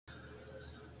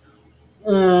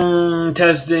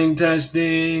Testing,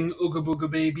 testing. Ooga booga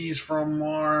babies from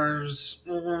Mars.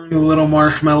 Little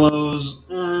marshmallows.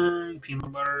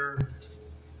 Peanut butter.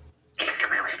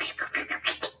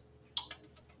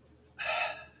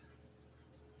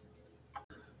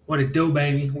 What it do,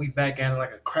 baby? We back at it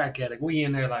like a crack addict. We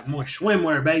in there like more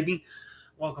swimwear, baby.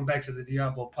 Welcome back to the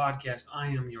Diablo podcast. I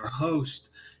am your host,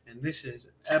 and this is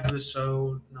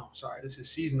this is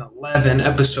season 11,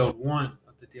 episode 1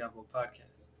 of the Diablo podcast.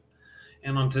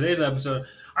 And on today's episode,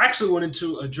 I actually wanted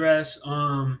to address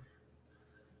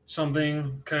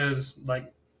something because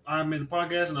I made the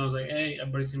podcast and I was like, hey,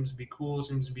 everybody seems to be cool,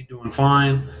 seems to be doing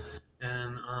fine,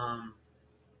 and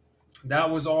that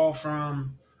was all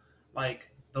from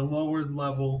like the lower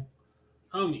level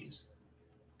homies,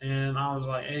 and I was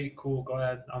like, hey, cool,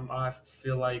 glad. I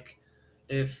feel like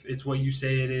if it's what you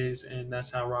say it is, and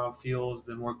that's how Rob feels,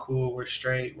 then we're cool, we're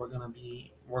straight, we're gonna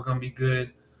be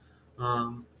good.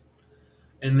 Um,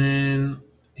 and then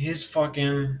his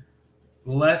fucking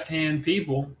left hand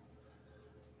people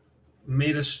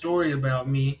made a story about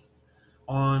me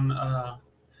on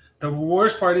the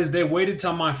worst part is they waited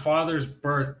till my father's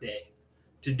birthday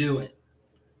to do it.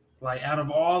 Like out of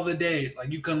all the days,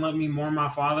 like you couldn't let me mourn my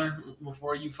father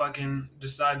before you fucking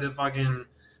decide to fucking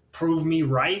prove me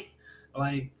right.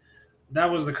 Like that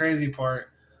was the crazy part.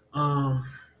 Um,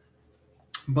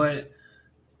 but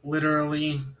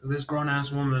literally, this grown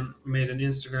ass woman made an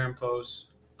Instagram post,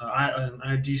 an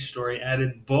IG story,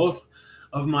 added both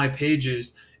of my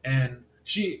pages, and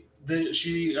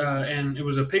and it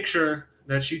was a picture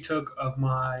that she took of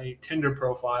my Tinder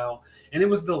profile, and it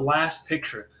was the last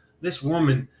picture. This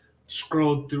woman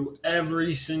scrolled through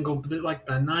every single, like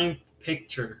the ninth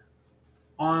picture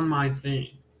on my thing,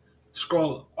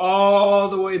 scrolled all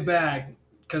the way back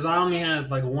because I only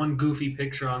had like one goofy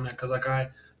picture on there because I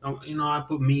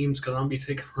put memes because I'm be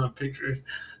taking a lot of pictures.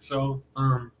 So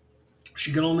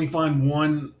she could only find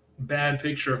one bad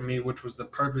picture of me, which was the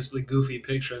purposely goofy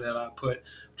picture that I put,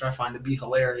 which I find to be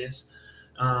hilarious.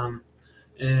 Um,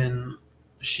 and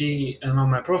and on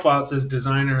my profile it says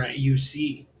designer at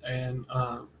UC, and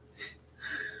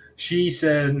she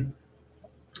said,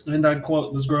 and I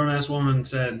quote, this grown ass woman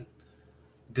said,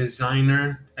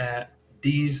 designer at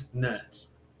these nuts.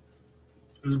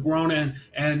 It was grown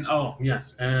and oh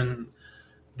yes, and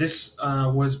this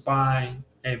was by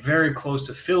a very close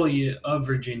affiliate of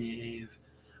Virginia Eve,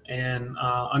 and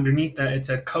underneath that it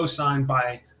said co-signed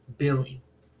by Billy.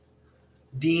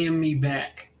 DM me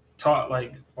back, taught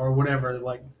like or whatever,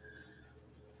 like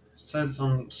said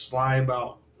some sly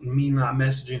about me not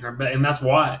messaging her back, and that's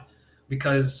why,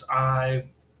 because I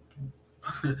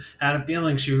had a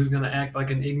feeling she was gonna act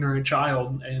like an ignorant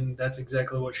child, and that's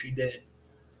exactly what she did.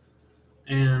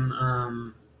 And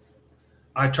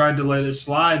I tried to let it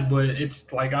slide, but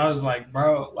it's like I was like,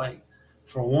 bro, like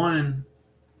for one,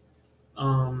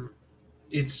 um,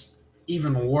 it's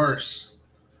even worse.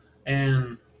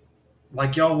 And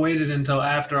like y'all waited until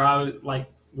after I like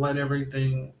let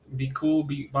everything be cool,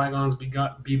 be bygones,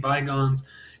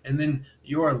 and then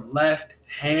your left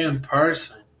hand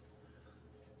person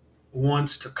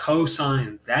wants to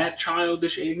co-sign that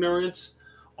childish ignorance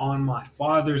on my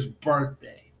father's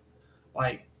birthday.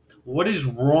 Like, what is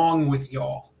wrong with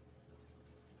y'all?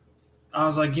 I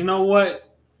was like, you know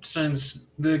what? Since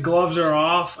the gloves are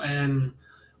off and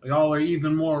y'all are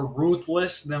even more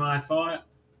ruthless than I thought,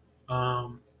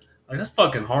 like that's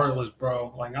fucking heartless,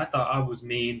 bro. Like I thought I was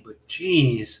mean, but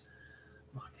jeez,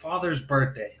 my father's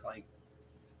birthday. Like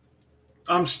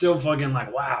I'm still fucking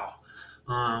like wow.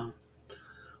 Um,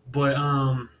 but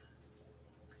I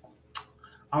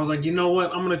was like, you know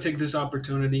what? I'm gonna take this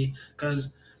opportunity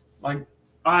because like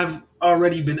I've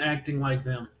already been acting like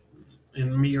them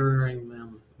and mirroring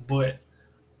them, but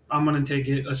I'm gonna take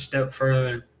it a step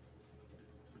further.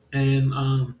 And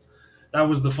that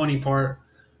was the funny part.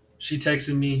 She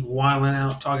texted me, wiling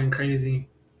out, talking crazy,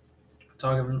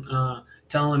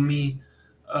 telling me,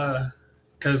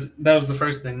 because that was the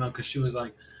first thing though, because she was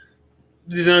like,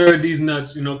 these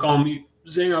nuts, calling me,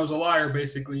 saying I was a liar,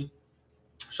 basically.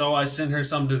 So I sent her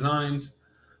some designs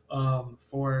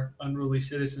for unruly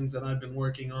citizens that I've been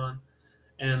working on,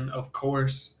 and of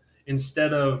course,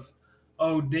 instead of,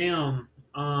 oh damn,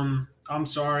 I'm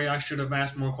sorry, I should have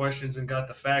asked more questions and got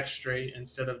the facts straight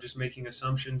instead of just making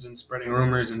assumptions and spreading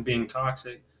rumors and being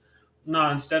toxic. No,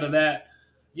 instead of that,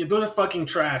 yeah, those are fucking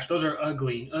trash. Those are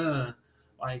ugly.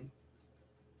 Like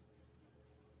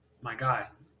my guy,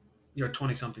 you're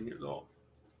 20 something years old,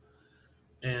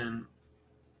 and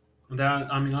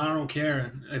that, I mean, I don't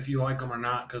care if you like them or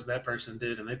not because that person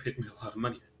did, and they paid me a lot of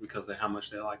money because of how much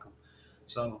they like them.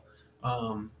 So,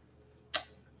 um,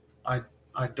 I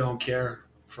I don't care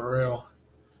for real.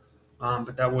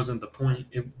 But that wasn't the point.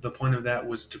 The point of that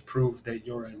was to prove that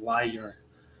you're a liar.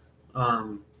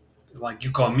 Um, like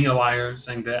you called me a liar,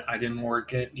 saying that I didn't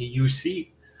work at EUC,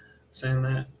 saying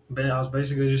that I was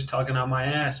basically just talking out my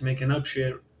ass, making up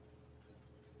shit.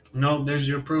 No, there's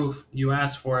your proof. You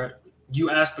asked for it. You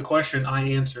asked the question.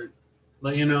 I answered.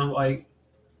 Like like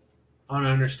I don't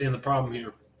understand the problem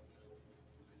here.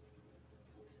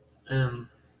 And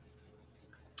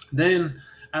then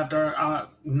after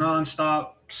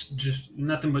nonstop, just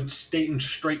nothing but stating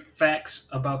straight facts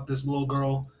about this little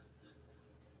girl,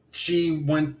 she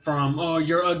went from "oh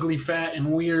you're ugly, fat, and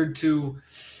weird" to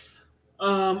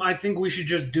I think we should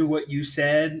just do what you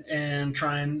said and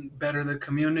try and better the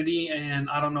community. And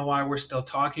I don't know why we're still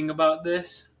talking about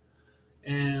this.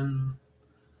 And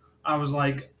I was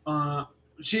like, and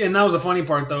that was the funny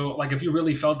part though. Like, if you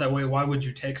really felt that way, why would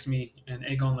you text me and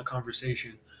egg on the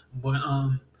conversation? But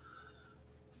oh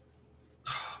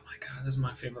my god, this is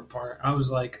my favorite part. I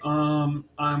was like,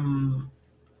 I'm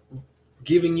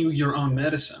giving you your own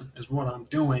medicine is what I'm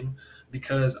doing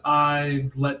because I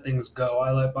let things go.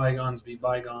 I let bygones be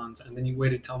bygones, and then you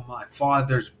waited till my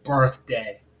father's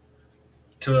birthday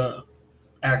to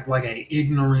act like a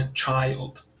ignorant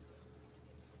child.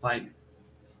 Like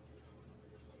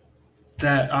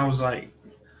that, I was like,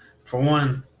 for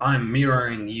one, I'm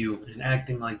mirroring you and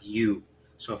acting like you.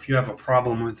 So if you have a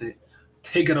problem with it,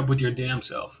 take it up with your damn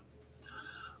self.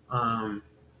 Um,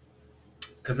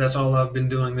 because that's all I've been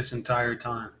doing this entire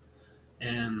time.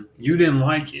 And you didn't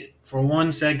like it for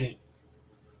 1 second,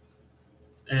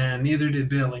 and neither did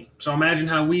Billy. So imagine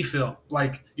how we feel.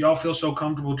 Like y'all feel so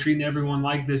comfortable treating everyone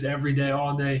like this every day,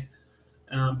 all day,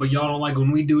 but y'all don't like when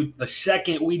we do it. The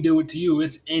second we do it to you,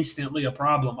 it's instantly a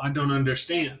problem. I don't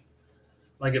understand.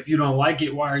 Like if you don't like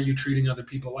it, why are you treating other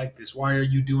people like this? Why are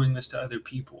you doing this to other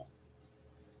people?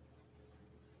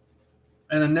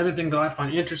 And another thing that I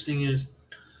find interesting is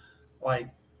like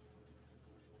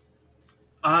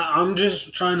I'm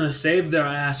just trying to save their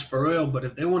ass for real. But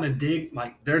if they want to dig,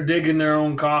 like they're digging their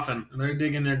own coffin, they're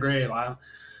digging their grave.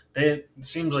 It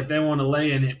seems like they want to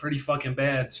lay in it pretty fucking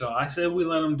bad. So I said we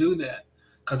let them do that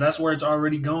because that's where it's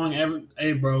already going.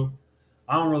 Hey, bro,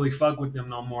 I don't really fuck with them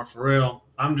no more for real.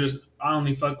 I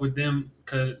only fuck with them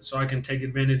cause so I can take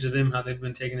advantage of them how they've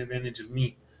been taking advantage of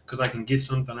me because I can get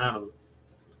something out of them.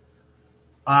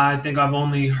 I think I've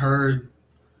only heard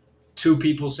two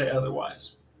people say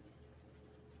otherwise.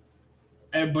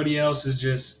 Everybody else is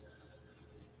just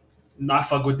I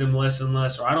fuck with them less and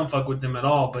less, or I don't fuck with them at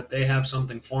all, but they have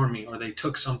something for me, or they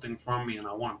took something from me and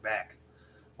I want it back.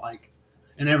 Like,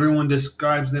 and everyone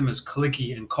describes them as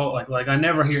clicky and cult like. I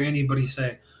never hear anybody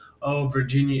say, "Oh,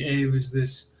 Virginia Ave is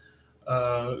this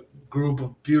uh, group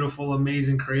of beautiful,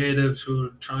 amazing creatives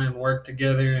who try and work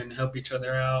together and help each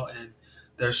other out, and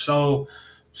they're so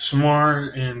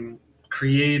smart and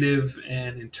creative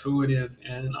and intuitive,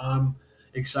 and I'm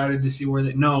excited to see where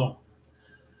they." No,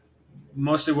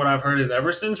 mostly what I've heard is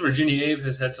ever since Virginia Ave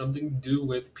has had something to do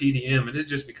with PDM, it has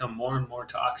just become more and more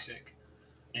toxic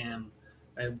and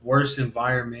a worse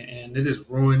environment, and it is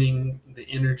ruining the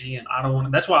energy. And I don't want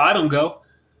to. That's why I don't go.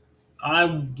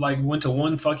 I like went to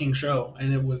one fucking show,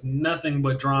 and it was nothing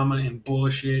but drama and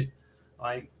bullshit.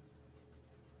 Like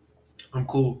I'm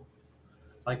cool.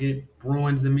 Like it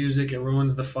ruins the music, it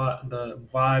ruins the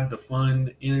vibe, the fun,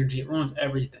 the energy. It ruins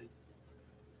everything,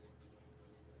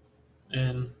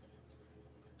 and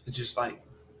it's just like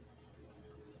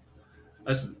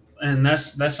that's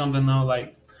that's something though.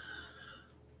 Like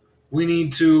we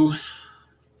need to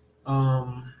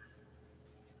um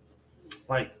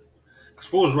like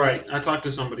School was right. I talked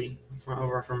to somebody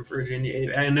from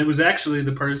Virginia, and it was actually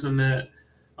the person that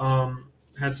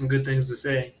had some good things to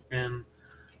say, and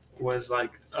was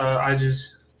like, I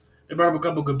just they brought up a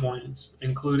couple good points,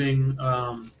 including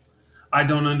I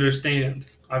don't understand.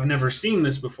 I've never seen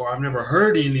this before. I've never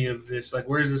heard any of this. Like,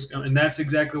 where is this going? And that's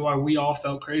exactly why we all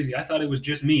felt crazy. I thought it was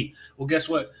just me. Well, guess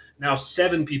what? Now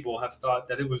 7 people have thought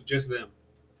that it was just them.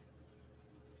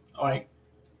 Like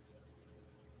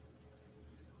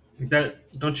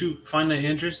that. Don't you find that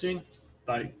interesting?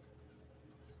 Like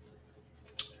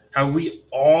how we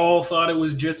all thought it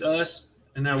was just us,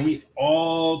 and how we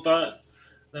all thought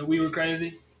that we were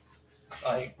crazy.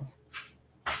 Like,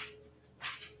 I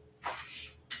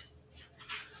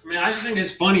mean, I just think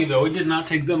it's funny though. It did not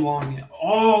take them long at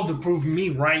all to prove me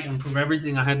right and prove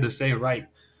everything I had to say right.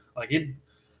 Like, it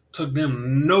took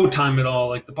them no time at all.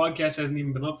 Like, the podcast hasn't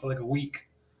even been up for like a week.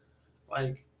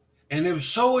 Like, and it was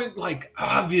so like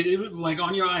obvious. It was like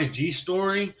on your IG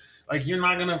story. Like, you're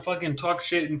not gonna fucking talk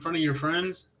shit in front of your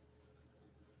friends.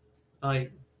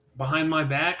 Like, behind my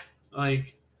back.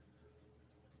 Like,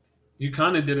 You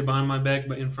kind of did it behind my back,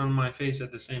 but in front of my face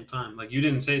at the same time. Like you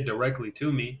didn't say it directly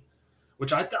to me,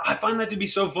 which I find that to be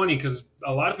so funny because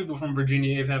a lot of people from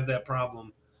Virginia have that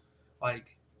problem.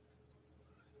 Like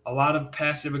a lot of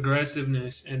passive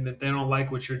aggressiveness and that they don't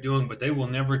like what you're doing, but they will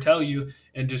never tell you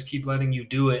and just keep letting you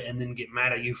do it and then get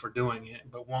mad at you for doing it,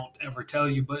 but won't ever tell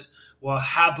you, but will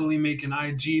happily make an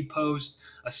IG post,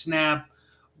 a snap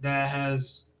that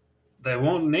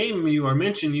won't name you or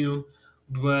mention you,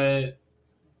 but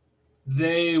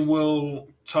they will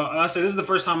talk. I said this is the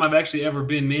first time I've actually ever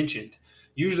been mentioned.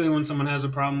 Usually, when someone has a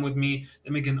problem with me,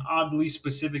 they make an oddly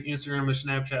specific Instagram or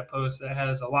Snapchat post that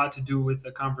has a lot to do with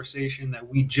the conversation that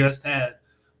we just had.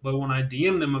 But when I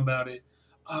DM them about it,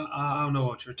 I don't know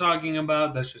what you're talking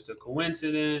about. That's just a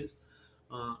coincidence.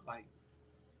 Like,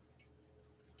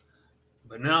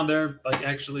 but now they're like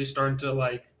actually starting to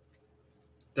like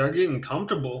they're getting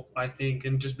comfortable, I think,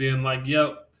 and just being like,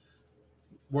 "Yep,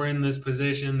 we're in this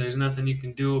position. There's nothing you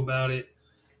can do about it."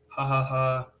 Ha ha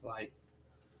ha! Like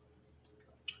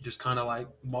just kind of like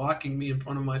mocking me in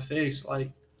front of my face.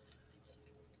 Like,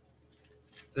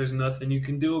 there's nothing you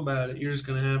can do about it. You're just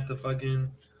gonna have to fucking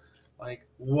like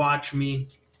watch me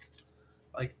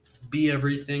like be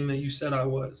everything that you said I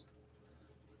was.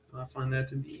 I find that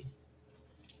to be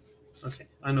okay.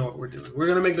 I know what we're doing. We're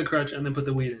gonna make the crutch and then put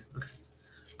the weed in. Okay.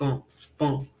 Boom,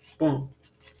 boom, boom.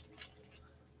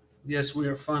 Yes, we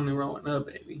are finally rolling up,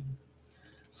 baby.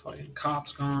 Fucking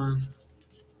cops gone.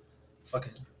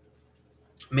 Fucking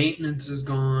maintenance is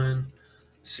gone.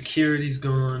 Security's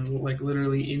gone. Like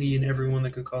literally any and everyone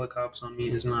that could call the cops on me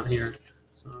is not here,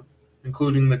 so,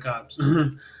 including the cops.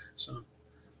 So,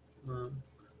 um,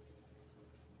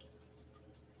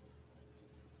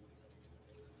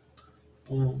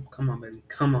 boom! Come on, baby.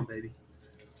 Come on, baby.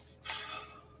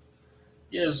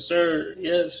 Yes, sir.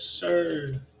 Yes,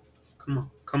 sir. Come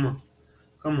on. Come on.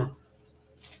 Come on.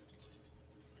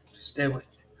 Stay with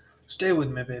me. Stay with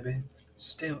me, baby.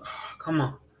 Stay. Come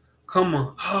on. Come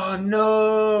on. Oh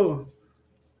no!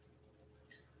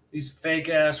 These fake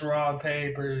ass raw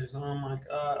papers. Oh my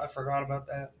god! I forgot about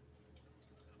that.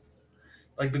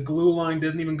 Like the glue line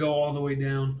doesn't even go all the way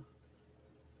down.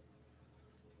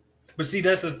 But see,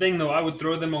 that's the thing, though. I would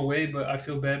throw them away, but I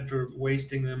feel bad for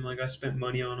wasting them. Like I spent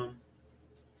money on them.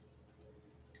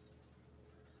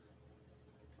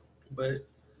 But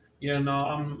yeah, no,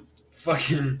 I'm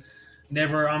fucking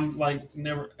never. I'm like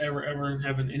never, ever, ever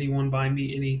having anyone buy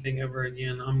me anything ever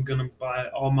again. I'm gonna buy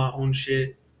all my own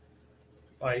shit.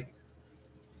 Like,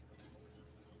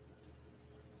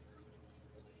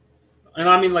 and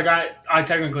I mean, like I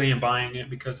technically am buying it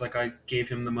because like I gave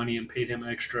him the money and paid him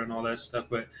extra and all that stuff.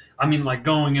 But I mean, like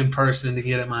going in person to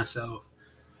get it myself.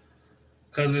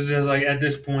 Because it's just like at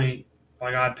this point,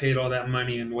 like I paid all that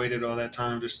money and waited all that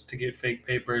time just to get fake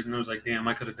papers, and it was like, damn,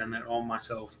 I could have done that all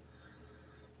myself.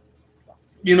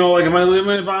 You know, like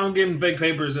if I'm getting fake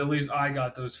papers, at least I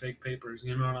got those fake papers.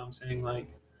 You know what I'm saying? Like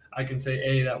I can say,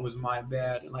 hey, that was my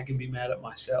bad, and I can be mad at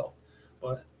myself.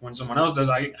 But when someone else does,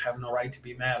 I have no right to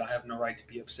be mad. I have no right to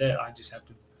be upset. I just have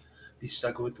to be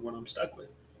stuck with what I'm stuck with,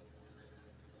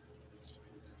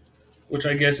 which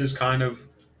I guess is kind of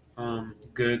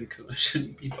good because I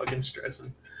shouldn't be fucking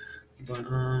stressing. But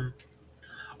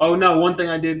oh no, one thing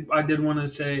I did want to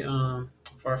say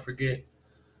before I forget,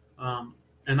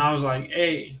 and I was like,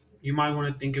 hey, you might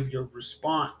want to think of your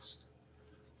response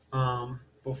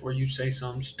before you say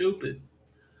something stupid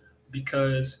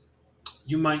because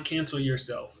you might cancel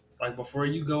yourself. Like before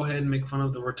you go ahead and make fun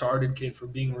of the retarded kid for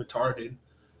being retarded,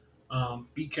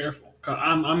 be careful.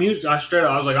 I'm used. I straight up.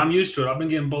 I was like, I'm used to it. I've been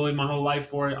getting bullied my whole life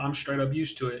for it. I'm straight up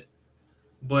used to it.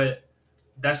 But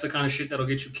that's the kind of shit that'll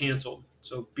get you canceled.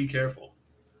 So be careful.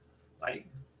 Like,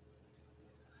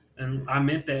 and I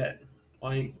meant that.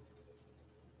 Like,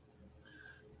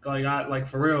 I like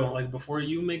for real. Like before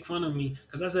you make fun of me,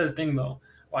 because that's the thing though.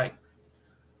 Like,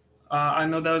 I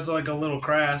know that was like a little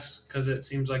crass because it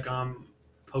seems like I'm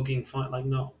poking fun. Like,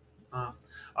 no, uh,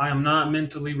 I am not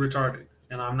mentally retarded,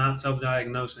 and I'm not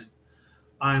self-diagnosing.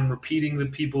 I'm repeating the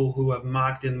people who have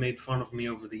mocked and made fun of me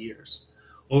over the years.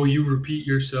 Oh, you repeat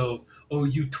yourself. Oh,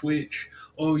 you twitch.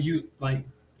 Oh, you like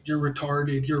you're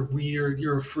retarded. You're weird.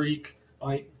 You're a freak.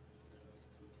 Like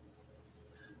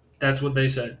that's what they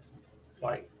said.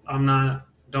 Like I'm not.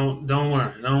 Don't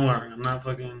worry. Don't worry. I'm not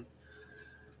fucking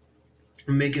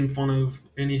making fun of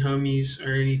any homies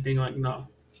or anything. Like no,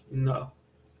 no.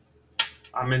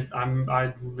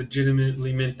 I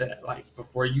legitimately meant that. Like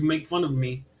before you make fun of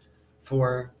me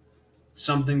for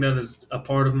something that is a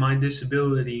part of my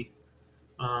disability,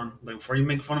 like before you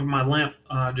make fun of my lamp,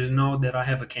 just know that I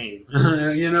have a cane.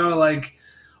 You know, like,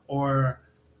 or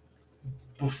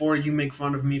before you make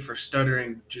fun of me for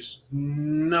stuttering, just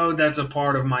know that's a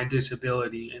part of my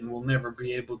disability and will never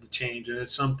be able to change. And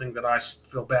it's something that I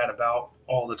feel bad about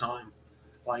all the time.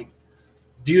 Like,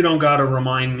 you don't gotta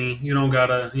remind me. You don't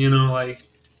gotta, like,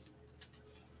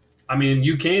 I mean,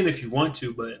 you can if you want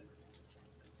to, but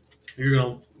you're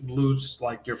gonna lose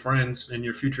like your friends and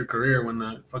your future career when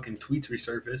the fucking tweets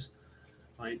resurface.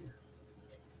 Like,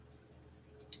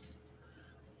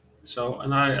 so,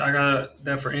 and I got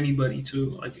that for anybody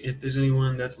too. Like, if there's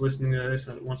anyone that's listening to this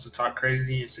and wants to talk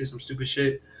crazy and say some stupid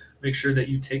shit, make sure that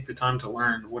you take the time to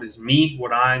learn what is me,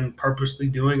 what I'm purposely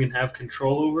doing and have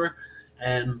control over,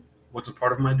 and what's a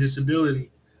part of my disability.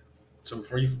 So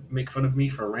before you make fun of me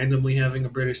for randomly having a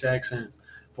British accent,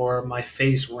 for my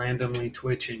face randomly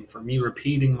twitching, for me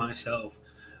repeating myself,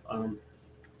 um,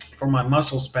 for my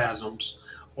muscle spasms,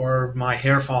 or my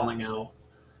hair falling out,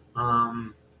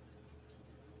 um,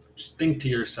 just think to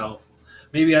yourself.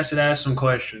 Maybe I should ask some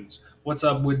questions. What's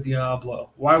up with Diablo?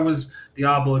 Why was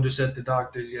Diablo just at the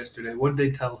doctor's yesterday? What did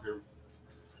they tell him?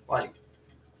 Like,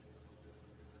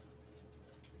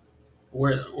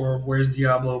 where's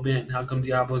Diablo been? How come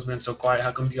Diablo's been so quiet?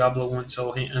 How come Diablo went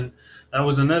so and that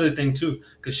was another thing too,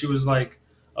 because she was like,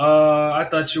 I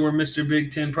thought you were Mr.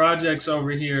 Big 10 Projects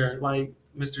over here, like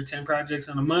Mr. 10 Projects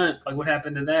in a month. Like, what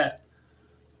happened to that?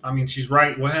 I mean, she's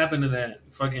right. What happened to that?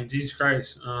 Fucking Jesus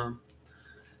Christ.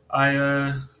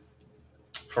 I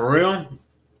for real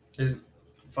is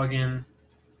fucking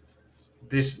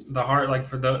this the heart, like,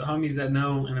 for the homies that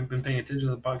know and have been paying attention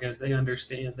to the podcast, they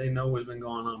understand, they know what's been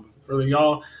going on. But for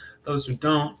y'all, those who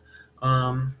don't,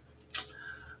 um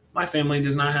my family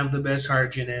does not have the best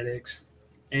heart genetics,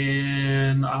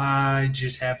 and I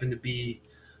just happen to be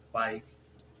like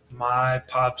my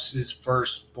pops'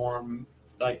 firstborn,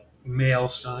 like, male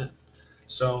son.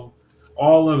 So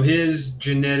all of his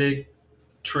genetic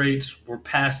traits were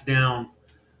passed down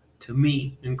to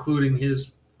me, including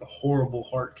his horrible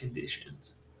heart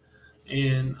conditions.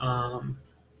 And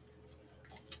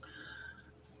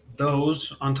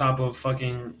those, on top of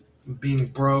fucking being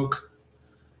broke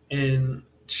and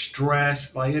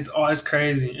stress, like, it's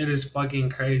crazy. It is fucking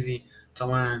crazy to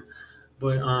learn.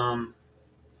 But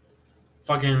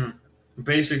fucking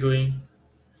basically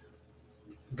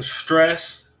the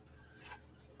stress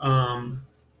um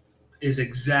is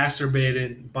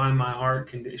exacerbated by my heart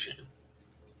condition.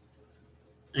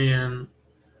 And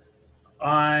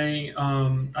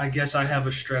I guess I have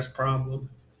a stress problem.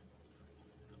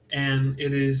 And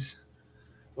it is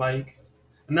like,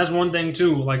 and that's one thing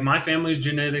too, like, my family's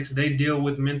genetics, they deal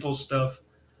with mental stuff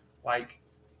like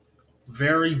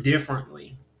very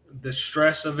differently. The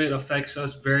stress of it affects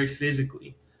us very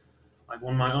physically. Like,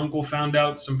 when my uncle found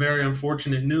out some very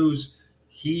unfortunate news,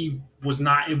 he was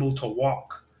not able to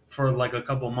walk for like a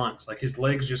couple months. Like, his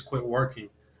legs just quit working.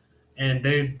 And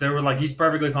they were like, he's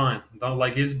perfectly fine.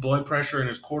 Like, his blood pressure and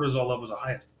his cortisol levels are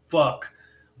high as fuck.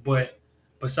 But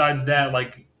besides that,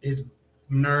 like, his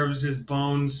nerves, his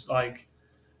bones, like,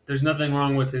 there's nothing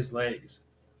wrong with his legs.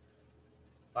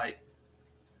 Like,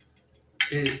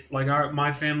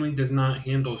 my family does not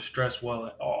handle stress well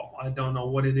at all. I don't know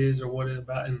what it is or what it's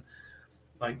about, and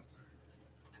like,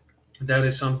 that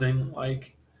is something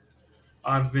like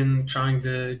I've been trying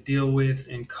to deal with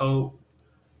and cope,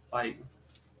 like,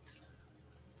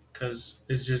 because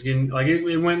it's just getting like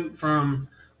it went from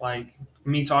like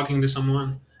me talking to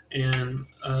someone and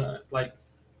like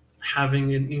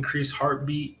having an increased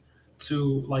heartbeat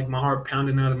to like my heart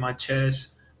pounding out of my chest,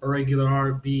 a regular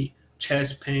heartbeat,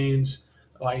 chest pains,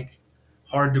 like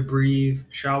hard to breathe,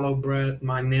 shallow breath,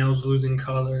 my nails losing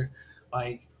color,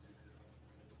 like,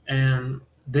 and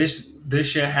this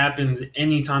shit happens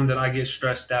anytime that I get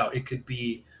stressed out. It could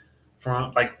be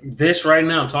from like this right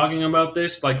now, talking about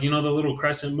this, like, the little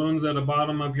crescent moons at the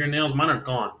bottom of your nails, mine are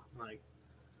gone. Like,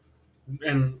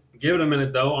 and give it a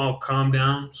minute though, I'll calm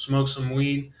down, smoke some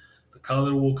weed, the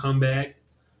color will come back.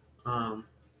 Um,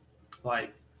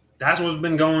 like, that's what's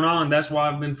been going on. That's why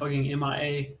I've been fucking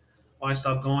MIA. Why I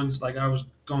stopped going? It's like I was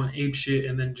going ape shit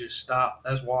and then just stopped.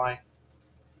 That's why.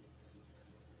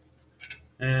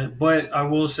 And but I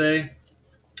will say,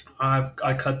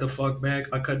 I cut the fuck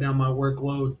back. I cut down my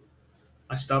workload.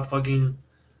 I stopped fucking,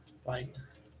 like,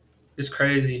 it's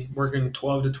crazy working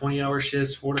 12 to 20 hour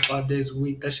shifts 4 to 5 days a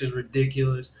week. That's just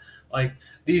ridiculous. Like,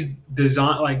 these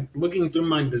design, like, looking through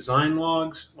my design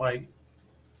logs, like,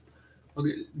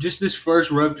 okay, just this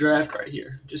first rough draft right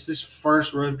here, just this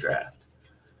first rough draft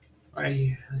right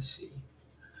here. Let's see,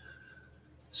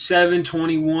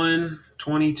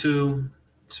 7/21/22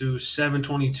 to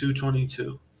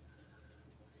 7/22/22,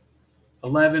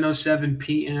 11:07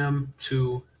 p.m.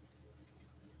 to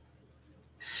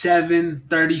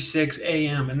 7:36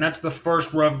 a.m. and that's the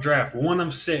first rough draft, one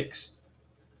of six.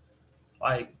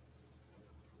 Like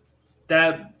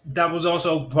that was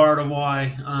also part of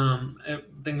why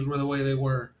things were the way they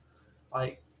were.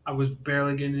 Like I was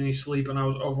barely getting any sleep and I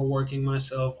was overworking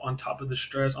myself on top of the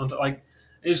stress. Like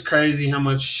it's crazy how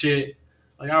much shit.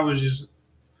 Like I was just,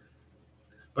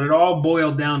 but it all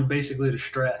boiled down basically to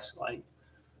stress. Like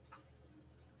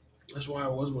that's why I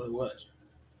was what it was.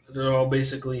 They're all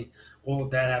basically, well,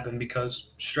 that happened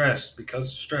because stress,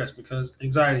 because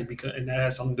anxiety, because and that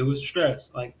has something to do with stress.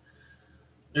 Like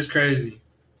it's crazy.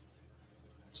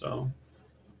 So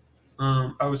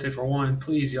I would say for one,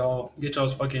 please y'all get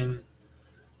y'all's fucking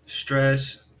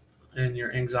stress and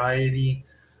your anxiety,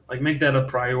 like make that a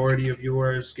priority of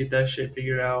yours. Get that shit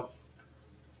figured out.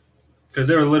 Because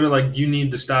they were literally like, you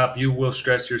need to stop. You will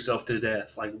stress yourself to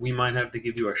death. Like we might have to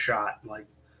give you a shot like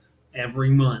every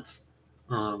month.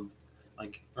 Um,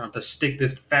 like I have to stick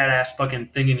this fat ass fucking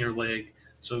thing in your leg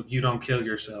so you don't kill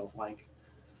yourself. Like,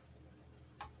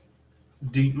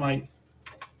 dude, like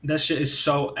that shit is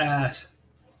so ass.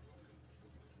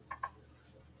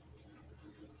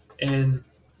 And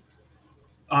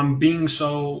I'm being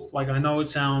so like I know it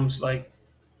sounds like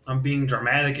I'm being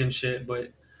dramatic and shit,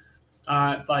 but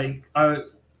I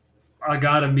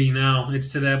gotta be now.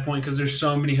 It's to that point because there's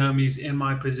so many homies in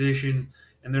my position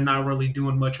and they're not really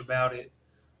doing much about it.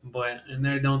 But and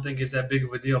they don't think it's that big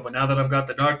of a deal. But now that I've got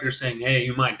the doctor saying, "Hey,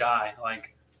 you might die,"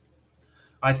 like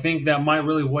I think that might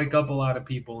really wake up a lot of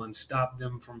people and stop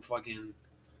them from fucking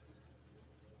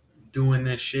doing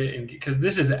this shit. And because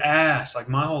this is ass. Like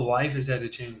my whole life has had to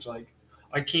change. Like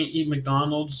I can't eat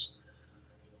McDonald's.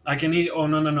 I can eat. Oh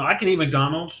no! I can eat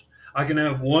McDonald's. I can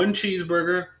have one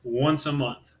cheeseburger once a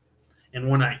month. And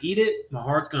when I eat it, my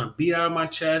heart's gonna beat out of my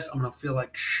chest. I'm gonna feel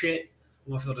like shit.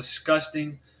 I'm gonna feel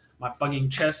disgusting. My fucking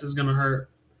chest is gonna hurt.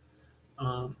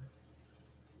 Um,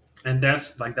 and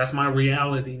that's my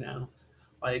reality now.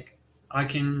 Like I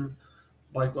can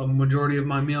like a majority of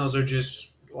my meals are just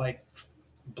like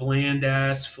bland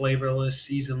ass, flavorless,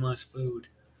 seasonless food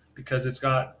because it's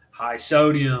got high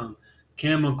sodium,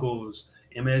 chemicals,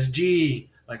 MSG,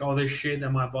 like all this shit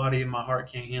that my body and my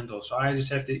heart can't handle. So I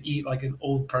just have to eat like an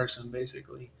old person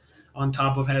basically. On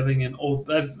top of having an old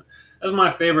that's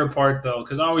my favorite part though,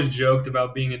 because I always joked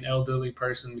about being an elderly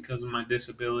person because of my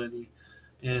disability.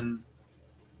 And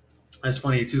that's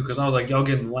funny too, because I was like, y'all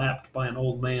getting lapped by an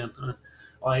old man. Huh?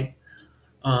 Like,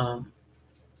 um,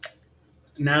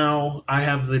 now I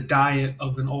have the diet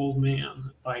of an old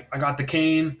man. Like I got the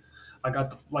cane, I got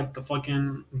the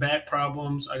fucking back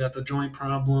problems, I got the joint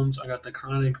problems, I got the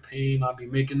chronic pain. I'll be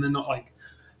making the like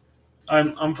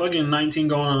I'm fucking 19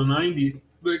 going on 90,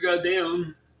 but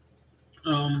goddamn,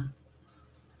 um,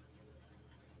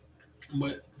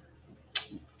 but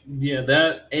yeah,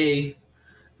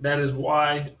 that is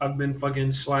why I've been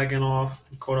fucking slacking off,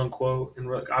 quote unquote, and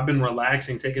I've been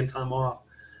relaxing, taking time off.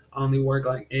 I only work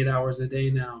like 8 hours a day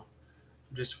now,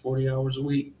 just 40 hours a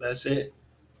week. That's it.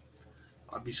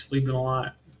 I'll be sleeping a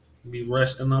lot, be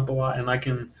resting up a lot, and I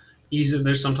can easily.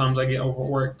 There's sometimes I get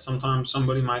overworked. Sometimes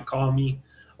somebody might call me,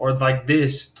 or like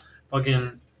this,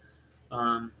 fucking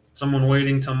someone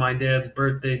waiting till my dad's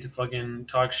birthday to fucking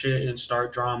talk shit and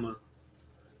start drama.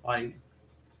 Like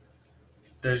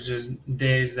there's just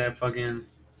days that fucking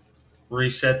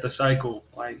reset the cycle.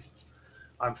 Like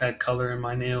I've had color in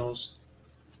my nails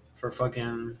for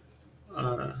fucking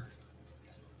uh,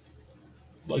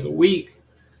 like a week.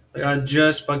 Like I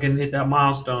just fucking hit that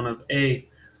milestone of A.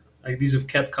 Like these have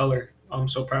kept color. I'm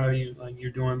so proud of you. Like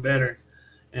you're doing better.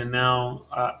 And now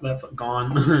that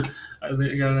gone. I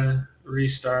gotta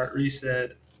restart,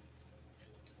 reset.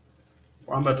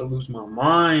 Or I'm about to lose my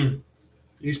mind.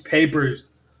 These papers,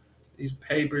 these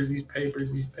papers, these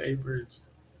papers, these papers.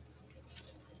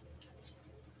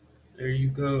 There you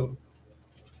go.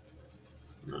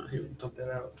 No, here, dump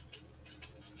that out.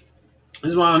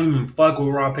 This is why I don't even fuck with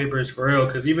raw papers for real,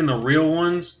 because even the real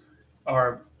ones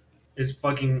are is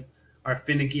fucking are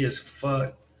finicky as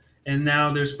fuck. And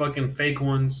now there's fucking fake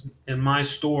ones in my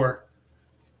store.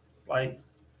 Like,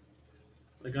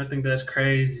 like I think that's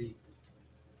crazy.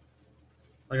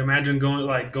 Like imagine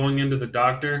going into the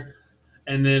doctor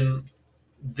and then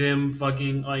them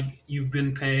fucking like you've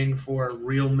been paying for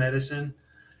real medicine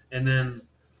and then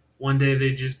one day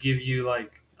they just give you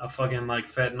like a fucking like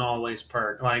fentanyl lace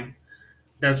perk. Like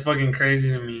that's fucking crazy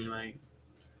to me. Like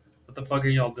what the fuck are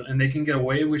y'all doing? And they can get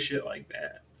away with shit like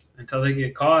that until they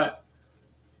get caught.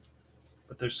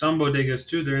 But there's some bodegas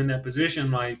too. They're in that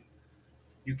position like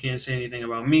you can't say anything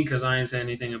about me because I ain't say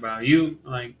anything about you.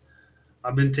 Like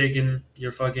I've been taking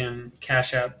your fucking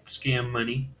Cash App scam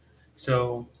money,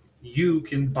 so you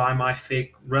can buy my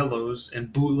fake Rellos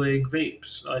and bootleg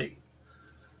vapes. Like,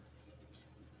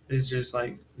 it's just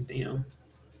like, damn.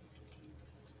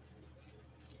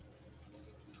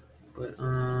 But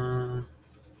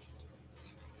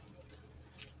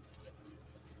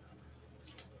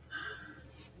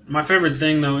my favorite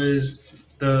thing though is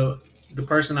the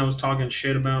person that was talking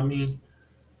shit about me,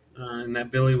 and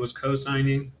that Billy was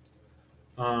co-signing.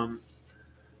 Um,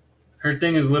 her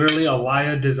thing is literally a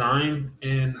Laya design,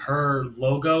 and her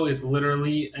logo is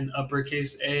literally an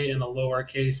uppercase A and a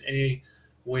lowercase a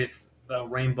with the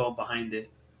rainbow behind it.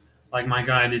 Like, my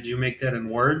guy, did you make that in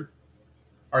Word?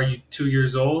 Are you 2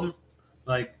 years old?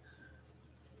 Like,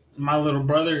 my little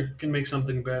brother can make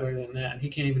something better than that. He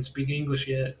can't even speak English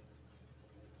yet.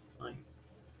 Like,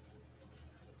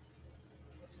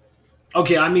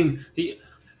 okay, I mean,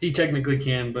 he technically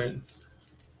can, but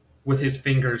with his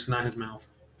fingers, not his mouth.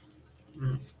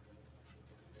 Mm.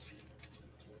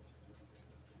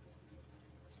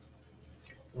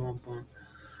 Boom, boom,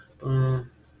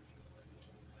 boom.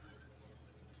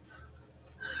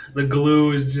 The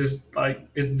glue is just like,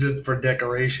 it's just for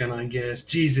decoration, I guess.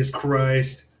 Jesus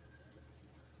Christ.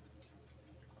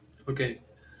 Okay,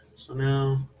 so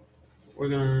now we're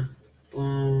gonna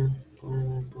boom,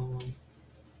 boom, boom.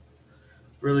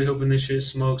 Really hoping this shit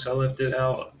smokes. I left it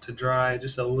out to dry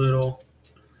just a little,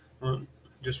 uh,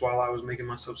 just while I was making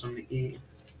myself something to eat.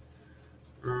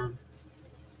 Um,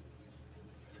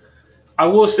 I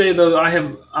will say though,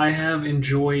 I have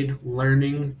enjoyed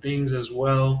learning things as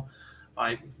well.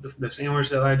 Like the sandwich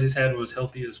that I just had was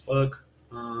healthy as fuck.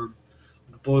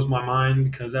 It blows my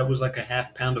mind because that was like a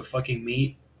half pound of fucking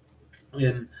meat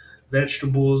and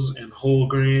vegetables and whole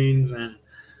grains, and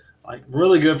like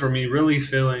really good for me, really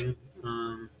filling.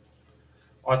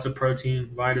 Lots of protein,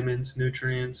 vitamins,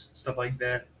 nutrients, stuff like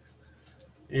that.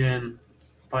 And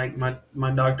like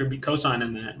my doctor be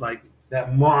co-signing that, like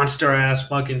that monster ass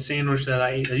fucking sandwich that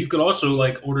I ate that you could also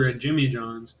like order at Jimmy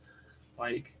John's.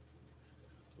 Like,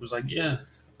 it was like, yeah,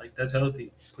 like that's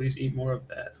healthy. Please eat more of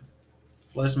that.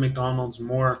 Less McDonald's,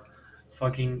 more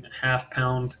fucking half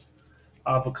pound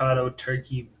avocado,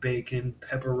 turkey, bacon,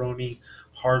 pepperoni,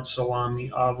 hard salami,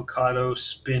 avocado,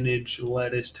 spinach,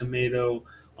 lettuce, tomato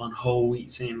on whole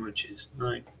wheat sandwiches.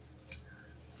 Like,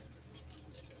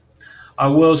 I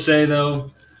will say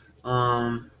though,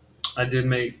 um, I did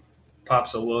make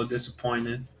Pops a little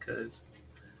disappointed because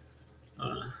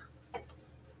uh,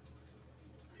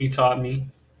 he taught me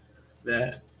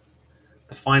that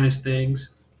the finest things.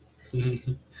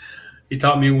 He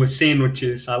taught me with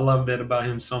sandwiches. I love that about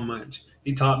him so much.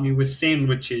 He taught me with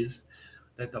sandwiches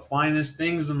that the finest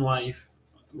things in life,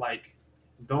 like,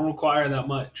 don't require that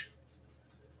much.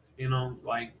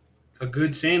 Like, a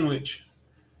good sandwich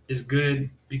is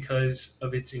good because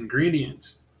of its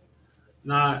ingredients,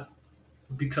 not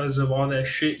because of all that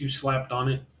shit you slapped on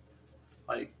it.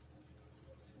 Like,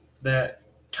 that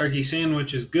turkey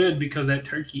sandwich is good because that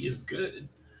turkey is good.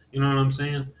 You know what I'm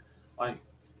saying? Like,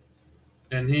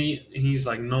 and he's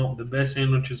like, no, the best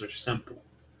sandwiches are simple: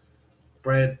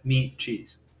 bread, meat,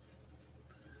 cheese.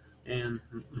 And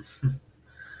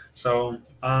so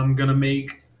I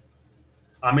made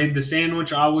the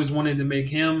sandwich I always wanted to make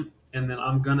him, and then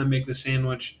I'm gonna make the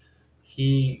sandwich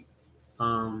he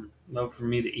loved for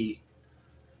me to eat.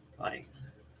 Like,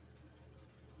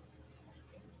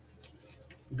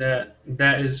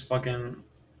 that is fucking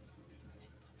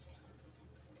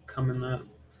coming up.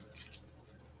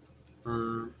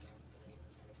 Uh,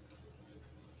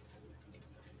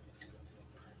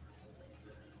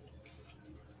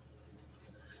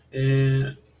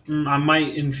 and I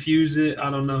might infuse it.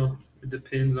 I don't know. It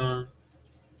depends on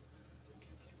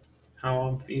how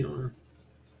I'm feeling.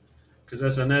 Because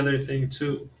that's another thing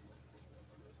too.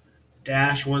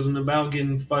 Dash wasn't about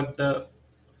getting fucked up.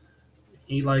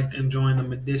 He liked enjoying the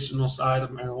medicinal side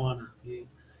of marijuana.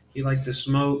 He liked to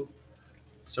smoke,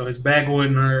 so his back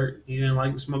wouldn't hurt. He didn't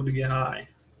like to smoke to get high.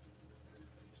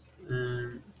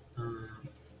 And,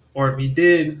 or if he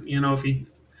did,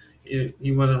 if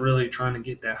he wasn't really trying to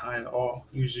get that high at all.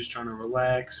 He was just trying to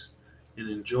relax and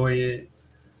enjoy it.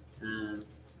 And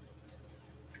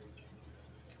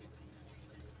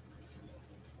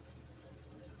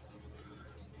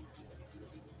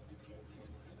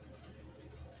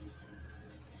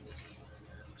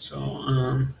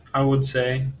so I would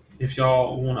say, if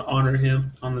y'all want to honor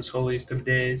him on this holiest of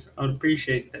days, I would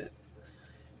appreciate that.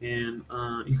 And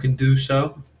you can do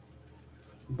so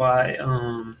by,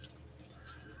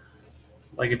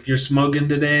 like, if you're smoking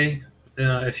today,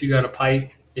 if you got a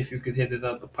pipe, if you could hit it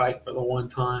up the pipe for the one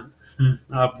time,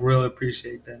 I'd really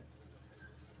appreciate that.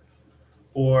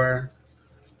 Or,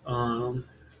 um,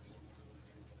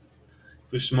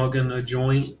 for smoking a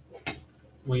joint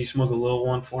when you smoke a little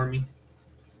one for me.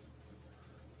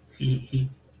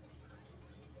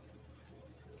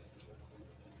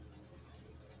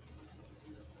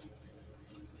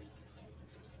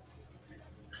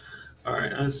 All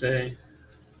right, I'd say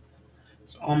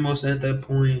it's almost at that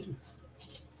point.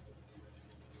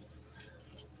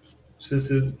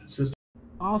 Since I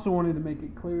also wanted to make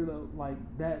it clear though, like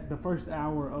that the first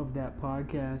hour of that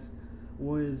podcast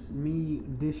was me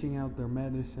dishing out their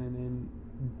medicine and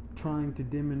trying to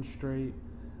demonstrate,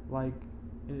 like,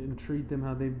 and treat them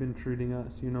how they've been treating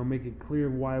us. You know, make it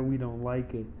clear why we don't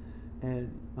like it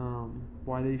and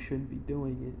why they shouldn't be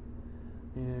doing it.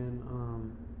 And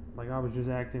like I was just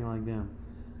acting like them,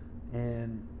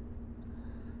 and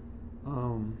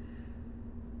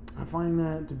I find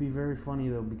that to be very funny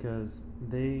though, because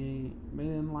they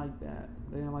didn't like that.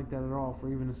 They didn't like that at all for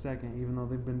even a second, even though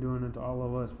they've been doing it to all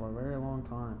of us for a very long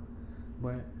time.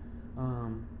 But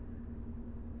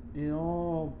it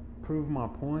all proved my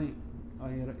point,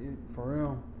 for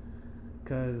real.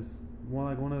 Because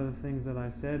one of the things that I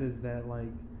said is that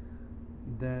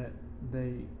that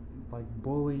they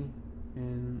bully,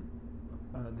 and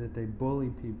that they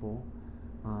bully people,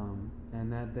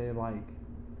 and that they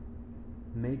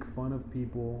make fun of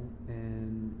people,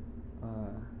 and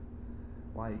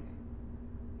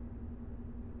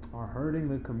are hurting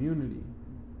the community.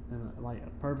 And a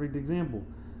perfect example,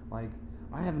 I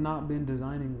have not been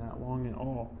designing that long at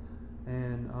all,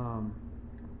 and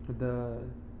the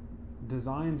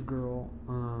designs girl,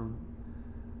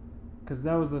 because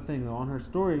that was the thing though, on her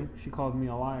story she called me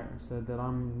a liar, said that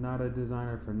I'm not a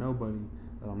designer for nobody,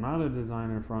 that I'm not a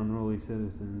designer for unruly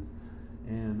citizens,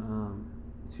 and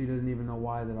she doesn't even know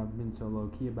why that I've been so low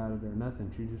key about it or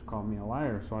nothing. She just called me a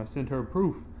liar. So I sent her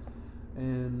proof,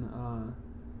 and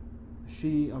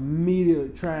she immediately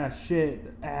trashed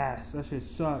shit, ass. That shit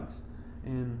sucks.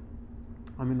 And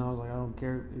I mean, I was like, I don't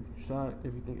care if you suck,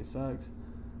 if you think it sucks.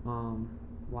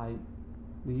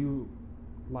 You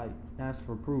asked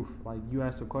for proof. You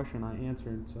asked a question, I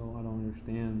answered. So I don't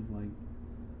understand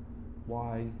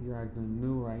why you're acting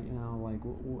new right now.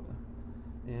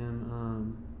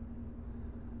 And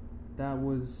that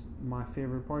was my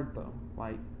favorite part though.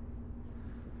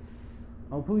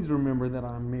 Oh, please remember that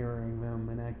I'm mirroring them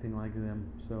and acting like them.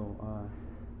 So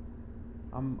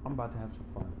I'm about to have some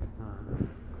fun.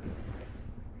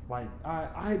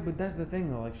 But that's the thing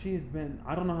though. She's been,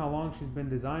 I don't know how long she's been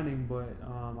designing, but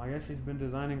I guess she's been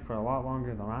designing for a lot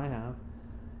longer than I have.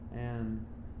 And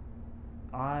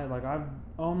I've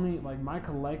only, my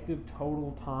collective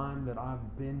total time that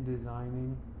I've been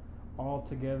designing all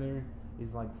together is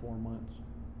 4 months.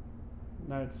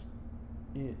 That's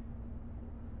it.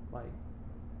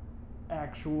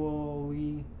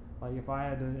 Actually, if I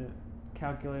had to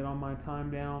calculate all my time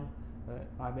down that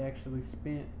I've actually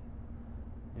spent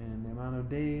and the amount of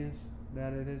days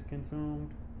that it has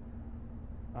consumed,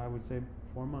 I would say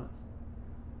 4 months.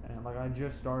 And I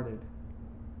just started,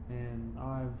 and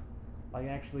I've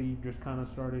actually just kind of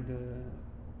started to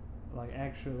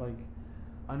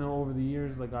I know over the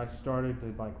years I started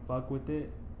to fuck with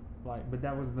it, but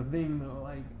that was the thing though.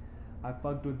 I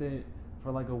fucked with it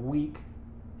for a week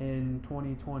in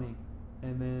 2020,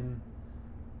 and then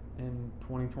in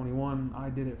 2021 I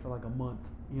did it for a month,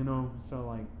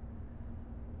 so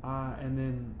and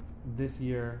then this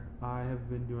year I have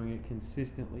been doing it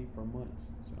consistently for months,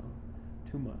 so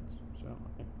 2 months. So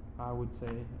I would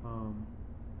say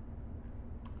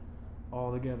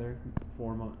altogether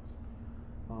 4 months.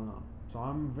 So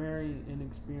I'm very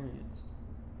inexperienced,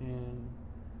 and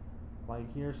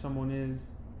here someone is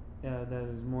that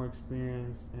is more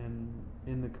experienced and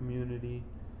in the community,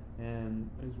 and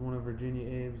is one of Virginia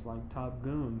Abe's top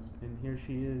goons, and here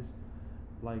she is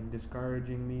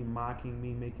discouraging me, mocking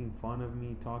me, making fun of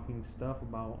me, talking stuff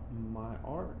about my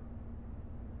art.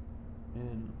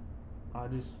 And I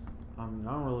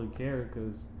don't really care,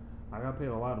 because I got paid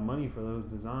a lot of money for those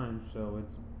designs, so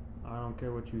I don't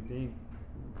care what you think,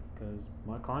 because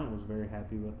my client was very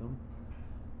happy with them.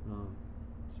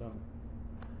 So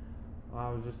I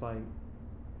was just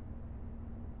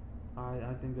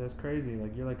I think that's crazy.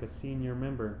 You're a senior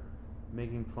member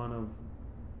making fun of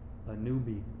a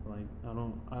newbie.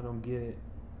 I don't get it.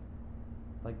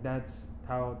 That's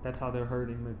how they're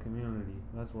hurting the community.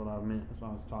 That's what I meant. That's what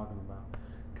I was talking about.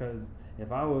 Because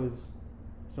if I was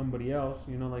somebody else,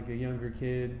 a younger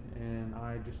kid, and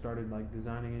I just started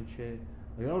designing and shit,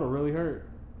 that would have really hurt,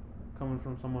 coming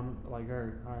from someone like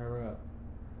her, higher up,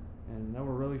 and that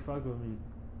would really fuck with me.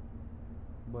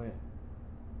 But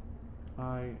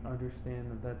I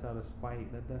understand that that's out of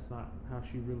spite, that that's not how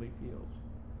she really feels.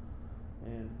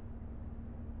 And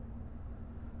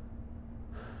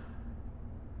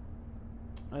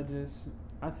I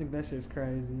think that shit's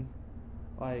crazy.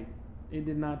 Like, it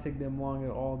did not take them long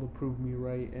at all to prove me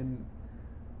right, and in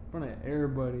front of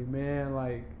everybody, man.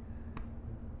 Like,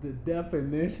 the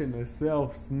definition of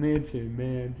self-snitching,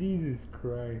 man. Jesus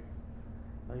Christ.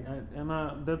 Like,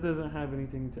 that doesn't have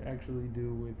anything to actually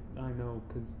do with, I know,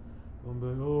 because I'm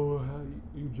like, oh, how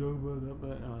you joke about that,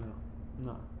 but I don't know.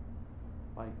 No.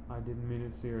 Like, I didn't mean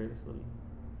it seriously.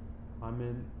 I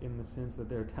meant in the sense that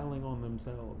they're telling on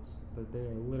themselves, that they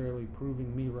are literally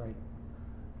proving me right.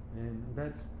 And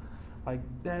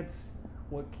that's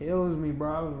what kills me,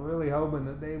 bro. I was really hoping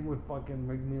that they would fucking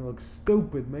make me look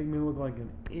stupid, make me look like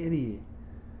an idiot,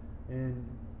 and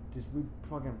just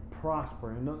fucking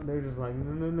prosper. And they're just like,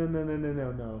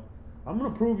 no. I'm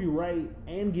gonna prove you right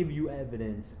and give you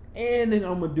evidence, and then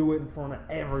I'm gonna do it in front of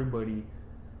everybody,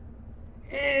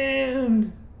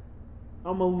 and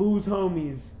I'm gonna lose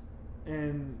homies,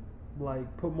 and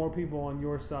like put more people on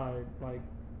your side. Like,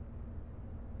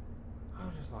 I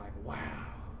was just like, wow,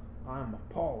 I'm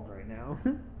appalled right now.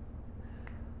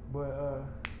 But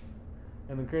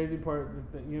and the crazy part,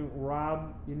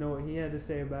 Rob, you know what he had to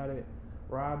say about it?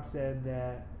 Rob said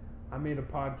that I made a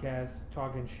podcast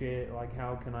talking shit, like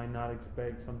how can I not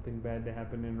expect something bad to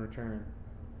happen in return?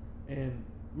 And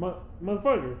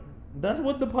motherfucker, that's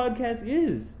what the podcast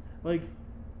is. Like,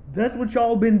 that's what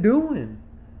y'all been doing.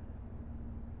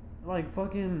 Like,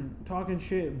 fucking talking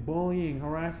shit, bullying,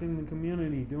 harassing the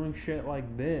community, doing shit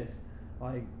like this.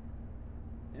 Like,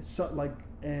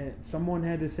 and someone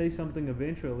had to say something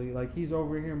eventually. Like, he's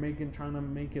over here trying to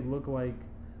make it look like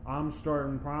I'm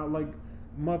starting like,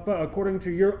 according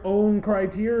to your own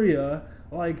criteria,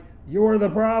 like, you're the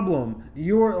problem.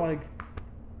 You're like,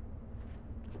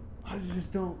 I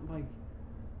just don't, like,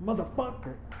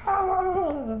 motherfucker.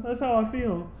 That's how I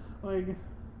feel. Like,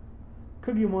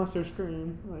 Cookie Monster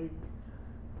scream. Like,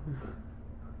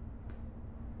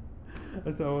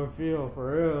 that's how I feel,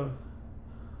 for real.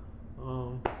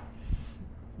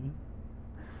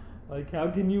 Like, how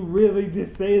can you really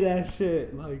just say that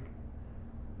shit? Like,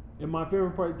 and my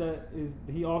favorite part that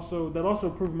also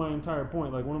proved my entire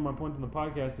point. Like, one of my points in the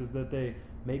podcast is that they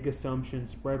make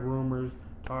assumptions, spread rumors,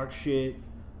 talk shit,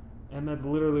 and that's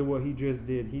literally what he just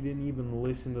did. He didn't even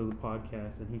listen to the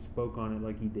podcast, and he spoke on it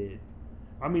like he did.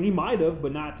 I mean, he might have,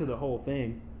 but not to the whole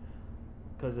thing.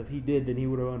 Because if he did, then he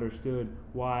would have understood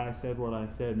why I said what I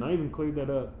said. And I even cleared that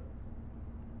up.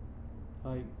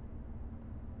 Like,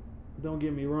 don't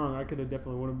get me wrong, I could have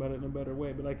definitely went about it in a better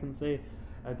way. But I can say,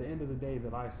 at the end of the day,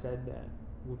 that I said that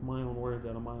with my own words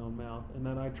out of my own mouth. And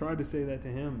that I tried to say that to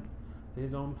him, to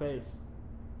his own face.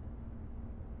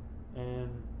 And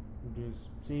just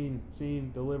seen,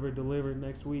 delivered,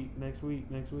 next week.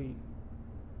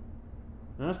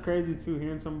 And that's crazy too,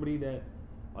 hearing somebody that,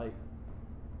 like,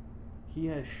 he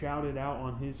has shouted out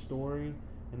on his story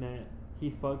and that he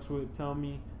fucks with tell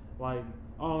me, like,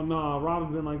 oh no,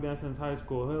 Rob's been like that since high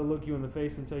school. He'll look you in the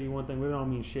face and tell you one thing, but it don't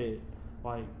mean shit.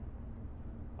 Like,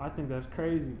 I think that's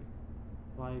crazy.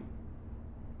 Like,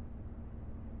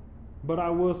 but I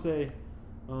will say,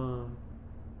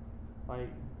 like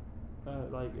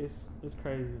it's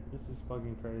crazy. This is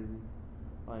fucking crazy.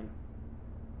 Like,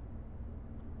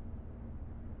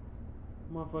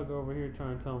 motherfucker over here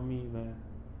trying to tell me that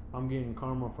I'm getting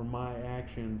karma for my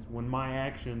actions when my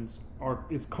actions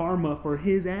is karma for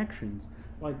his actions.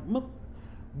 Like,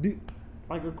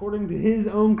 like, according to his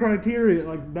own criteria,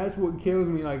 like, that's what kills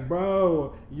me. Like,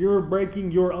 bro, you're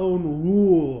breaking your own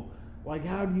rule. Like,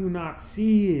 how do you not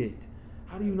see it?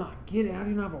 How do you not get it? How do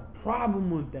you not have a problem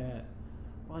with that?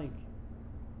 Like,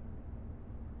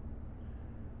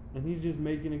 and he's just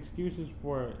making excuses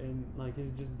for it, and, like,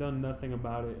 he's just done nothing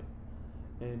about it,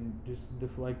 and just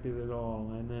deflected it all,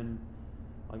 and then,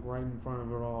 like, right in front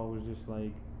of it all was just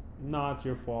like, nah, it's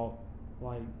your fault.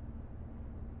 Like,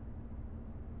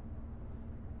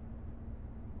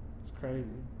 it's crazy.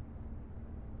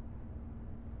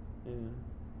 And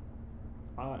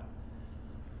I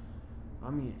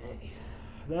mean, hey,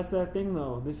 that's that thing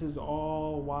though. This is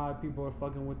all why people are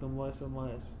fucking with them less and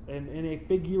less, and in a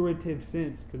figurative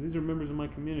sense, because these are members of my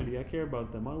community. I care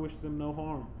about them. I wish them no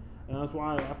harm. And that's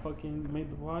why I fucking made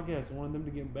the podcast. I wanted them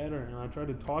to get better. And I tried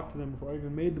to talk to them before I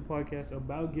even made the podcast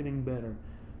about getting better.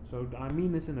 So I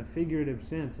mean this in a figurative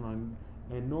sense. And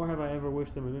nor have I ever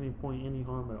wished them at any point any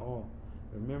harm at all.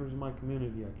 They're members of my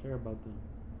community. I care about them.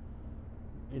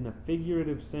 In a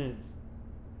figurative sense,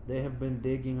 they have been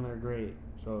digging their grave.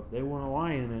 So if they want to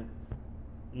lie in it,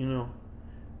 you know,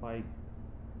 like,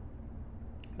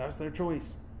 that's their choice.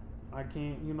 I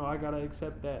can't, I gotta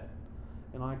accept that.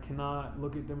 And I cannot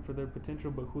look at them for their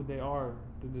potential, but who they are,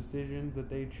 the decisions that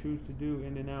they choose to do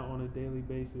in and out on a daily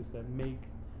basis that make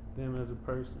them as a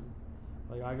person.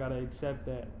 Like I gotta accept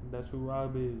that. That's who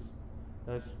Rob is.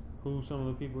 That's who some of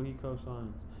the people he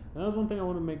co-signs. And that was one thing I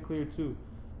want to make clear too.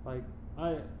 Like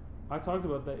I talked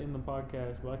about that in the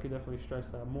podcast, but I could definitely stress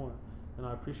that more. And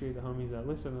I appreciate the homies that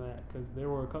listen to that because there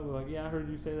were a couple like, yeah, I heard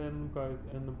you say that in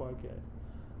the podcast.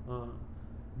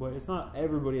 But it's not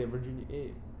everybody at Virginia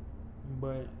 8,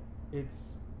 but it's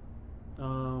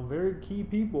very key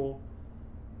people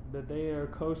that they are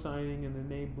co-signing and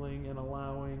enabling and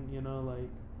allowing. You know, like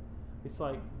it's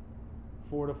like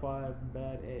 4 to 5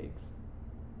 bad eggs,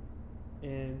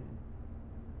 and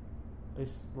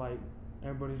it's like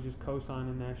everybody's just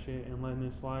co-signing that shit and letting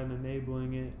it slide and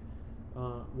enabling it,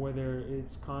 whether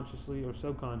it's consciously or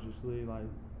subconsciously. Like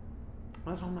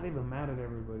that's why I'm not even mad at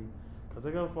everybody, because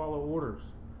they gotta follow orders,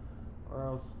 or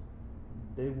else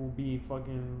they will be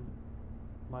fucking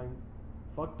like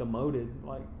fuck demoted.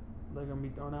 Like they're gonna be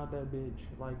thrown out that bitch.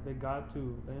 Like they got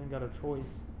to. They ain't got a choice.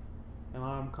 And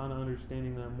I'm kind of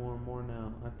understanding that more and more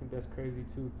now. I think that's crazy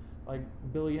too. Like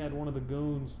Billy had one of the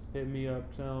goons hit me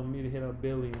up, telling me to hit up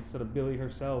Billy instead of Billy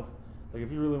herself. Like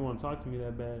if you really want to talk to me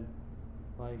that bad,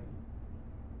 like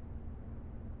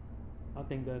I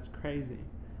think that's crazy.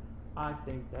 I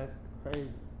think that's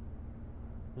crazy.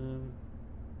 And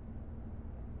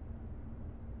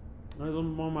that's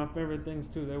one of my favorite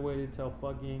things too. They waited till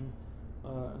fucking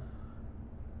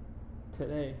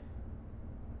today,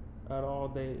 out of all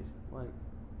days. Like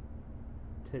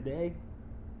today,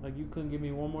 like you couldn't give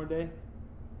me one more day.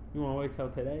 You want to wait till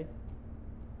today?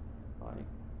 Like,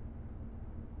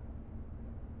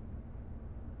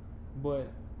 but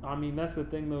I mean that's the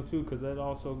thing though too, because that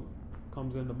also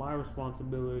comes into my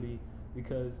responsibility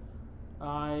because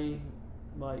I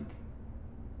like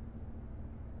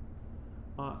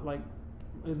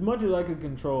as much as I could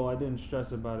control, I didn't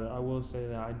stress about it. I will say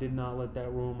that I did not let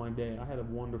that ruin my day. I had a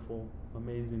wonderful,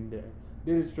 amazing day.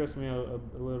 Did it stress me out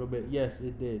a little bit? Yes,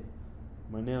 it did.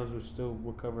 My nails are still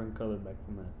recovering color back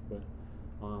from that, but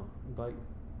like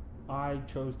I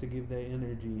chose to give that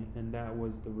energy, and that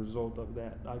was the result of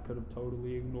that. I could have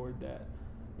totally ignored that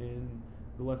and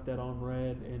left that on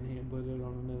red and handled it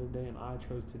on another day, and I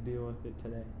chose to deal with it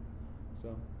today.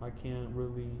 So I can't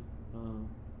really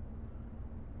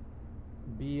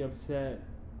be upset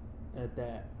at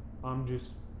that. I'm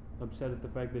just upset at the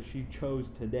fact that she chose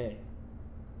today.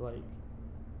 Like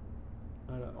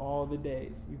out of all the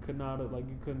days, you could not have, like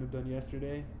you couldn't have done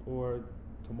yesterday or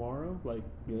tomorrow. Like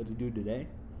you had to do today.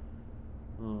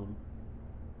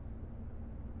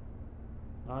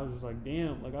 I was just like,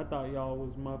 damn. Like I thought y'all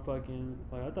was my fucking.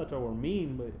 Like I thought y'all were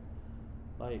mean, but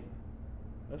like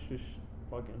that's just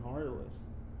fucking heartless.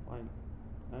 Like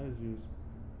that is just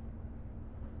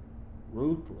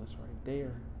ruthless right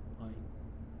there. Like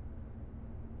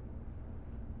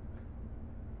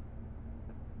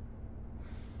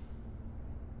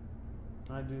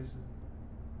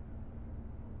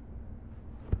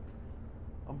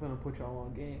I'm gonna put y'all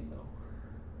on game though,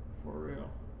 for real.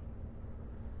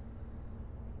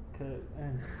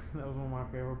 And that was one of my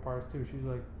favorite parts too. She's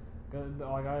like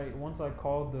once I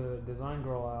called the design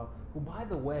girl out, who by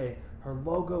the way, her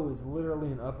logo is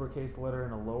literally an uppercase letter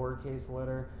and a lowercase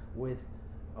letter with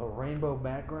a rainbow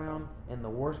background, and the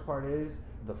worst part is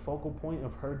the focal point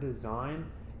of her design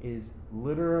is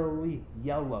literally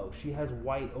yellow. She has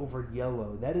white over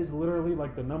yellow. That is literally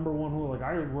like the number one rule. Like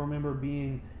I remember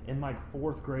being in like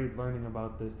 4th grade learning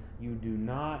about this. You do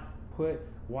not put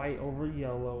white over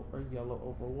yellow or yellow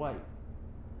over white.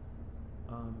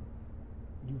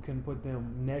 You can put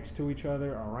them next to each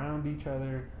other, around each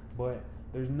other, but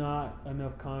there's not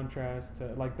enough contrast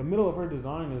to, like, the middle of her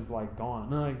design is like gone.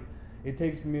 Like it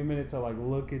takes me a minute to like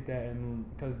look at that, and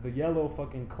because the yellow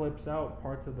fucking clips out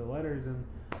parts of the letters and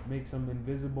makes them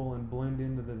invisible and blend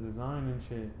into the design and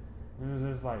shit. And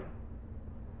it's just like,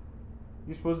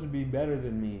 you're supposed to be better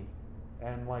than me,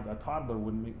 and like a toddler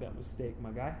wouldn't make that mistake,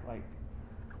 my guy. Like,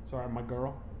 sorry, my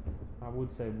girl. I would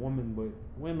say woman, but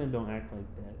women don't act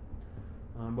like that.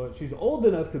 But she's old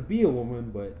enough to be a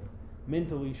woman, but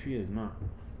mentally she is not.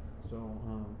 So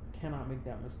cannot make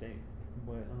that mistake.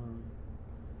 But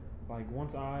like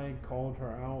once I called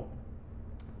her out,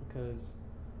 because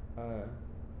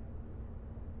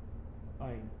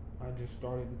I just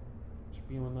started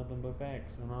spewing nothing but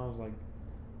facts, and I was like,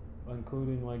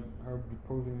 including like her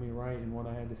proving me right in what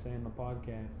I had to say in the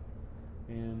podcast,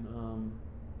 and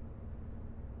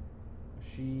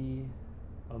she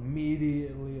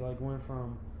immediately like went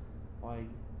from like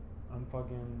I'm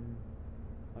fucking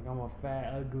like I'm a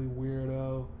fat ugly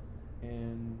weirdo,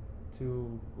 and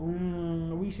to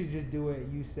we should just do what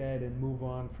you said and move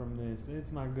on from this.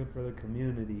 It's not good for the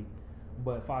community.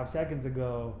 But 5 seconds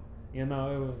ago You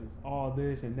know, it was all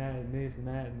this and that and this and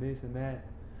that and this and that.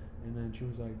 And then she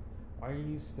was like, "Why are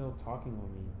you still talking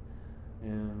with me?"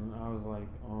 And I was like,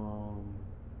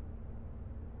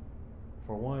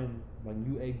 for one, like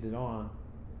you egged it on,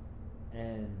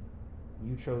 and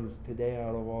you chose today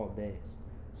out of all days.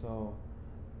 So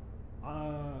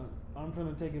I'm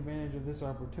gonna take advantage of this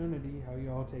opportunity, how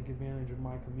y'all take advantage of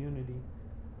my community,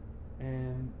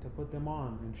 and to put them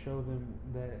on and show them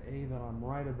that that I'm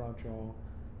right about y'all,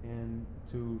 and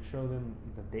to show them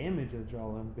the damage that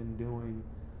y'all have been doing,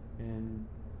 and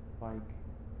like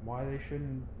why they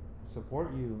shouldn't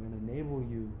support you and enable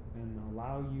you and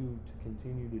allow you to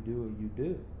continue to do what you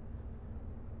do.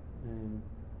 And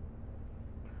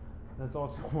that's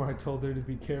also where I told her to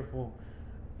be careful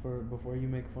for before you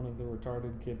make fun of the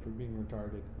retarded kid for being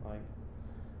retarded. Like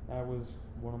that was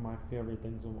one of my favorite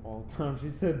things of all time.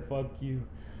 She said, "Fuck you."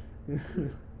 It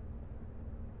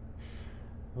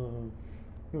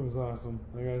was awesome.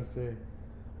 I gotta say,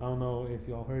 I don't know if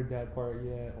y'all heard that part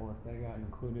yet or if that got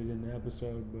included in the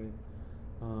episode, but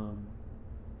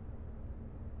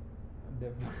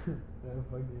that that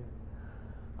fucking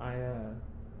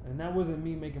and that wasn't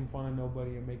me making fun of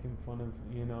nobody or making fun of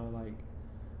like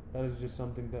that is just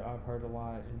something that I've heard a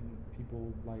lot and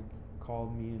people like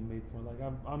called me and made fun. Like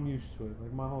I'm used to it.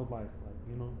 Like my whole life,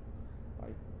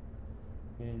 like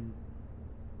and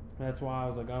that's why I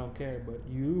was like I don't care, but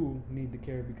you need to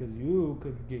care because you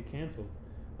could get canceled.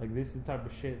 Like this is the type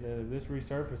of shit that if this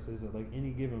resurfaces at like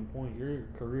any given point, your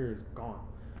career is gone.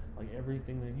 Like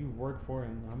everything that you've worked for,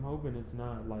 and I'm hoping it's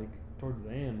not like towards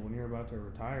the end when you're about to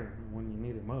retire when you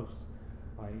need it most.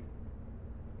 Like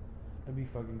that'd be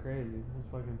fucking crazy. Those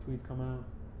fucking tweets come out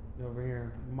over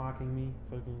here mocking me,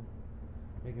 fucking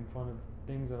making fun of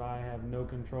things that I have no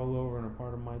control over and are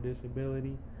part of my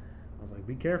disability. I was like,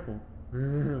 be careful.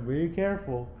 Be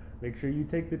careful. Make sure you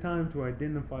take the time to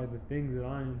identify the things that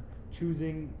I'm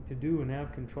choosing to do and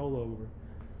have control over.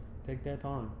 Take that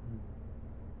time.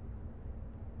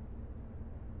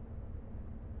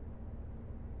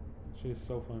 Shit is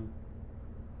so funny.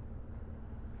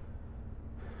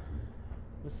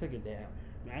 Let's take a dab.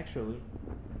 Actually,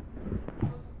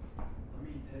 let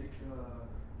me take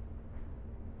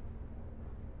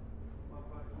my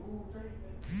fucking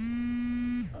treatment.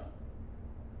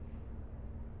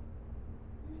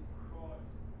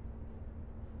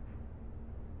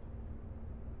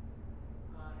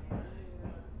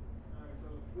 Alright, so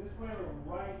this flavor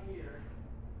right here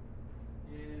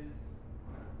is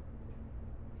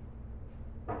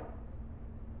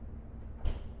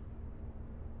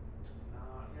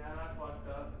yeah, I fucked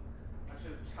up. I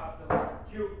should have chopped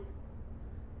up cute.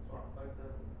 So I fucked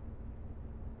up.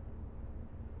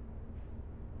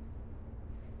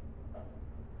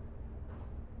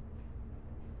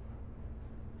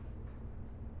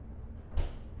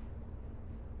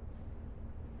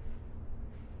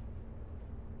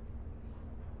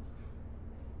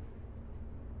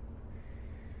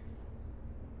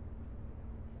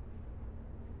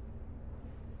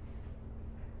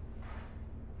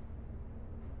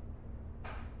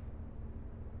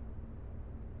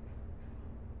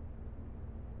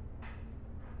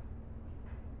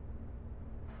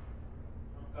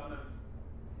 I'm coming.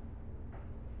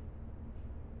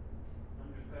 I'm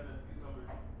just gonna do something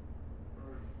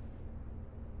for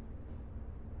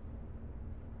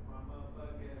my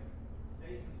motherfucking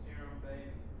Satan serum,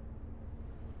 baby.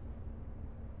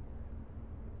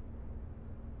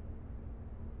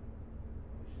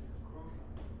 This shit is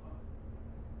crucial.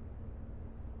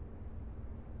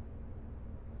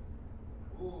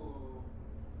 Ooh.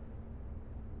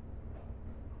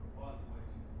 Fuck with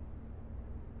you.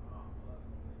 Oh, fuck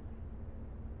with you.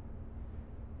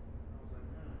 I was like,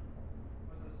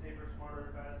 what's a safer, smarter,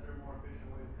 faster, more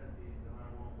efficient way to cut these that I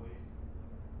won't waste?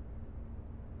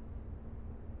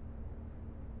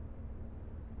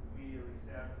 Immediately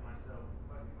stabbed myself.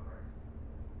 Fucking Christ.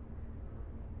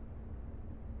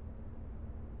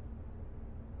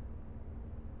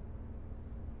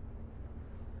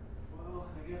 Well,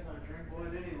 I guess I drink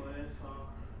blood anyway, so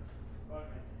fuck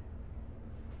it.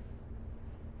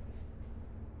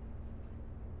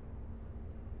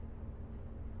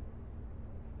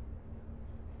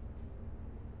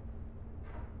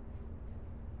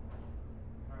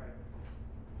 Alright.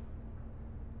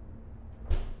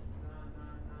 No,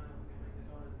 we can make this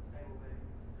on the table, baby.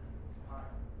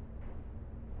 Alright.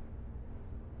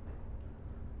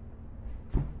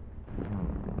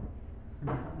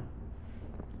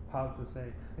 Pops would say,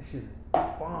 this shit is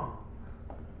bomb.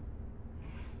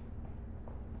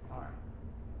 Alright.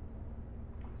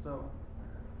 So,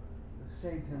 the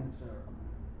Satan syrup.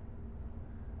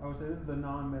 I would say this is the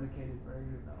non-medicated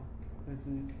version though. This is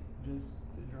just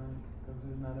to drink because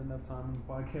there's not enough time in the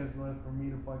podcast left for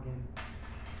me to fucking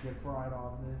get fried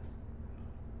off this.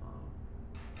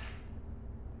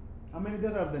 I mean, it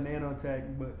does have the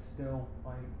nanotech, but still,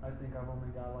 like, I think I've only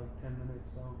got like 10 minutes,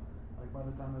 so like by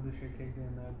the time that this shit kicked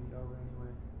in, that'd be over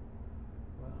anyway.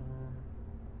 But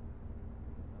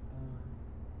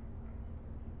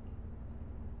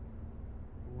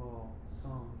well,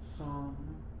 some.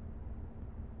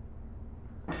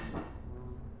 And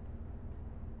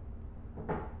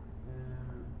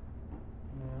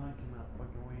man, I cannot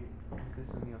fucking wait. This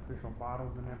is the official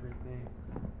bottles and everything,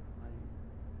 like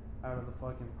out of the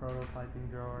fucking prototyping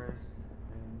drawers.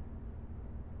 And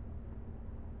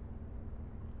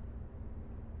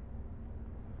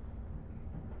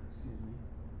excuse me.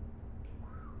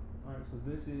 All right, so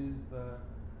this is the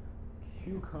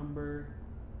cucumber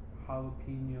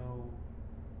jalapeno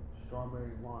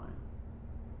strawberry lime.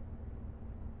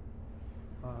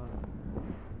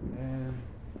 And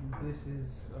this is,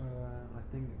 I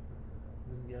think,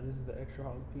 this is the extra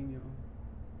jalapeno.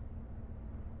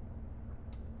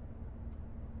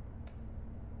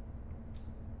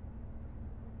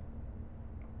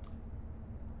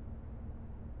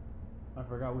 I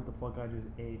forgot what the fuck I just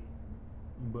ate,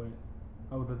 but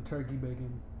the turkey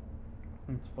bacon.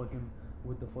 It's fucking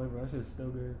with the flavor. That shit's still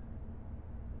good.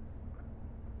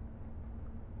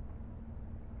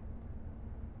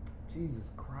 Jesus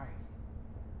Christ.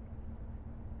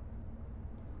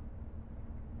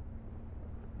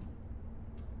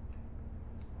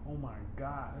 Oh my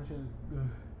god, that shit is good.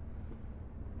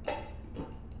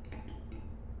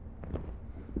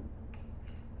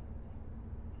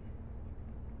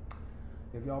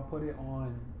 If y'all put it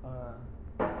on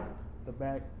the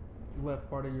back left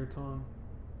part of your tongue,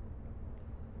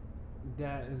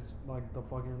 that is like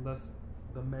that's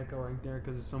the mecca right there,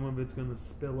 because some of it's gonna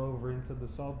spill over into the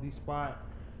salty spot,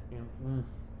 and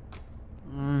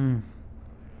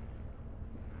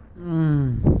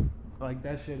like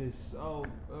that shit is so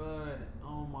good.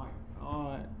 Oh my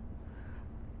god.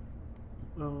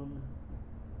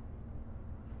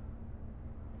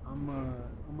 I'm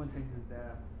gonna take this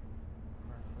dab.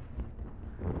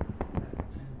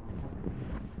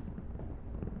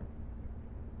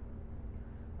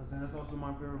 That's also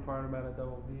my favorite part about it,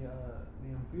 though. The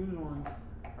infused ones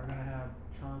are gonna have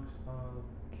chunks of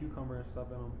cucumber and stuff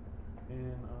in them,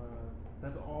 and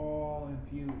that's all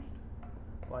infused.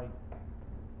 Like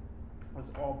that's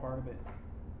all part of it.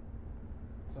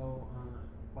 So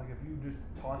like if you just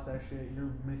toss that shit,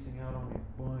 you're missing out on a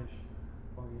bunch.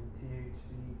 Fucking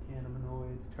THC,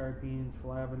 cannabinoids, terpenes,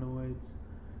 flavonoids.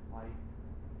 Like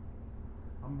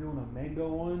I'm doing a mango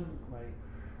one, like.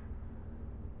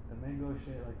 The mango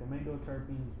shit, like the mango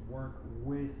terpenes work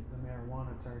with the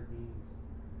marijuana terpenes,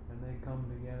 and they come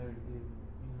together to give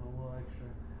a little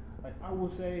extra. Like I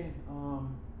will say,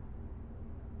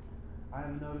 I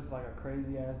haven't noticed like a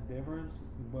crazy ass difference,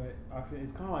 but I feel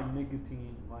it's kind of like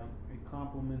nicotine. Like it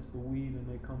complements the weed, and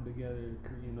they come together.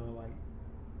 Like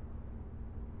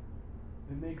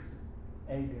it makes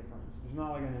a difference. It's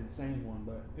not like an insane one,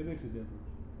 but it makes a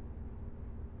difference.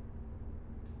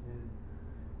 And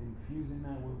infusing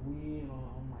that with weed,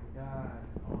 oh my god,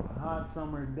 on a hot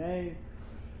summer day,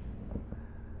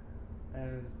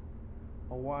 as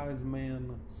a wise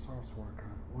man, sauce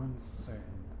worker once said,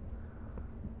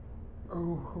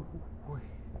 oh wait.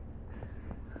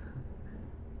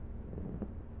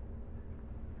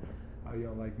 How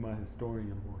y'all like my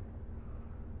historian voice?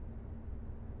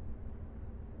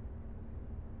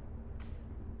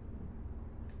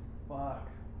 Fuck,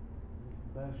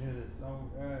 that shit is so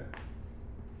good.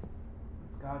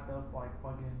 Got the like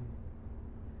fucking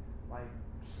like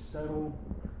subtle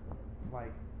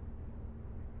like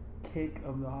kick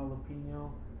of the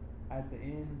jalapeno at the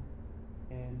end,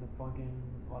 and the fucking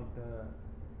like the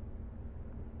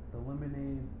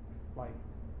lemonade like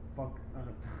fuck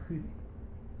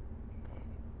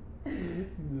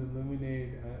the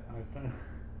lemonade I was trying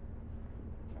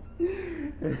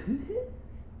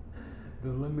the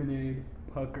lemonade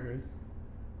puckers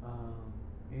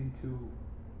into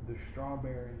the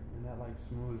strawberry, and that like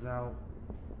smooths out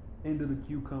into the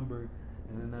cucumber,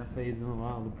 and then that fades into the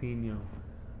jalapeno.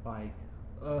 Like,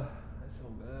 that's so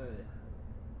good.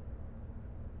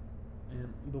 And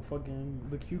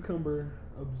the cucumber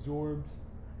absorbs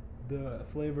the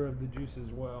flavor of the juice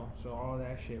as well, so all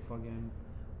that shit fucking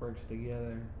works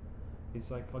together.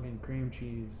 It's like fucking cream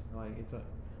cheese. Like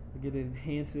it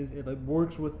enhances. It like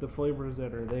works with the flavors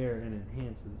that are there and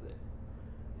enhances it.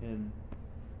 And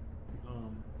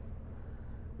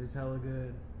it's hella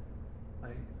good.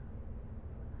 Like,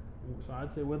 so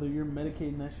I'd say whether you're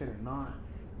medicating that shit or not,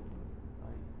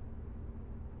 like,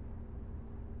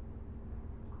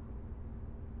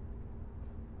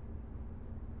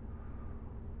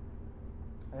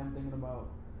 I am thinking about.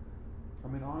 I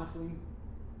mean, honestly,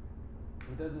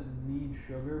 it doesn't need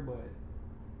sugar, but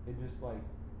it just like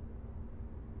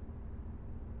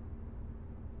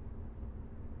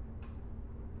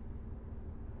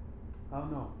I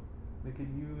don't know. They could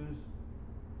use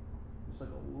just like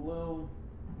a little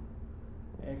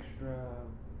extra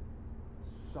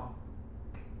something.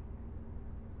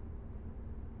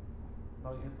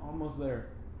 Like it's almost there.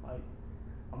 Like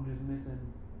I'm just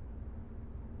missing.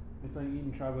 It's like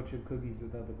eating chocolate chip cookies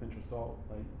without the pinch of salt.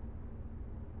 Like,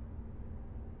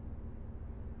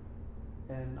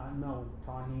 and I know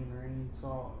tahini or any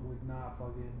salt would not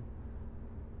fucking.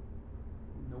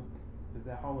 Nope. Cause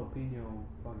that jalapeno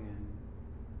fucking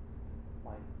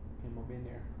like came up in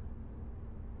there.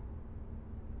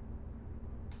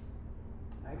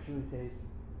 Actually tastes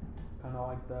kind of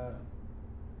like the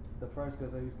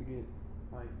frescas I used to get.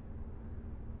 Like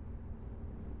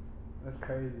that's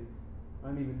crazy. I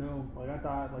didn't even know. Like I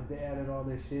thought like they added all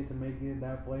this shit to make it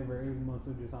that flavor. It was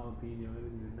mostly just jalapeno. I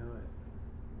didn't even know it.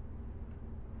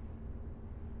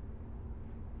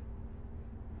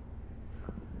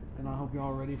 And I hope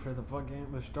y'all ready for the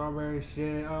strawberry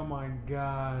shit. Oh my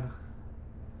god.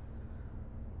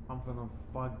 I'm finna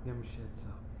fuck them shits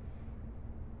up.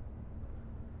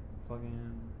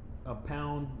 Fucking a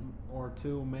pound or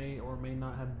two may or may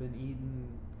not have been eaten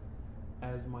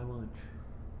as my lunch.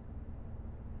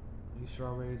 These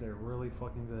strawberries are really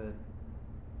fucking good.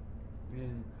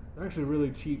 And they're actually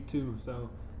really cheap too, so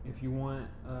if you want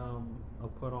a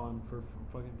put on for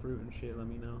fucking fruit and shit, let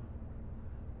me know.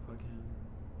 Fucking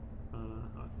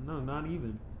no, not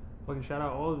even. Fucking shout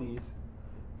out all of these.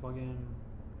 Fucking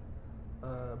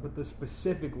but the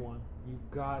specific one, you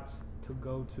got to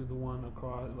go to the one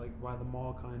across like by the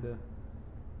mall kinda.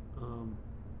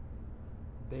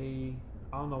 They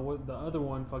I don't know what the other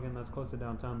one fucking that's close to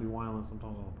downtown be wild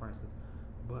sometimes on prices.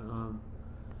 But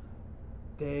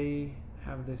they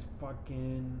have this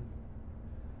fucking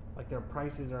like their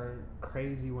prices are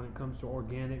crazy when it comes to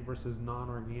organic versus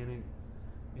non-organic,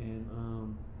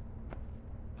 and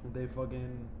they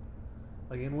fucking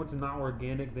like and what's not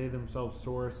organic they themselves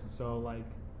source. So like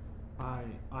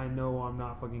I know I'm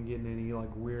not fucking getting any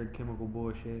like weird chemical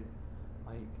bullshit.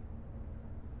 Like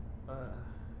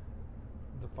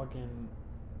the fucking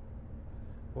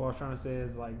what I was trying to say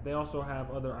is like they also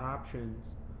have other options,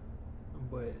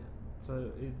 but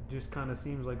so it just kind of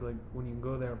seems like when you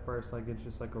go there first, like it's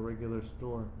just like a regular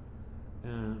store,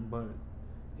 and but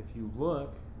if you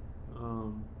look,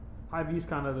 Hy-Vee's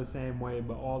kind of the same way,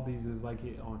 but all these is like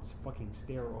it on fucking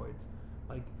steroids.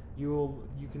 Like you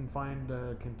can find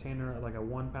a container like a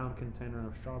 1 pound container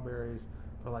of strawberries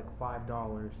for like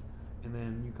 $5, and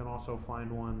then you can also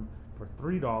find one for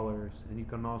 $3, and you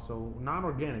can also not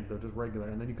organic though, just regular,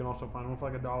 and then you can also find one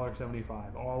for like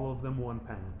 $1.75. All of them 1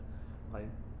 pound, like.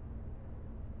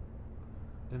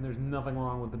 And there's nothing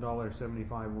wrong with the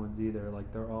 $1.75 ones either.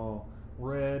 Like they're all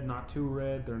red, not too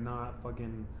red. They're not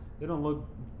fucking. They don't look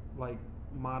like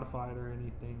modified or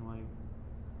anything. Like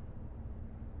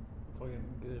fucking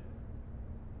good,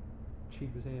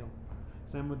 cheap as hell.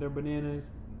 Same with their bananas.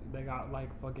 They got like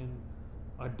fucking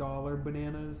 $1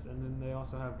 bananas, and then they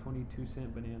also have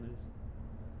 22-cent bananas.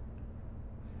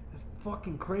 It's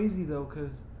fucking crazy though,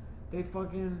 cause they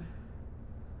fucking.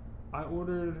 I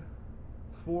ordered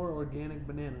 4 organic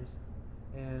bananas,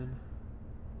 and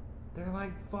they're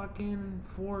like fucking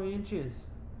 4 inches.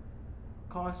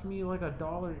 Cost me like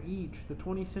 $1 each. The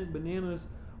 20-cent bananas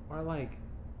are like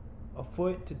a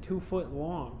foot to 2 foot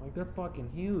long. Like they're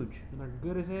fucking huge, and they're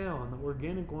good as hell. And the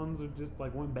organic ones are just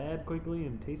like went bad quickly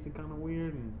and tasted kind of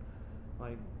weird, and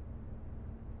like.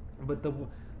 But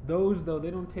those though, they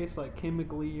don't taste like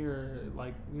chemically or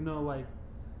like like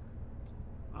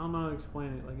I don't know how to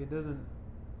explain it. Like it doesn't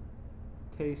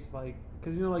taste like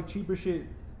because like cheaper shit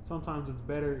sometimes it's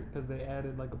better because they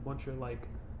added like a bunch of like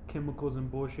chemicals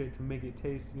and bullshit to make it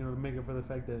taste to make it for the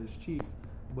fact that it's cheap,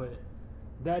 but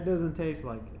that doesn't taste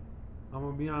like it. I'm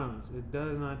gonna be honest, it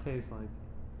does not taste like it.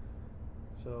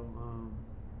 So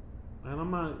and I'm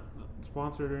not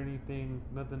sponsored or anything,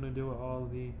 nothing to do with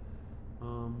Aldi,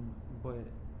 but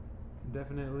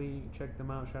definitely check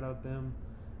them out, shout out them.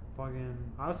 Fucking,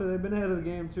 honestly, they've been ahead of the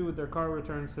game too with their car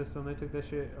return system. They took that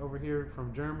shit over here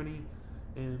from Germany,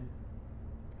 and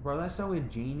bro, that's so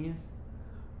ingenious.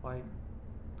 Like,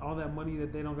 all that money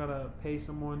that they don't gotta pay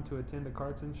someone to attend to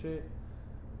carts and shit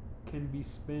can be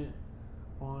spent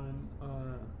on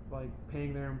like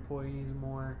paying their employees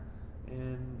more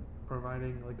and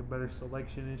providing like a better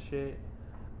selection and shit.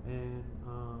 And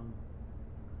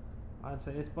I'd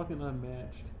say it's fucking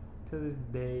unmatched to this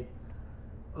day.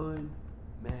 Unmatched.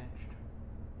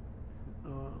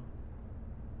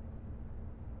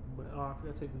 But I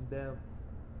forgot to take this dab.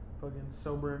 Fucking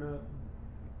sobering up.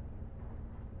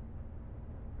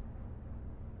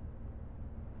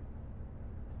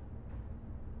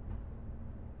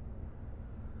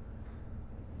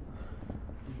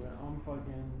 But I'm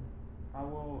fucking. I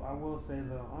will say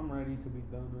though, I'm ready to be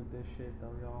done with this shit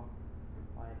though, y'all.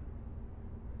 Like,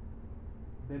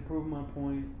 they proved my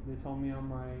point. They told me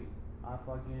I'm right. I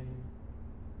fucking,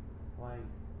 like,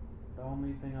 the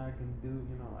only thing I can do,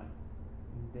 like,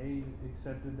 they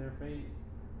accepted their fate.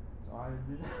 So I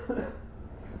just,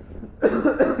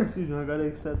 excuse me, I gotta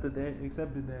accept that they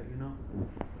accepted that,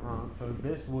 So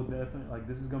this will definitely, like,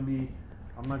 this is gonna be,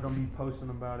 I'm not gonna be posting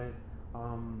about it.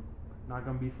 Not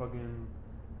gonna be fucking,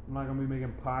 I'm not gonna be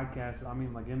making podcasts. I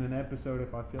mean, like, in an episode,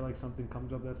 if I feel like something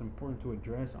comes up that's important to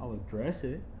address, I'll address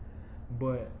it.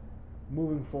 But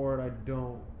moving forward, I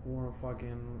don't want to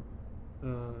fucking,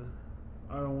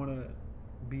 I don't want to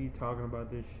be talking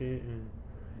about this shit, and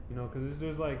because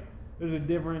there's a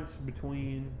difference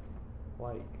between,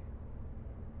 like,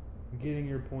 getting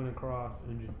your point across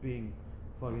and just being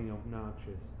fucking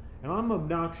obnoxious. And I'm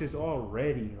obnoxious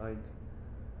already, like,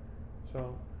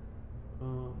 so,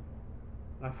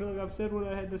 I feel like I've said what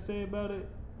I had to say about it.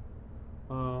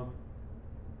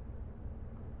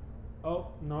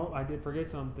 Oh no, I did forget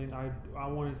something. I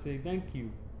want to say thank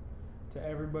you to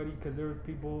everybody, because there was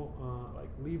people like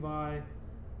Levi.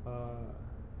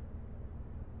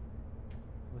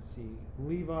 Let's see,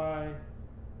 Levi,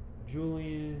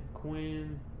 Julian,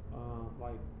 Quinn.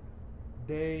 Like,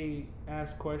 they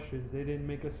asked questions. They didn't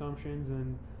make assumptions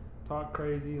and talk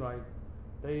crazy. Like,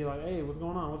 they like, hey, what's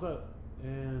going on? What's up?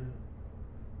 And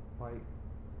like,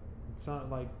 it's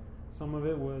not like, some of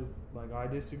it was like, I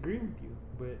disagree with you,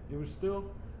 but it was still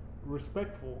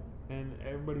respectful, and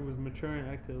everybody was mature and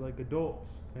acted like adults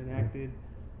and acted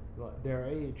like their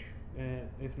age, and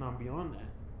if not beyond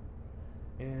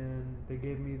that. And they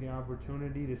gave me the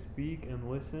opportunity to speak and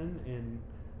listen, and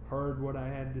heard what I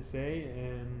had to say,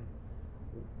 and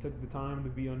took the time to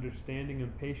be understanding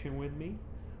and patient with me.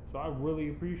 So I really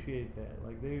appreciate that.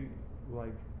 Like, they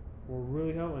like were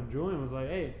really helping. Julian was like,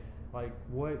 hey, like,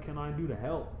 what can I do to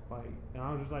help? Like, and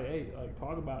I was just like, hey, like,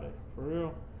 talk about it for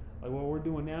real. Like, what we're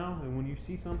doing now, and when you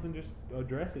see something, just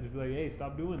address it. Just be like, hey,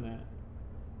 stop doing that.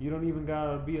 You don't even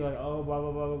gotta be like, oh, blah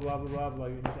blah blah blah blah blah.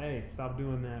 Like, just, hey, stop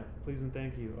doing that, please and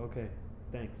thank you. Okay,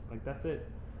 thanks. Like, that's it.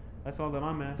 That's all that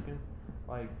I'm asking.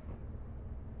 Like,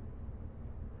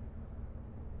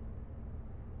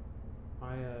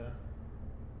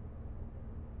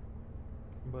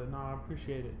 but no, I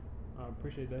appreciate it. I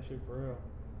appreciate that shit for real.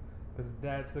 Because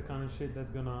that's the kind of shit that's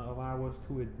going to allow us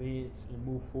to advance and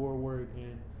move forward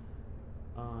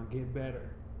and get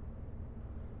better.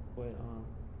 But,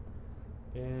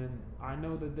 and I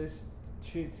know that this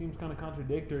shit seems kind of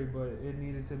contradictory, but it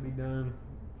needed to be done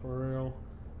for real.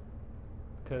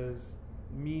 Because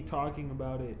me talking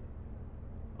about it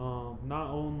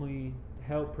not only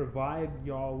help provide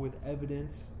y'all with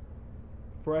evidence,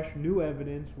 fresh new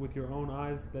evidence with your own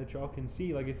eyes that y'all can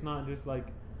see. Like, it's not just like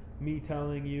me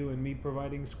telling you and me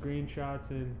providing screenshots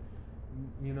and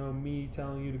me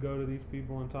telling you to go to these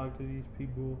people and talk to these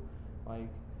people. Like,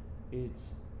 it's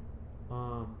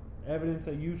evidence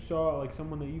that you saw, like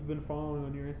someone that you've been following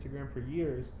on your Instagram for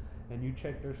years, and you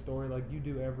check their story like you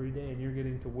do every day, and you're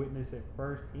getting to witness it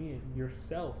firsthand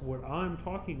yourself, what I'm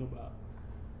talking about.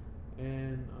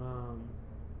 And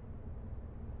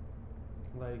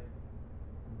like,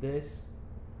 this,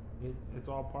 it's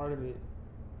all part of it.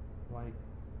 Like,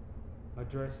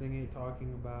 addressing it,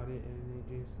 talking about it, and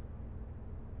it just,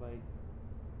 like,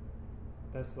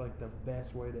 that's like the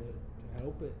best way to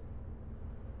help it.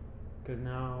 Because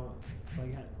now,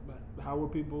 like, how were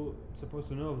people supposed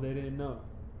to know if they didn't know?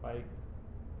 Like,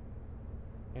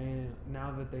 and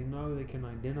now that they know, they can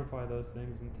identify those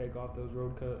things and take off those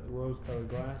rose-colored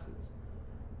glasses.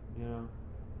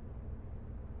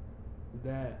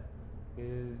 That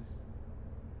is,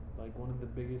 like, one of the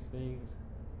biggest things.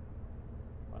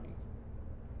 Like,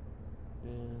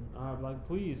 and I'm like,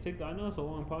 please I know it's a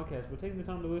long podcast, but take the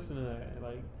time to listen to that.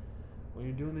 Like, when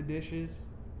you're doing the dishes,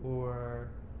 or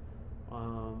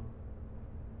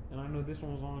and I know this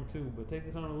one's long too, but take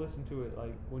the time to listen to it.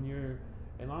 Like, when you're,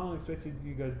 and I don't expect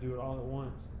you guys to do it all at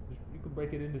once. You can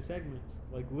break it into segments.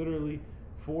 Like, literally,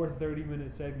 4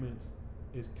 30-minute segments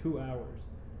is 2 hours.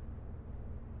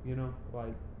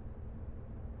 Like,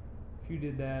 if you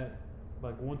did that,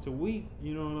 like, once a week,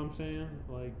 you know what I'm saying?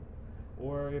 Like,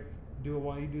 or if do it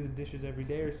while you do the dishes every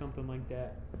day or something like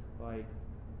that. Like,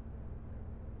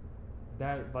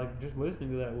 that, like, just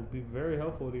listening to that would be very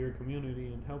helpful to your community,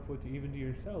 and helpful to even to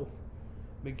yourself.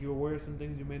 Make you aware of some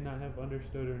things you may not have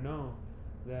understood or know.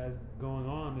 that's going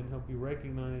on and help you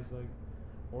recognize like,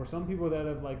 or some people that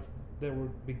have like that were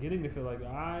beginning to feel like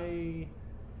I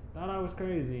thought I was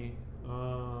crazy.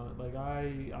 Like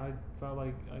I felt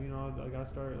like like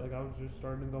I was just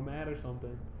starting to go mad or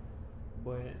something.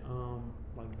 But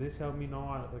like this helped me know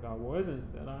I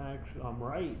wasn't, that I'm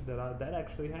right, that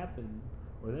actually happened,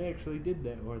 or they actually did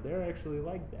that, or they're actually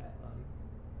like that. Like,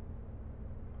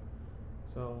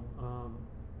 so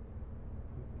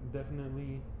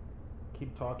definitely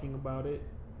keep talking about it,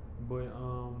 but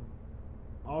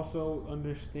also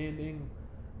understanding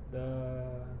the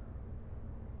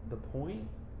the point,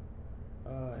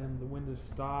 and when to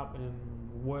stop,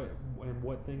 and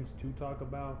what things to talk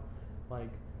about. Like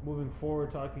moving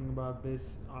forward, talking about this,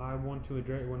 I want to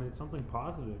address when it's something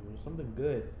positive or something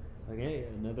good. Like, hey,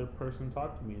 another person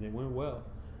talked to me and it went well,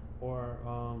 or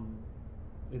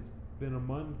it's been a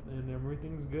month and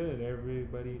everything's good.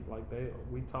 Everybody like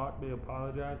we talked, they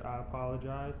apologized, I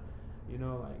apologize,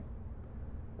 like,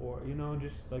 or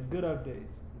just like good updates.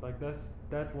 Like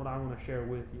that's what I want to share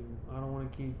with you. I don't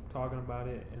want to keep talking about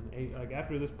it, and like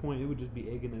after this point, it would just be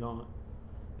egging it on,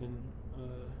 and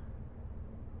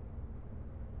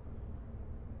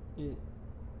it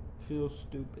feels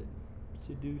stupid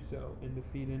to do so and to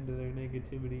feed into their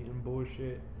negativity and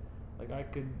bullshit. Like I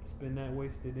could spend that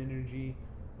wasted energy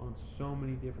on so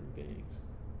many different things,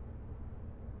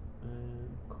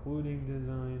 including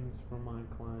designs for my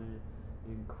client,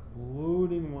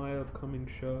 including my upcoming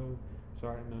show.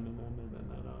 Sorry,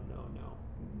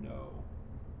 no.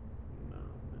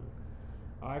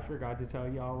 I forgot to tell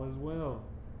y'all as well.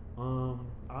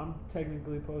 I'm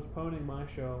technically postponing my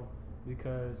show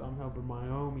because I'm helping my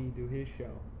homie do his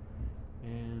show,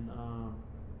 and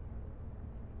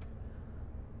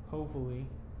hopefully,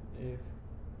 if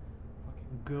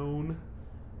fucking goon,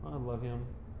 I love him.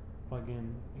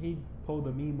 Fucking, he pulled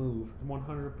a me move,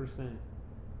 100%.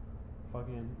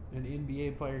 Fucking, an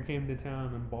NBA player came to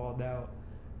town and balled out.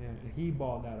 And he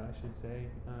balled out, I should say.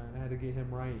 I had to get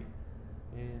him right,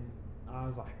 and I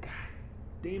was like, God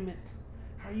damn it!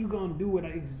 How you gonna do it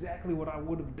exactly what I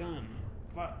would have done?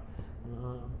 Fuck.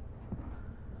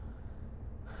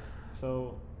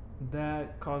 So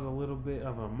that caused a little bit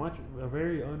of a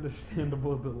very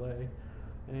understandable delay,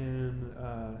 and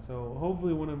so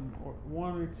hopefully one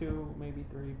or two, maybe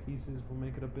three pieces will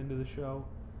make it up into the show.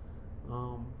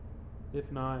 If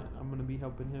not, I'm gonna be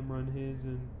helping him run his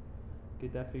and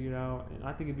get that figured out. And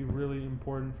I think it'd be really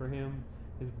important for him,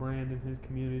 his brand, and his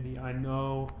community. I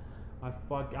know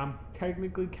I'm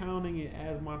technically counting it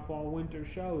as my fall winter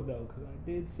show though, because I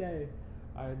did say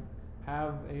I'd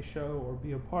have a show or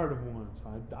be a part of one.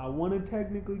 So I want to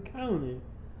technically count it,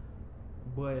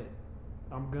 but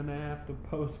I'm gonna have to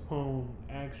postpone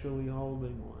actually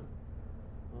holding one.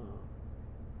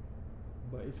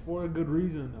 But it's for a good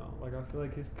reason though. Like I feel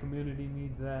like his community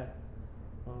needs that.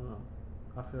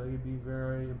 I feel like it'd be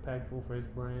very impactful for his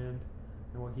brand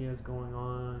and what he has going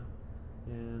on,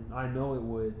 and I know it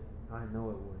would. I know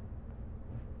it would.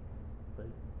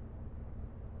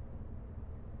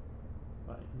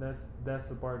 That's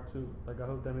the part too. Like I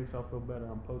hope that makes y'all feel better.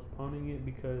 I'm postponing it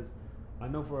because I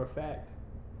know for a fact,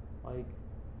 like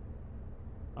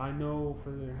I know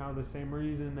for how the same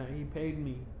reason that he paid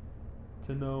me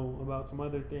to know about some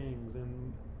other things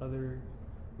and other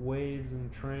waves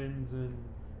and trends and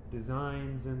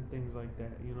designs and things like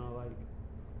that.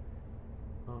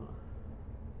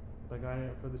 Like I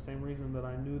for the same reason that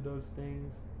I knew those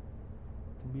things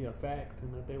to be a fact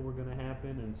and that they were gonna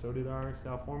happen, and so did our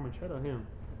Sal Foreman. Shout out him.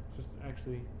 Just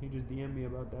actually, he just DM'd me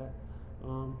about that.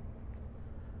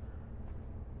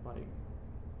 Like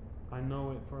I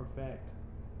know it for a fact.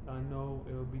 I know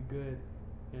it'll be good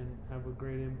and have a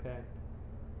great impact,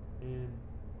 and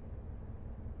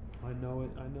I know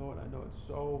it. I know it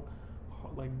so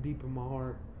like deep in my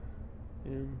heart,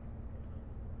 and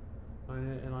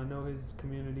I know his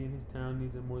community and his town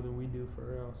needs it more than we do for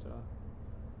real. So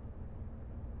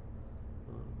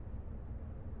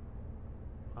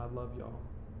I love y'all.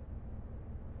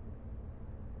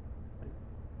 Like,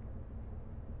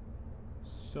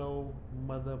 so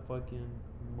motherfucking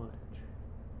much.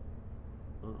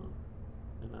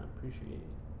 And I appreciate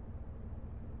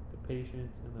the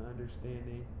patience and the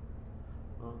understanding,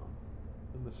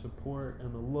 and the support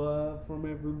and the love from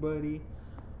everybody.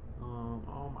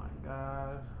 Oh my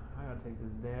God, I gotta take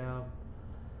this down.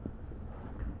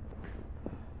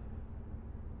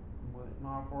 But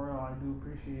no, for real, I do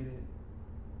appreciate it,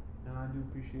 and I do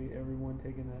appreciate everyone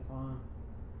taking that time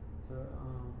to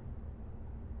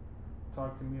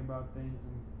talk to me about things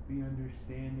and be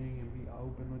understanding and be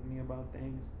open with me about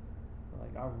things.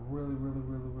 Like I really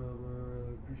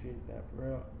appreciate that for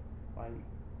real. Like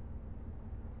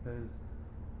because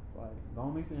like the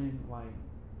only thing like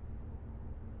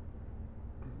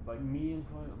me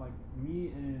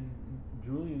and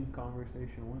Julian's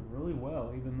conversation went really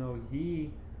well, even though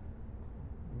he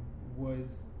was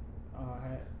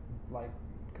had like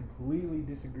completely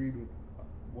disagreed with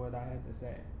what I had to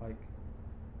say. Like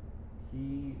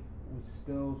he was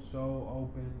still so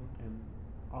open and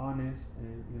honest,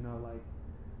 and like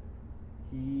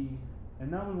he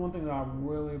and that was one thing that I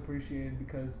really appreciated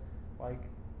because like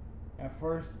at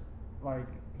first like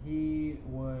he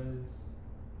was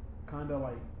kind of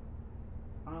like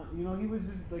he was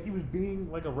just like he was being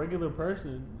like a regular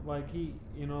person. Like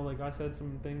like I said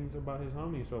some things about his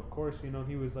homie, so of course,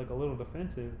 he was like a little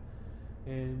defensive,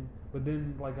 and but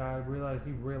then like I realized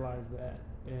he realized that,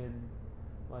 and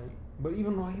like, but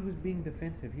even while he was being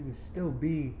defensive, he was still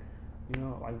being,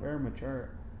 like very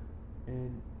mature,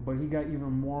 and but he got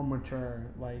even more mature,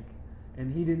 like,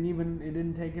 and it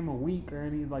didn't take him a week or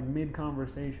any like mid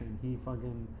conversation, he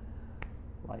fucking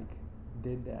like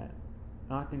did that.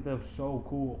 And I think that was so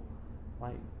cool.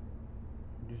 Like,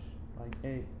 just like,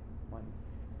 hey, like,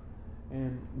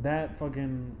 and that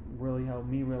fucking really helped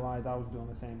me realize I was doing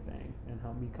the same thing and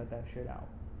helped me cut that shit out.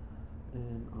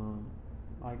 And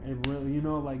like it really,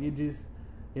 like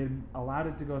it allowed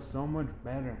it to go so much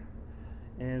better.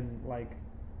 And like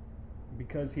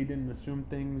because he didn't assume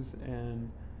things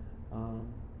and um,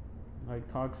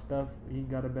 like talk stuff, he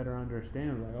got a better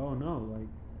understanding. Like, oh no, like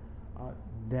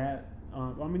that. I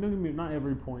mean, don't get me, not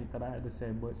every point that I had to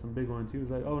say, but some big ones. He was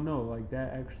like, "Oh no, like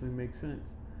that actually makes sense,"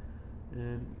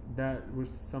 and that was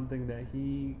something that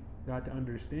he got to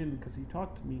understand because he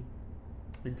talked to me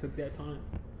and took that time.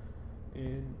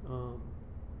 And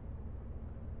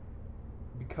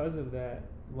because of that,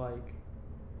 like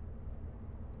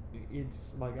it's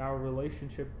like our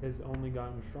relationship has only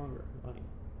gotten stronger, like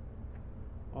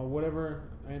or whatever.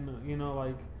 And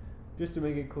like just to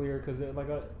make it clear, because like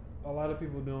a lot of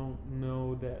people don't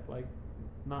know that like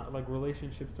not like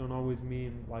relationships don't always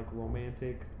mean like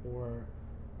romantic or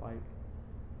like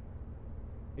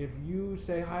if you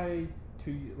say hi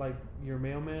to like your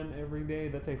mailman every day,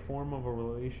 that's a form of a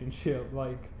relationship.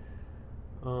 Like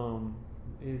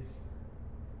it's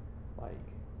like,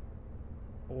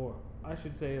 or I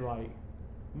should say like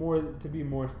more to be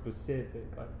more specific,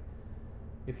 like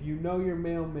if you know your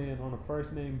mailman on a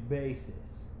first name basis,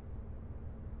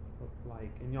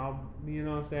 like, and y'all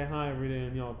say hi every day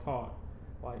and y'all talk,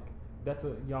 like that's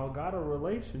a y'all got a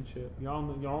relationship.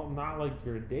 Y'all not like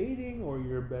you're dating or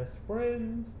you're best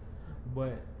friends,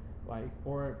 but like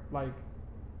or like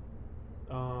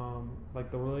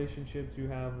the relationships you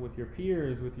have with your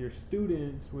peers, with your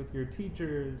students, with your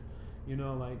teachers,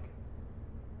 like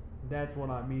that's what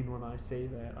I mean when I say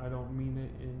that. I don't mean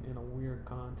it in a weird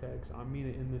context. I mean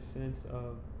it in the sense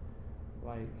of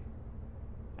like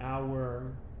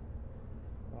our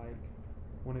like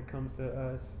when it comes to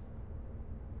us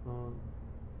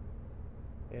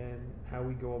and how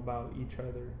we go about each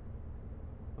other.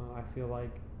 I feel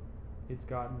like it's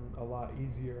gotten a lot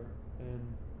easier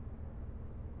and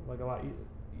like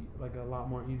a lot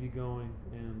more easygoing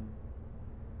and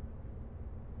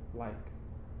like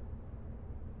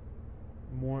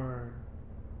more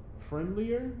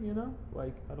friendlier,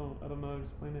 like I don't know how to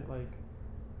explain it, like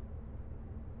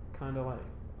kind of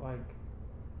like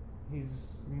he's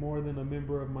more than a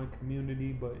member of my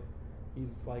community, but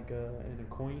he's like an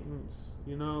acquaintance,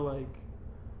 like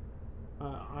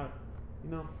I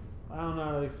I don't know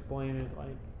how to explain it,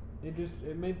 like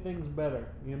it made things better,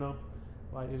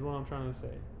 like is what I'm trying to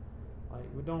say.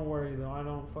 Like, but don't worry though. I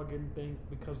don't fucking think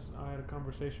because I had a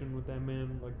conversation with that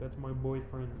man, like that's my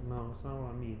boyfriend. No, it's not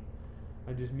what I mean.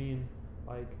 I just mean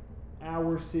like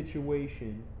our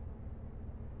situation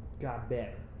got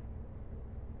better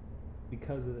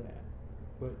because of that.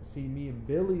 But see, me and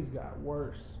Billy's got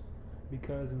worse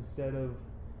because instead of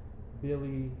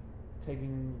Billy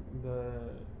taking the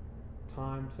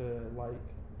time to like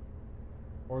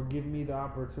or give me the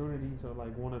opportunity to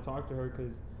like want to talk to her,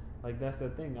 because like that's the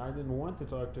thing, I didn't want to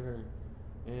talk to her,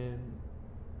 and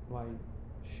like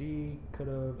she could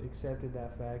have accepted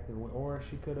that fact, and or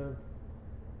she could have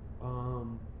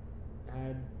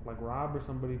had like Rob or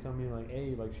somebody tell me like,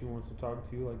 hey, like she wants to talk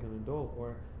to you like an adult,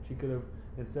 or she could have,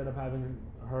 instead of having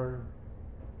her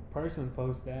person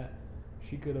post that,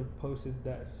 she could have posted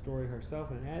that story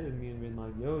herself and added me and been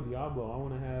like, yo Diablo, I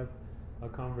want to have a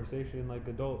conversation like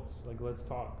adults, like let's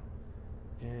talk.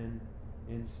 And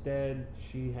instead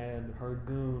she had her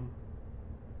goon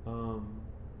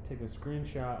take a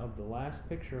screenshot of the last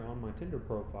picture on my Tinder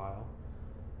profile,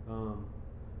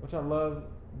 which I love.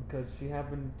 because she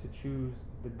happened to choose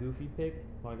the goofy pic.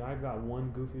 Like I've got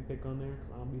one goofy pic on there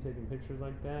because I don't be taking pictures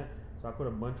like that. So I put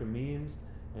a bunch of memes,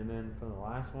 and then for the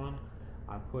last one,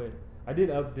 I did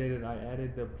update it. I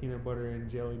added the peanut butter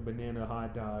and jelly banana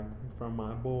hot dog from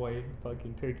my boy,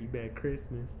 fucking Turkey Bag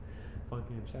Christmas.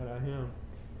 Fucking shout out him.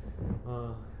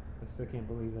 I still can't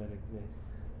believe that exists.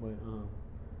 But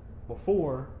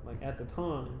before, like at the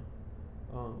time,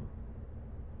 um,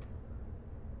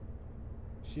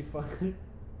 she fucking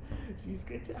she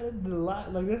screenshotted the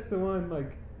lot. Like that's the one.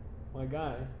 Like my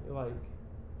guy. Like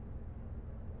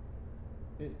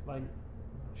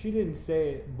she didn't say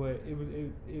it, but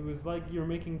it was like you're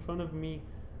making fun of me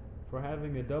for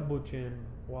having a double chin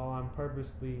while I'm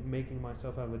purposely making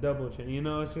myself have a double chin. You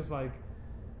know, it's just like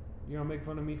make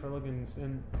fun of me for looking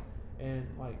and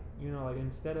like like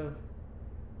instead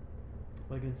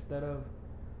of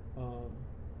um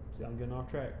see I'm getting off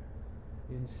track.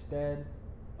 Instead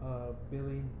of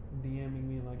Billy DMing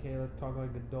me like, hey, let's talk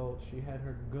like adults, she had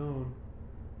her goon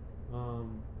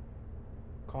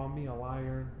call me a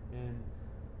liar and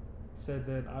said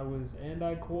that I was, and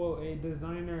I quote, a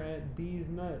designer at D's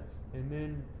Nuts, and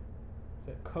then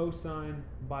said co-signed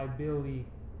by Billy,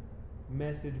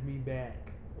 message me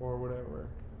back or whatever.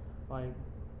 Like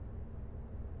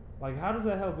how does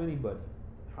that help anybody?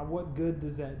 What good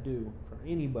does that do for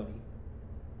anybody?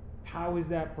 How is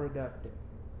that productive?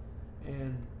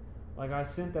 And like I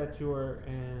sent that to her,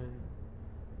 and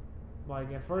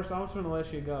like at first I was gonna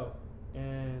let you go,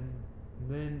 and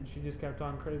then she just kept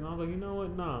talking crazy, and I was like, you know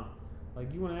what, nah.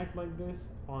 Like you wanna act like this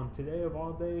on today of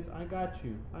all days? I got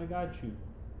you. Let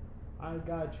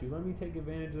me take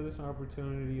advantage of this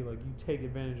opportunity like you take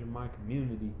advantage of my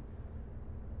community.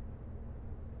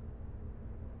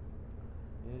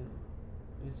 And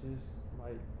it's just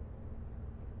like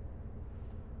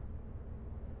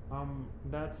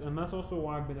that's also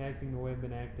why I've been acting the way I've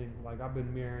been acting. Like I've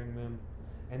been mirroring them,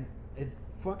 and it's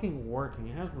fucking working.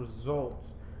 It has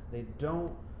results. They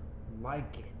don't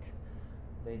like it.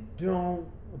 They don't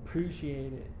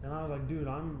appreciate it. And I was like, dude,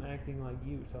 I'm acting like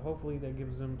you. So hopefully that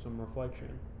gives them some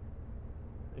reflection.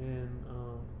 And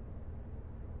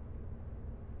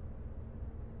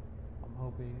I'm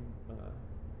hoping.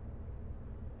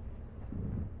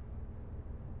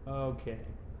 Okay.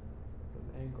 So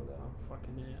the angle that I'm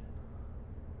fucking at.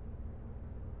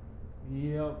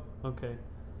 Yep. Okay.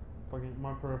 Fucking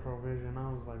my peripheral vision. I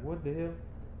was like, what the hell?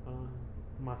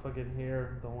 My fucking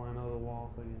hair don't line up the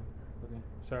wall. So yeah. Okay.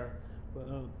 Sorry. But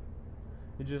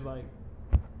it's just like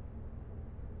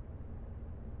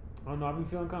I don't know. I be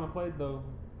feeling kind of played though.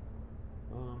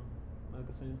 At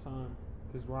the same time,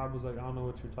 because Rob was like, I don't know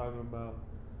what you're talking about.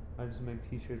 I just make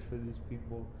T-shirts for these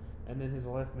people, and then his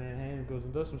left man hand goes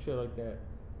and does some shit like that.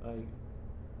 Like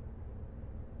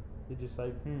it's just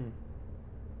like, I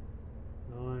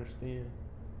don't understand.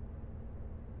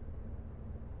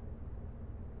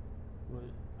 But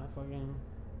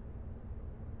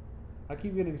I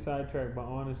keep getting sidetracked, but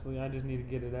honestly, I just need to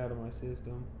get it out of my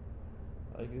system.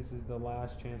 Like this is the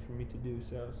last chance for me to do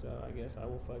so. So I guess I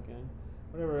will fucking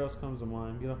whatever else comes to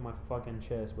mind, get off my fucking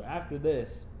chest. But after this,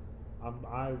 I'm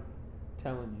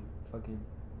telling you, fucking,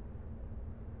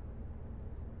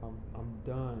 I'm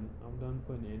done. I'm done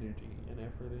putting energy and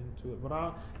effort into it.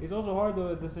 But it's also hard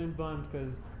though at the same time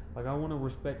because like I want to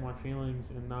respect my feelings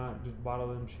and not just bottle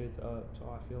them shits up. So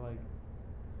I feel like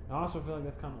I also feel like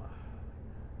that's kind of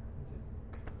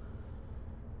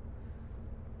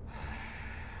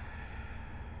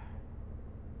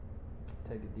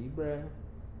take a deep breath.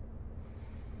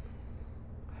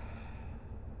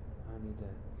 I need to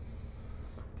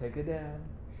take a dab.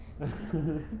 Let's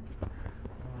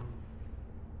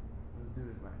do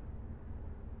this right.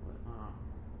 But,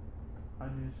 I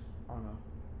don't know.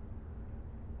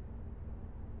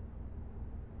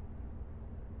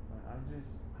 Like, I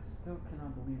still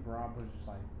cannot believe Rob was just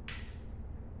like,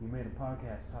 you made a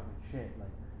podcast talking shit.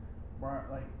 Like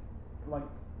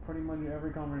pretty much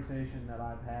every conversation that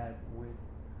I've had with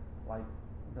like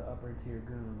the upper tier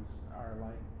goons are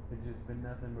like, it's just been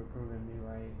nothing but proving me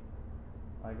right.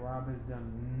 Like Rob has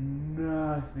done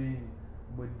nothing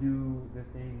but do the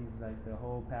things like the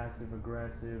whole passive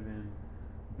aggressive and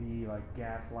be like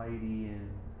gaslighty and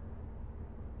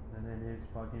then his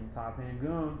fucking top hand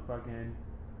goon fucking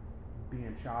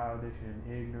being childish and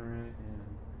ignorant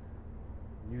and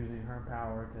using her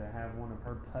power to have one of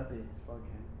her puppets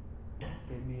fucking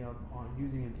get me up on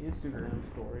using an Instagram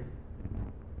story.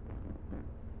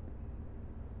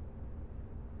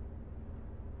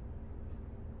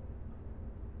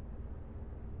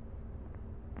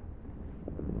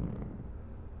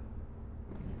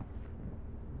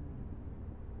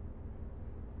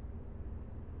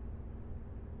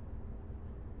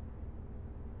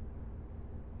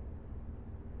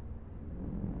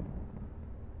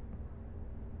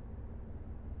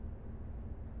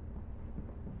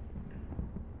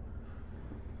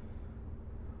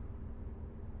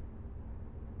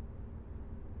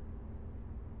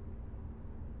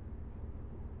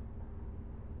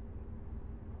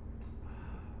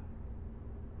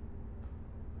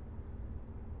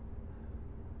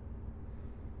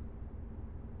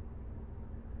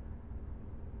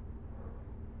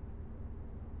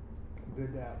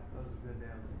 good dab. That was a good dab.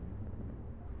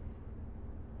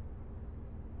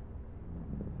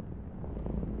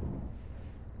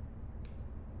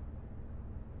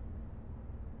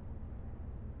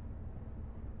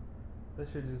 That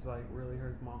shit just like really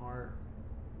hurts my heart.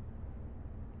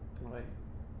 Like,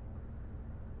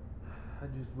 I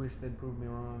just wish they'd prove me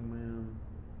wrong, man.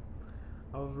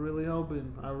 I was really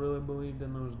hoping. I really believed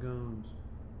in those guns,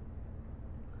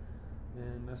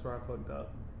 and that's where I fucked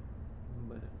up.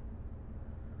 But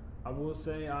I will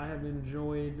say I have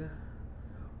enjoyed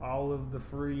all of the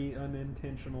free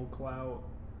unintentional clout.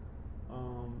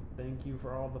 Thank you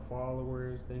for all the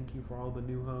followers. Thank you for all the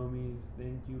new homies.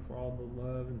 Thank you for all the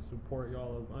love and support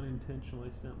y'all have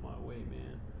unintentionally sent my way,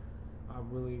 man. I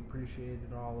really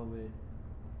appreciated all of it.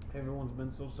 Everyone's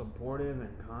been so supportive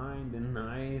and kind and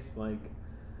nice. Like,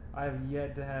 I have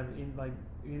yet to have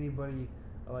anybody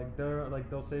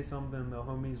they'll say something. The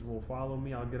homies will follow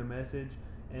me. I'll get a message,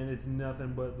 and it's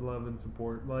nothing but love and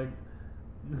support. Like,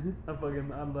 I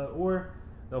love, or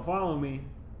they'll follow me,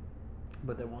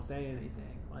 but they won't say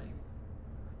anything. Like,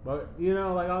 but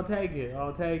like I'll take it.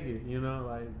 Like,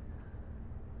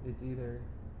 it's either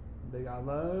they got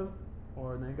love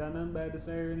or they got nothing bad to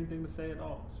say or anything to say at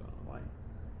all. So like,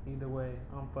 either way,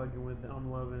 I'm fucking with it.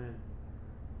 I'm loving it.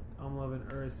 I'm loving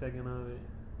every second of it.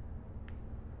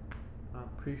 I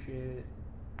appreciate it.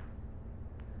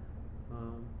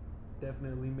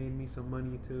 Definitely made me some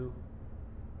money too.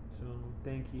 So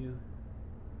thank you.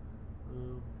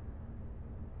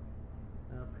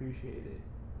 I appreciate it.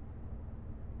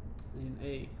 And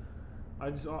hey,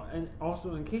 and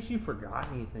also in case you forgot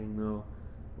anything though,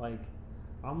 like,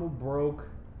 I'm a broke,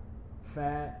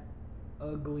 fat,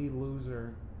 ugly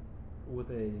loser with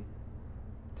a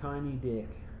tiny dick,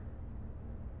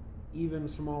 even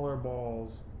smaller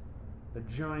balls, a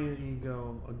giant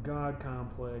ego, a god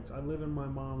complex. I live in my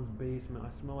mom's basement. I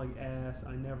smell like ass.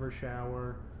 I never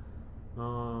shower.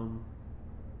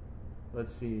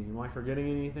 Let's see. Am I forgetting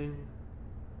anything?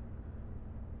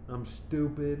 I'm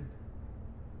stupid.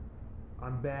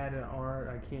 I'm bad at art.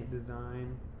 I can't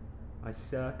design. I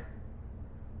suck.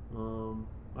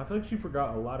 I feel like she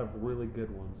forgot a lot of really good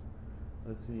ones.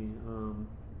 Let's see.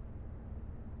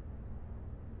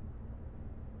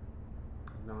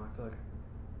 No, I feel like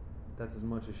that's as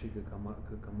much as she could come up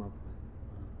with.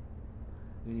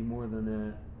 Any more than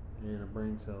that, and a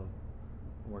brain cell,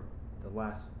 or the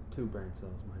last two brain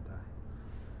cells might die.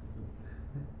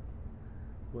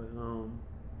 But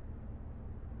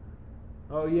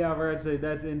oh yeah, I forgot to say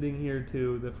that's ending here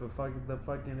too. The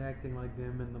fucking acting like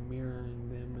them, and the mirroring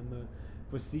them, and the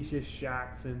facetious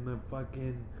shots, and the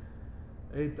fucking.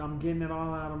 I'm getting it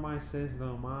all out of my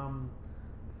system. I'm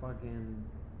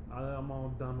all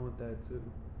done with that too.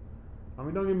 I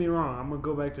mean, don't get me wrong. I'm gonna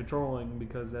go back to trolling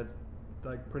because that's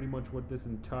like pretty much what this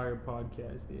entire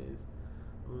podcast is.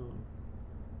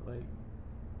 Like,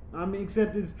 I mean,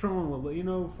 except it's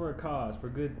trolling, for a cause, for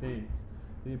good things.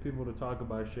 You need people to talk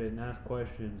about shit and ask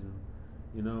questions,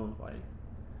 and like,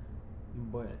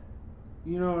 but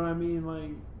you know what I mean.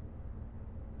 Like,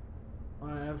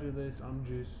 after this, I'm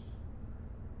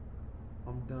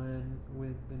done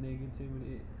with the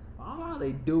negativity. I don't know how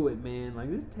they do it, man.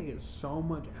 Like, this takes so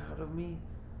much out of me.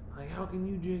 Like, how can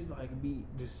you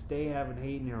just stay having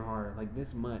hate in your heart like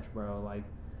this much, bro? Like,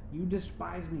 you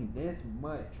despise me this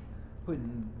much,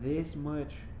 putting this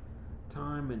much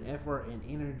time and effort and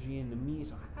energy into me,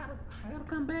 so I gotta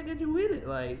come back at you with it.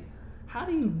 Like, how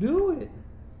do you do it?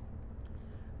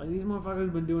 Like, these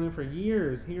motherfuckers been doing it for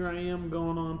years. Here I am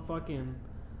going on fucking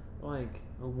like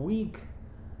a week.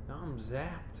 Now I'm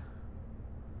zapped.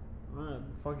 I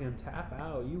fucking tap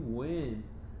out. You win.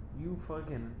 You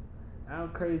fucking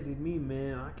out crazy me,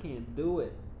 man. I can't do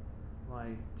it.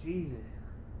 Like, Jesus.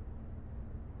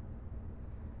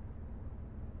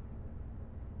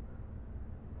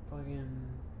 Fucking.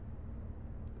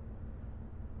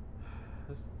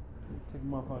 Let's take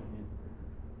my fucking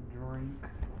drink.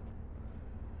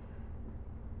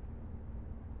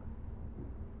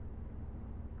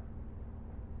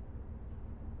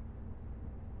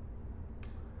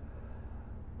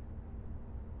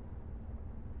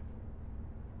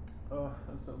 Oh,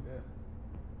 that's so good.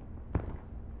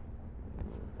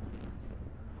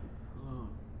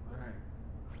 Alright.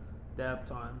 Dab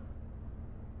time.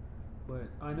 But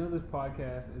I know this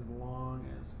podcast is long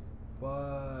as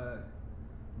fuck.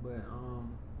 But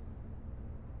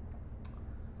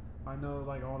I know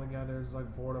like altogether it's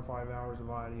like 4 to 5 hours of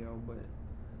audio, but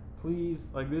please,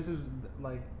 like, this is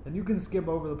like, and you can skip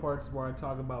over the parts where I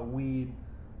talk about weed.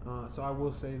 So I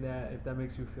will say that if that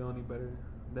makes you feel any better,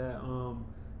 that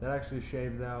actually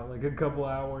shaves out like a couple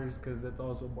hours, because that's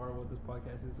also part of what this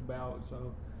podcast is about.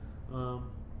 So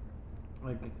Um,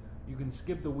 like you can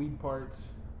skip the weed parts,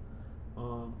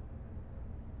 um,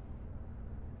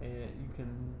 and you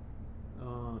can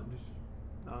just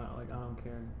like I don't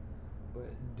care, but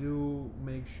do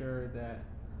make sure that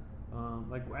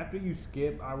like after you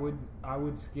skip, I would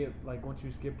skip like once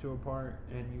you skip to a part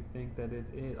and you think that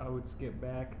it's it, I would skip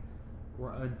back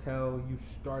until you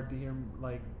start to hear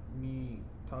like me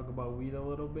talk about weed a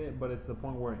little bit, but it's the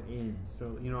point where it ends.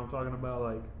 So you know what I'm talking about,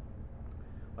 like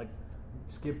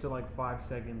skip to like 5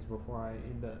 seconds before I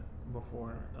end up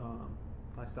before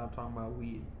I stop talking about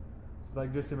weed. So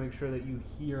like just to make sure that you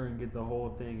hear and get the whole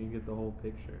thing and get the whole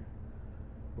picture.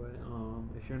 But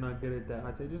if you're not good at that,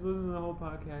 I'd say just listen to the whole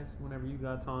podcast whenever you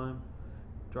got time.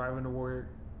 Driving to work,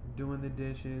 doing the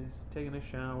dishes, taking a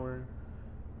shower.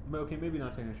 Okay, maybe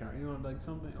not taking a shower. You know, like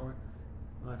something, or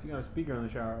if you got a speaker in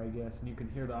the shower, I guess, and you can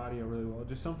hear the audio really well.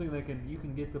 Just something that can you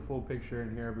can get the full picture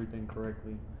and hear everything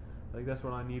correctly. Like that's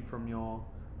what I need from y'all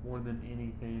more than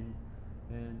anything.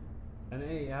 And and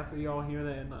hey, after y'all hear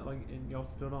that and y'all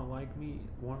still don't like me,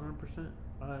 100%,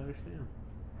 I understand.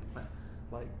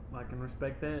 Like I can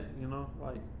respect that, you know,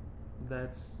 like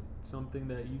that's something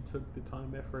that you took the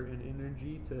time, effort, and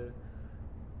energy to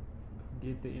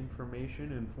get the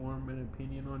information and form an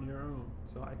opinion on your own.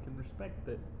 So I can respect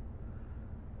that.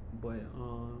 But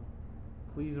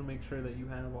please make sure that you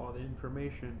have all the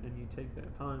information and you take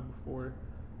that time before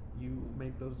you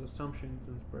make those assumptions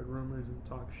and spread rumors and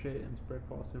talk shit and spread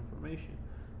false information,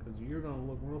 because you're gonna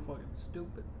look real fucking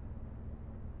stupid.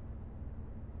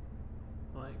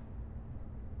 Like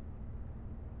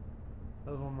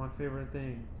that was one of my favorite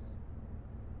things.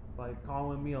 Like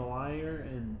calling me a liar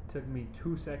and took me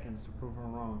 2 seconds to prove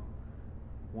I'm wrong.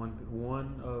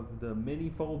 One of the many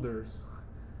folders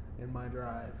in my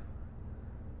drive.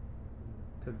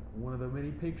 Took one of the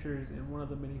many pictures in one of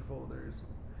the many folders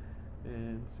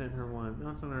and sent her one.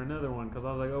 I sent her another one because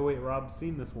I was like, oh wait, Rob's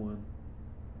seen this one.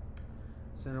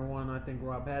 Sent her one I think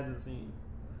Rob hasn't seen.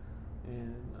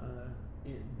 And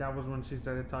that was when she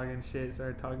started talking shit,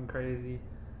 started talking crazy,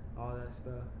 all that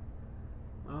stuff.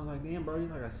 I was like, damn, bro, you're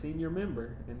like a senior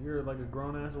member, and you're like a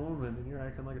grown ass woman, and you're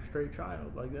acting like a straight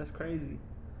child. Like, that's crazy.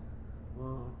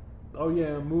 Oh,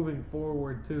 yeah, moving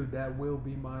forward, too, that will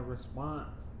be my response.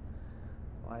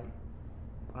 Like,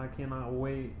 I cannot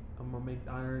wait. I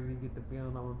already get the feeling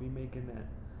I'm going to be making that.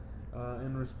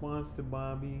 In response to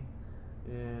Bobby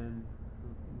and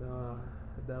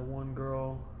that one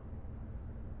girl,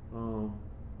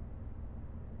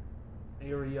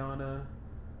 Ariana,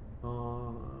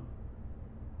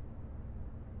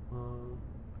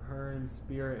 her and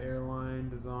Spirit Airline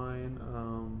Design,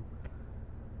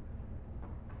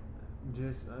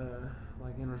 just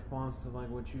like in response to like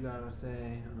what you gotta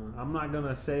say. I'm not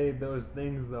gonna say those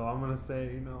things though. I'm gonna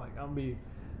say, like I'm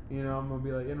gonna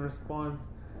be like in response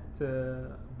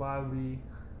to Bobby.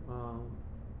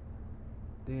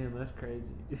 Damn, that's crazy.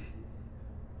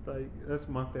 It's like that's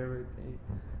my favorite thing.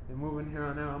 And moving here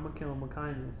on out, I'm gonna kill him with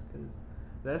kindness, because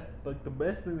that's like the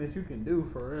best thing that you can do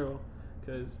for real.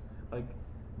 Because like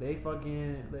they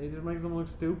just makes them look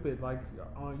stupid. Like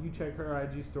you check her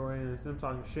IG story and it's them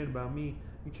talking shit about me.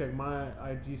 You check my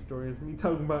IG story, it's me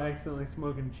talking about accidentally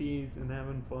smoking cheese and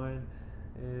having fun,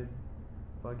 and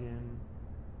fucking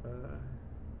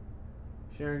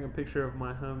sharing a picture of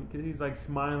my homie because he's like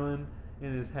smiling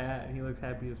in his hat and he looks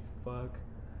happy as fuck.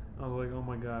 I was like, oh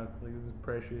my god, like this is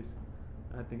precious.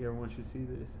 I think everyone should see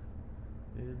this,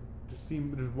 and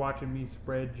just watching me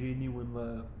spread genuine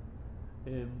love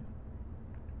and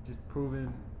just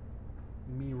proving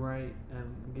me right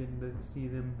and getting to see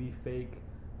them be fake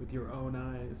with your own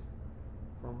eyes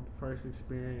from first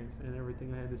experience and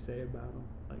everything I had to say about them.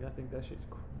 Like I think that shit's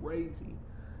crazy.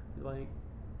 Like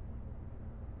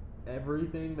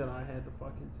everything that I had to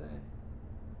fucking say.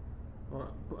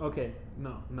 Or okay,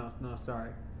 no,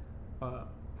 sorry.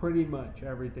 Pretty much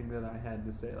everything that I had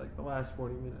to say, like the last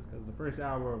 40 minutes, because the first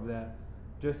hour of that,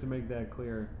 just to make that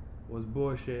clear, was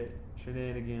bullshit,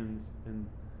 shenanigans, and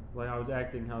like I was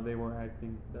acting how they were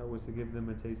acting. That was to give them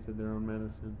a taste of their own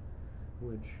medicine,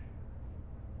 which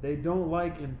they don't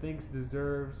like and thinks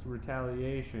deserves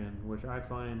retaliation, which I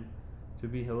find to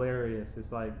be hilarious.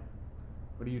 It's like,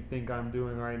 what do you think I'm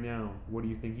doing right now? What do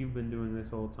you think you've been doing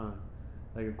this whole time?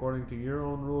 Like, according to your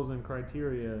own rules and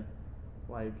criteria,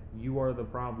 like, you are the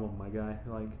problem, my guy.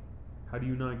 Like, how do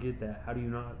you not get that? How do you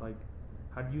not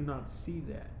see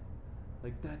that?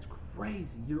 Like, that's crazy.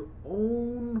 Your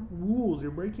own rules.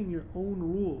 You're breaking your own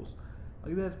rules.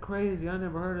 Like, that's crazy. I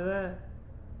never heard of that.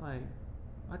 Like,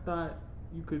 I thought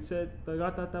you could set, like, I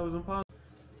thought that was impossible.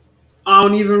 I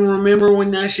don't even remember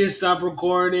when that shit stopped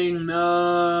recording.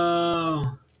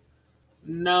 No.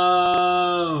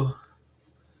 No.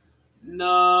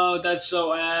 No, that's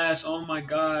so ass. Oh my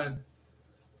god.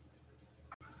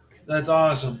 That's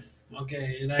awesome.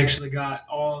 Okay, it actually got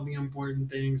all the important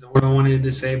things that I wanted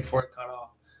to say before it cut off.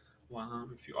 Well,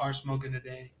 if you are smoking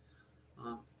today,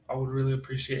 I would really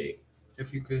appreciate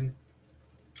if you could,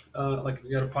 like, if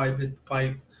you got a pipe, hit the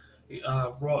pipe.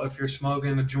 Roll if you're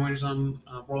smoking a joint or something,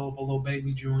 roll up a little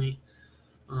baby joint.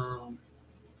 Um,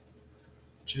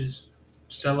 just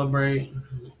celebrate,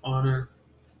 honor,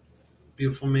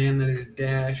 beautiful man that is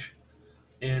Dash,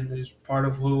 and is part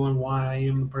of who and why I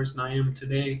am the person I am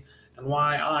today, and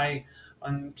why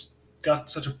I'm got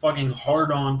such a fucking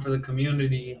hard on for the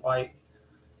community. Like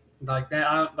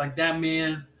that, like that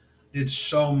man did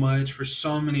so much for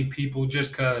so many people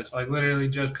just cause, like literally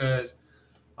just cause,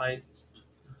 like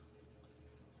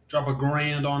drop a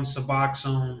grand on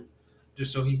Suboxone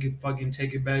just so he could fucking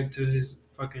take it back to his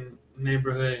fucking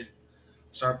neighborhood,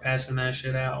 start passing that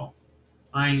shit out.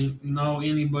 I ain't know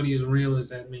anybody as real as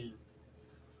that man,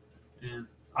 and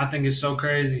I think it's so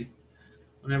crazy.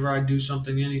 Whenever I do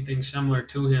something, anything similar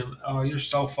to him, oh, you're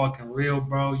so fucking real,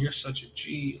 bro. You're such a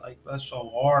G. Like that's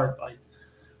so hard. Like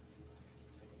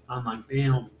I'm like,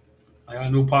 damn. Like I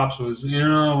knew Pops was, I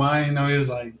didn't know he was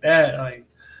like that. Like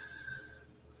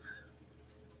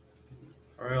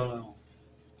for real though.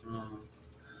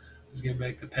 Let's get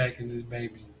back to packing this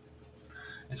baby.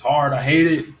 It's hard. I hate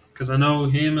it because I know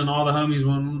him and all the homies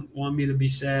want me to be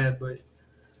sad, but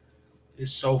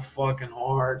it's so fucking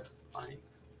hard. Like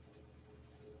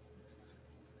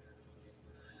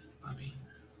I mean,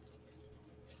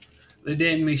 the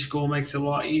day in me school makes it a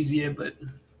lot easier, but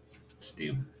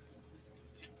still.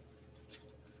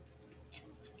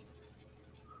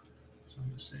 So I'm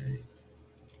gonna say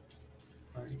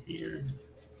right here.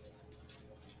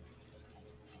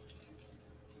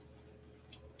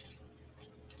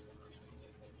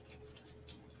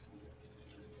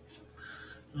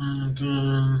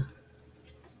 And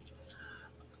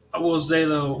I will say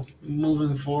though,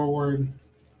 moving forward,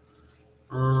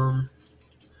 um,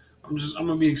 I'm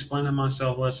gonna be explaining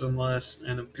myself less and less,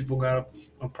 and if people got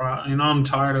I'm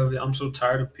tired of it. I'm so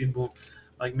tired of people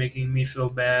like making me feel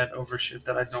bad over shit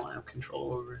that I don't have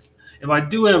control over. If I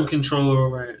do have control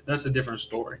over it, that's a different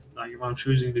story. Like if I'm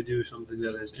choosing to do something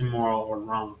that is immoral or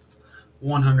wrong,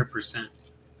 100%.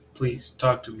 Please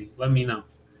talk to me. Let me know.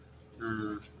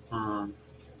 Uh, um,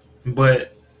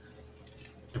 but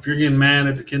if you're getting mad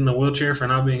at the kid in the wheelchair for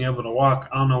not being able to walk,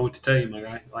 I don't know what to tell you, my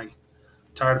guy. Like,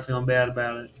 tired of feeling bad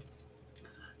about it,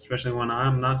 especially when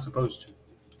I'm not supposed to.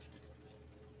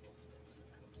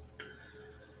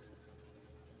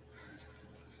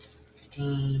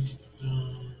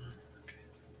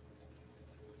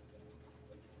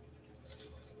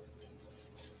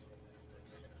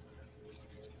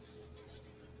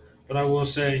 But I will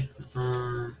say,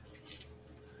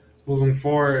 moving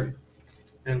forward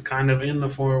and kind of in the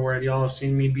forward, y'all have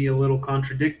seen me be a little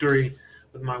contradictory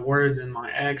with my words and my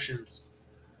actions.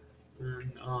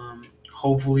 And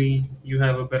hopefully, you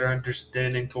have a better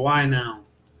understanding to why now.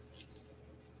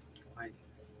 Like,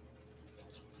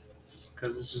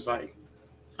 because it's just like,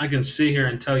 I can sit here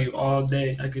and tell you all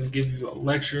day. I can give you a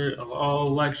lecture of all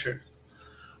lectures.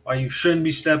 Why you shouldn't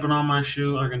be stepping on my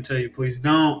shoe. I can tell you, please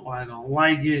don't. Why I don't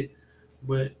like it.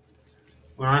 But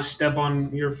when I step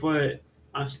on your foot,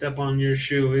 I step on your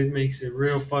shoe. It makes it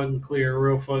real fucking clear,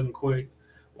 real fucking quick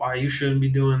why you shouldn't be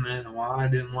doing that and why I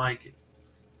didn't like it.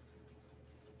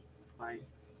 Like,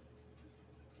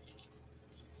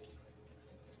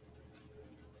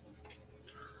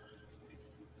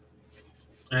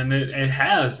 and it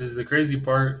has is the crazy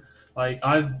part. Like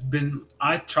I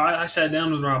sat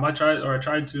down with Rob. I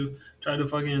tried to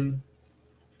fucking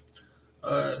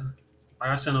uh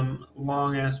I sent him a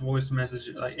long ass voice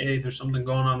message like, hey, there's something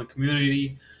going on in the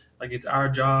community. Like it's our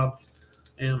job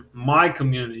and my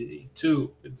community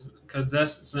too. Because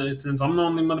since I'm the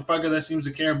only motherfucker that seems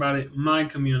to care about it, my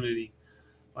community.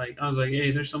 Like I was like, hey,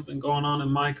 there's something going on in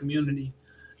my community,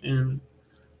 and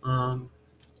um,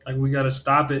 like we got to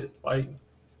stop it. Like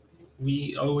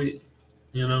we owe it,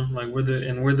 Like we're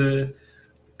the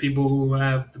people who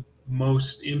have the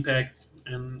most impact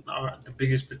and are the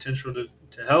biggest potential to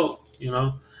help.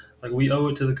 Like we owe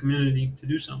it to the community to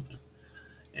do something,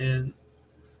 and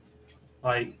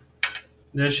like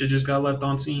that shit just got left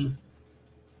on scene.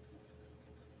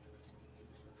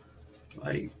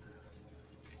 Like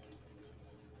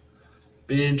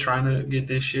been trying to get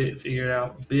this shit figured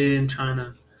out. Been trying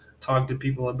to talk to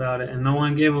people about it, and no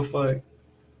one gave a fuck.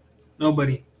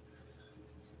 Nobody.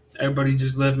 Everybody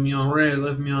just left me on red,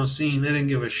 left me on scene. They didn't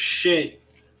give a shit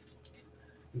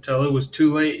until it was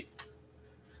too late.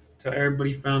 Until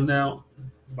everybody found out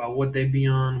about what they be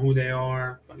on, who they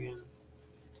are. Fucking.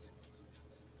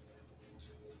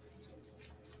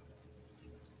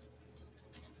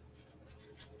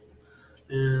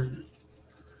 And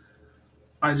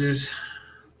I just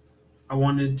I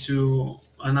wanted to,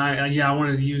 and I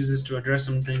wanted to use this to address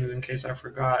some things in case I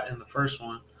forgot in the first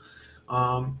one.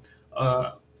 Um,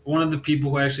 uh, One of the people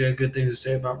who actually had good things to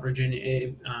say about Virginia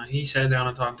Abe, he sat down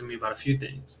and talked to me about a few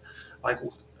things, like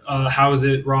how is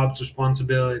it Rob's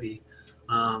responsibility?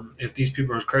 If these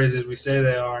people are as crazy as we say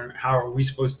they are, how are we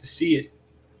supposed to see it?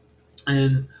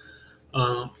 And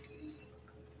um,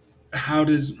 how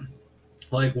does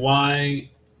why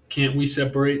can't we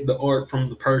separate the art from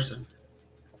the person?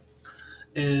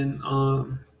 And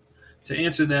to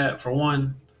answer that, for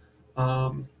one,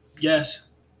 yes,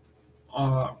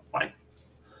 like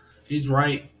he's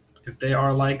right. If they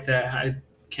are like that, it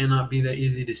cannot be that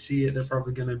easy to see it. They're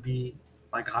probably going to be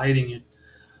like hiding it.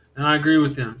 And I agree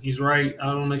with him. He's right. I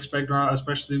don't expect,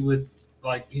 especially with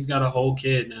he's got a whole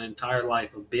kid and an entire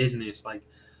life, a business. Like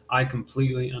I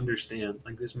completely understand.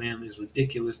 Like this man is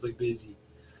ridiculously busy.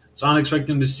 So I don't expect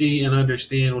him to see and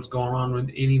understand what's going on with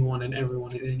anyone and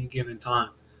everyone at any given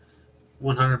time.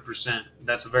 100%.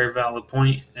 That's a very valid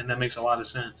point, and that makes a lot of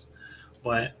sense.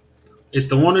 But it's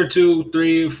the one or two,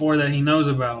 three, or four that he knows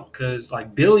about. Because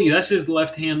like Billy, that's his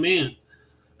left hand man.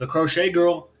 The crochet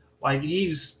girl, like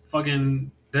he's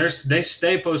fucking. They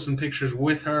stay posting pictures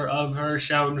with her, of her,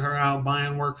 shouting her out,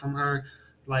 buying work from her,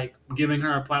 like giving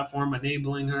her a platform,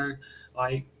 enabling her,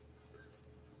 like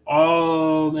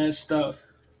all that stuff.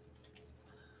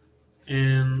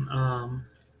 And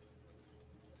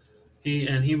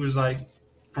he was like,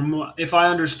 from if I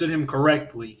understood him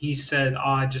correctly, he said,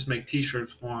 "Oh, I just make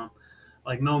T-shirts for him."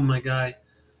 Like, no, my guy,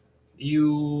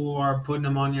 you are putting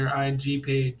them on your IG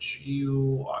page.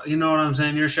 You know what I'm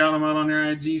saying? You're shouting them out on your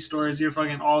IG stories. You're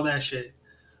fucking all that shit.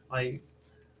 Like,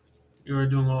 you are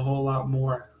doing a whole lot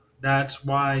more. That's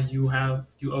why you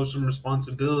owe some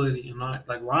responsibility. And not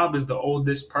like Rob is the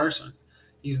oldest person.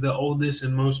 He's the oldest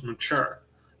and most mature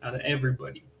out of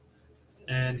everybody,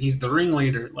 and he's the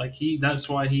ringleader. Like that's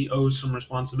why he owes some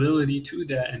responsibility to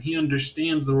that, and he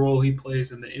understands the role he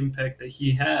plays and the impact that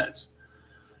he has.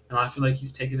 And I feel like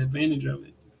he's taking advantage of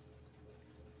it.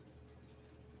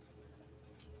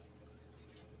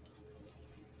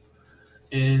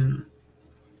 And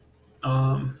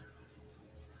um,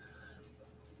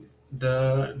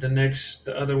 the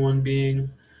other one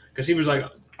being because he was like,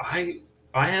 I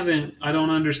I don't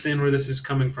understand where this is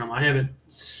coming from. I haven't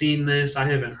seen this. I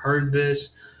haven't heard this.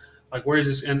 Like, where is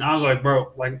this? And I was like,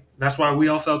 bro, like that's why we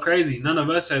all felt crazy. None of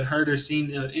us had heard or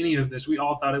seen any of this. We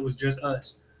all thought it was just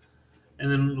us. And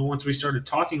then once we started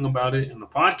talking about it and the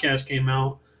podcast came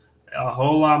out, a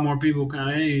whole lot more people kind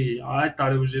of, hey, I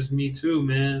thought it was just me too,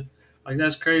 man. Like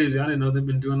that's crazy. I didn't know they've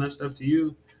been doing that stuff to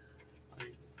you.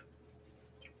 Like,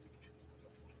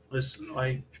 it's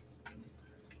like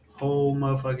whole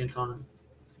motherfucking time.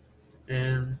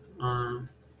 And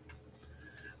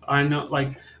I know,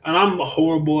 like, and I'm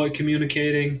horrible at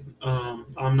communicating.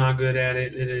 I'm not good at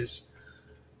it. It is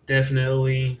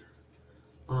definitely.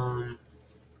 Um,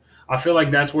 I feel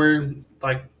like that's where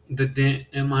like the dent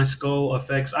in my skull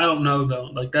affects. I don't know though.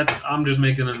 Like that's I'm just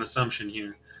making an assumption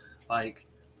here. Like,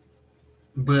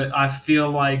 but I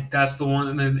feel like that's the one,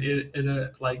 and then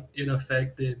it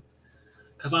affected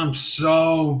because I'm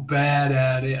so bad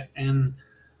at it, and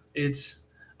it's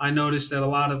I noticed that a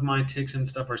lot of my ticks and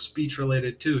stuff are speech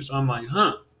related too. So I'm like,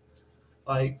 huh,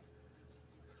 like,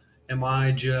 am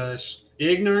I just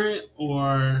ignorant,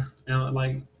 or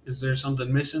is there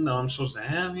something missing that I'm supposed to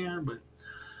have here? But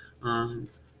um,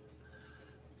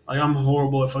 like, I'm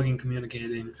horrible at fucking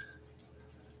communicating,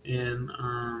 and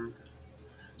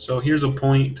so here's a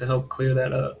point to help clear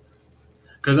that up.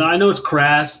 Because I know it's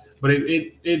crass, but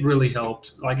it really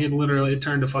helped. Like it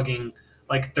turned a fucking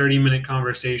like 30-minute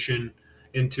conversation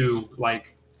into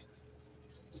like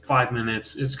 5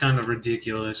 minutes. It's kind of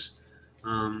ridiculous,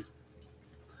 um,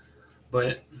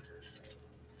 but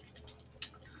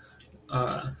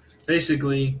uh,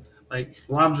 basically, like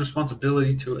Rob's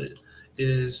responsibility to it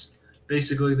is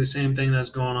basically the same thing that's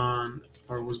going on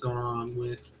or was going on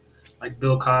with like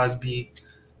Bill Cosby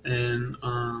and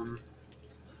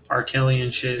R. Kelly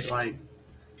and shit.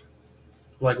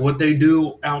 Like what they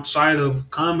do outside of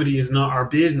comedy is not our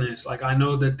business. Like I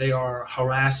know that they are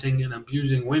harassing and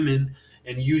abusing women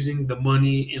and using the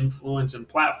money, influence, and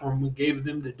platform we gave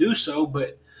them to do so,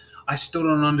 but I still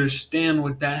don't understand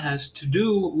what that has to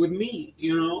do with me.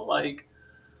 Like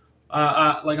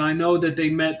I know that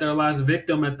they met their last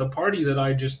victim at the party that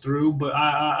I just threw, but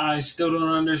I still don't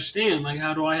understand. Like,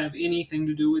 how do I have anything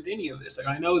to do with any of this? Like,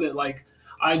 I know that like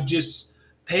I just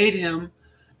paid him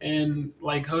and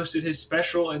like hosted his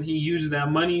special, and he used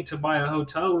that money to buy a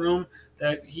hotel room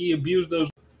that he abused those.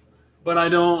 But I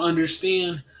don't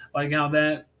understand like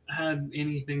had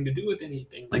anything to do with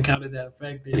anything? Like, how did that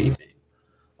affect anything?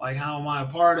 Like, how am I a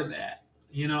part of that?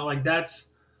 Like that's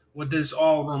what this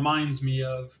all reminds me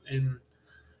of. And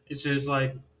it's just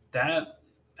like that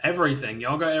everything.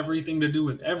 Y'all got everything to do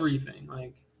with everything.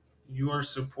 Like, you are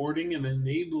supporting and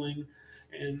enabling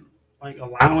and like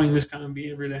allowing this kind of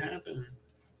behavior to happen.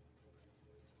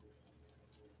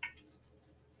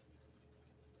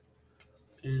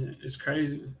 And it's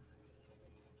crazy.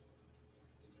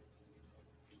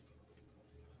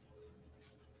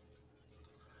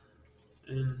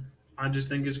 And I just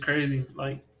think it's crazy.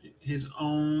 Like his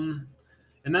own,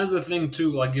 and that's the thing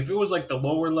too. Like if it was like the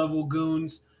lower level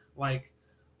goons, like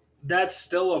that's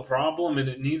still a problem and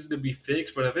it needs to be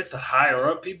fixed. But if it's the higher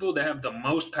up people that have the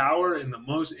most power and the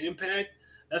most impact,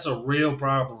 that's a real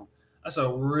problem. That's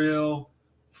a real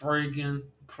freaking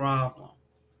problem.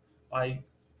 Like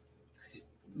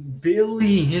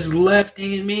Billy, his left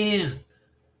hand man,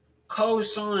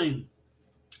 co-sign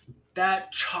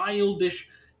that childish,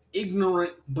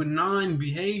 ignorant, benign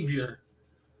behavior.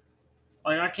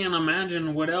 Like I can't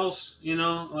imagine what else,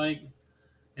 like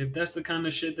if that's the kind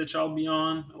of shit that y'all be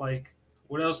on, like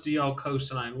what else do y'all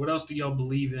co-sign? What else do y'all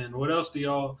believe in? What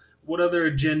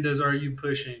other agendas are you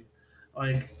pushing?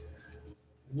 Like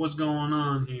what's going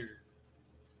on here?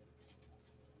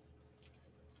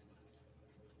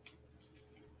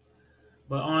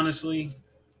 But honestly,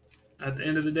 at the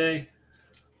end of the day,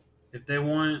 if they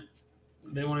want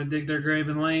to dig their grave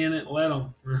and lay in it, let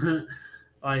them.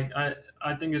 like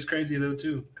I think it's crazy though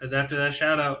too, because after that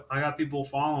shout out, I got people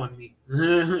following me,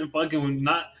 fucking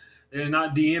not they're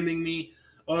not DMing me.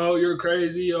 Oh, you're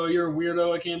crazy. Oh, you're a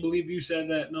weirdo. I can't believe you said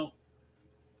that. No,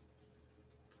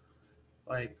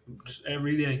 like just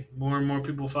every day, more and more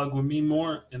people fuck with me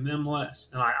more and them less,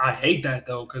 and I hate that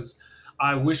though, because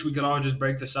I wish we could all just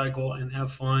break the cycle and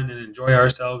have fun and enjoy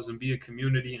ourselves and be a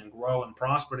community and grow and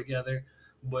prosper together.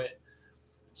 But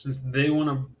since they want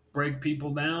to break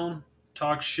people down,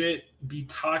 talk shit, be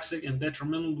toxic and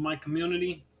detrimental to my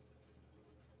community,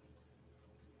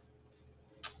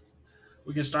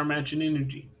 we can start matching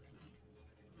energy.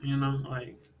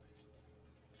 Like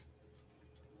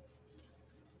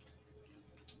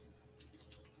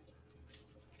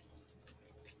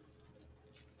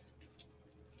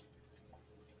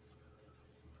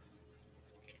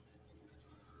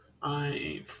I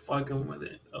ain't fucking with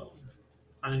it. Oh,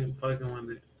 I ain't fucking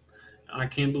with it. I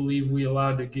can't believe we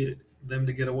allowed to get them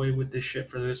to get away with this shit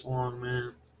for this long,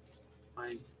 man.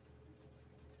 Like,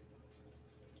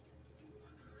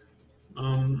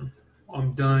 um,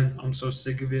 I'm done. I'm so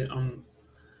sick of it. I'm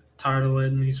tired of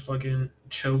letting these fucking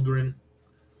children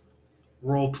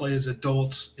role play as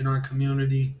adults in our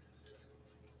community.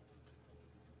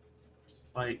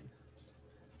 Like,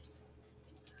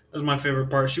 that was my favorite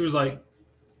part. She was like,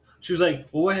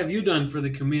 "Well, what have you done for the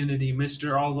community,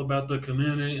 Mister All About the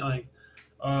Community?" Like,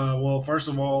 well, first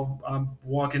of all, I'm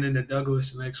walking into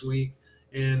Douglas next week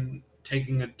and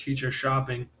taking a teacher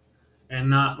shopping, and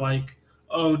not like,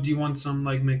 "Oh, do you want some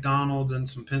like McDonald's and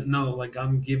some pen?" No, like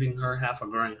I'm giving her half a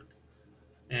grand,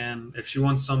 and if she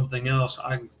wants something else,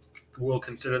 I will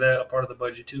consider that a part of the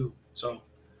budget too. So,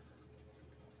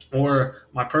 or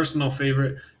my personal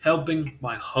favorite, helping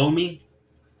my homie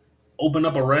open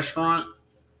up a restaurant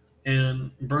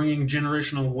and bringing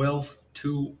generational wealth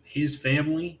to his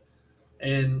family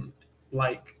and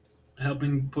like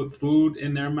helping put food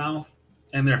in their mouth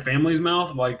and their family's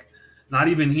mouth, like not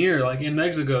even here, like in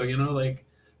Mexico, like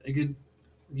they could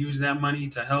use that money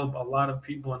to help a lot of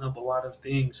people and help a lot of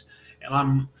things. And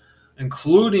I'm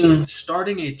including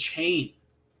starting a chain,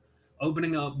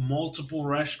 opening up multiple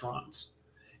restaurants,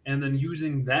 and then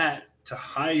using that to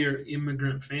hire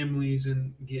immigrant families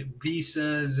and get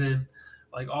visas and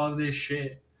like all this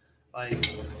shit.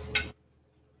 Like,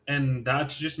 and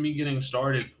that's just me getting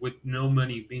started with no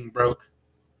money, being broke.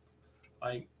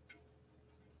 Like,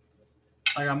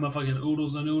 I got motherfucking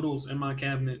oodles and oodles in my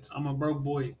cabinets. I'm a broke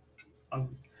boy.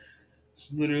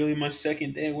 It's literally my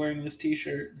second day wearing this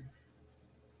T-shirt.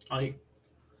 Like,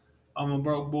 I'm a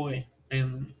broke boy,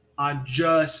 and I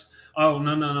just oh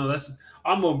no no no that's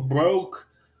I'm a broke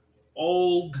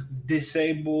old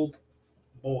disabled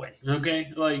boy.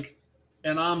 Okay, like,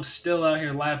 and I'm still out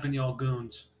here lapping y'all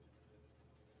goons.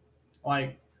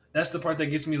 Like, that's the part that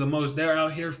gets me the most. They're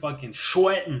out here fucking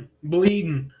sweating,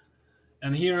 bleeding,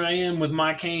 and here I am with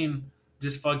my cane,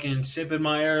 just fucking sipping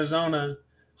my Arizona,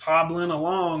 hobbling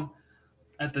along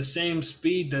at the same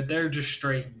speed that they're just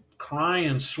straight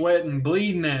crying, sweating,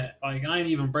 bleeding at. Like, I ain't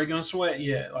even breaking a sweat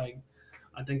yet. Like,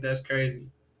 I think that's crazy.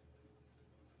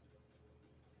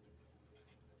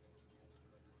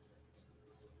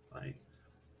 Like,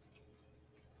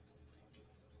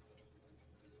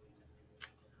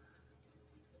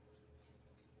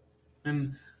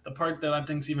 And the part that I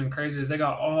think is even crazier is they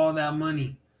got all that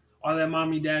money, all that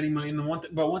mommy daddy money. And the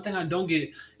but one thing I don't get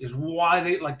is why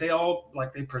they all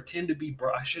like they pretend to be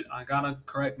broke. I gotta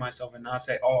correct myself and not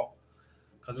say all,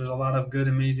 because there's a lot of good,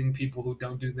 amazing people who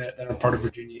don't do that are part of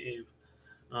Virginia Ave.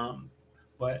 Um,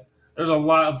 but there's a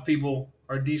lot of people,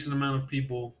 or a decent amount of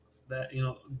people that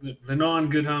the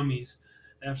non-good homies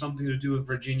that have something to do with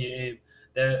Virginia Abe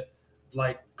that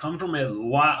like come from a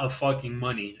lot of fucking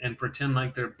money and pretend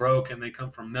like they're broke and they come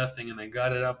from nothing and they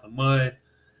got it out the mud,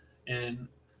 and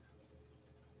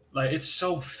like it's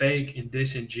so fake and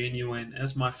disingenuous.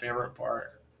 That's my favorite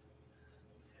part.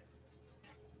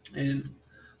 And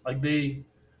like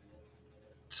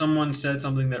someone said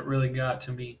something that really got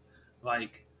to me,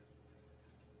 like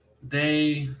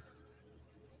they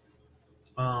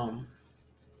um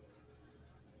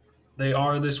they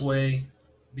are this way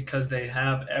because they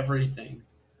have everything.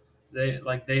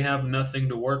 They have nothing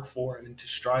to work for and to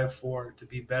strive for, to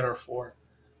be better for.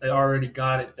 They already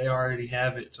got it. They already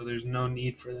have it. So there's no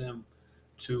need for them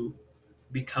to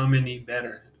become any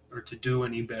better or to do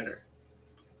any better.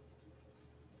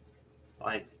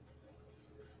 Like,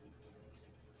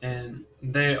 and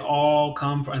they all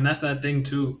come from, and that's that thing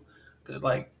too.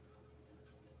 Like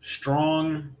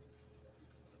strong,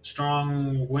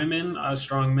 strong women,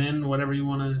 strong men, whatever you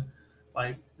want to,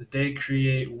 like, they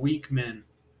create weak men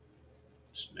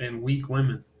and weak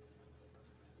women.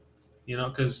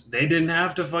 Because they didn't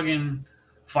have to fucking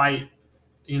fight.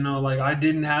 Like I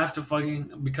didn't have to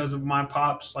fucking, because of my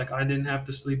pops, like I didn't have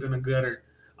to sleep in a gutter.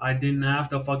 I didn't have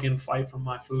to fucking fight for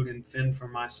my food and fend for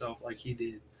myself like he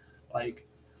did. Like,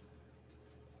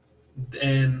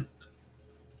 and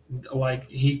like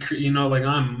like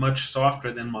I'm much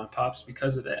softer than my pops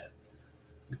because of that.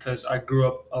 Because I grew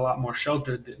up a lot more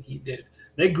sheltered than he did.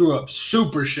 They grew up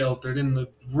super sheltered in the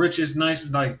richest,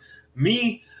 nicest. Like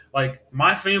me, like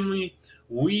my family,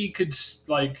 we could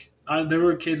there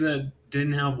were kids that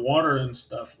didn't have water and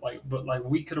stuff. Like, but like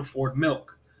we could afford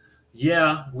milk.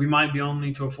 Yeah, we might be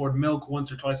only to afford milk once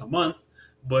or twice a month,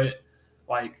 but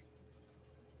like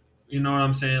you know what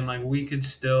I'm saying. Like we could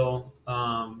still,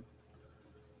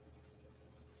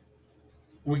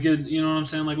 we could, you know what I'm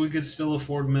saying. Like we could still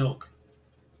afford milk,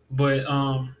 but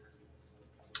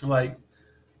like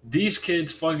these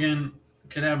kids fucking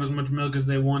could have as much milk as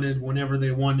they wanted whenever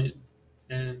they wanted.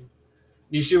 And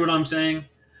you see what I'm saying?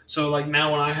 So like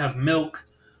now when I have milk,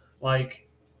 like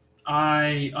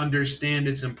I understand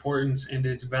its importance and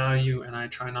its value and I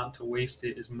try not to waste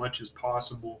it as much as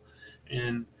possible.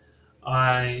 And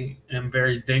I am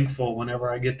very thankful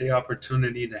whenever I get the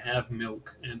opportunity to have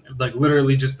milk, and like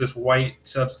literally just this white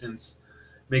substance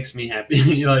makes me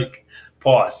happy. Like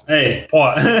pause. Hey,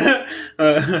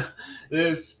 pause.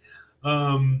 This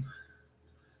um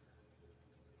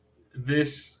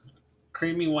this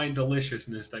creamy white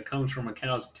deliciousness that comes from a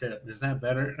cow's tip. Is that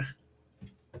better?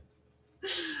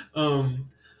 um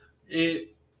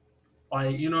it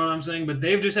Like, you know what I'm saying? But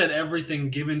they've just had everything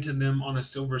given to them on a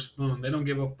silver spoon. They don't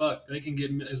give a fuck. They can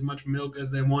get as much milk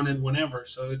as they wanted whenever.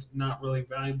 So it's not really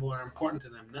valuable or important to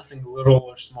them. Nothing little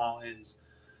or small is.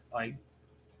 Like,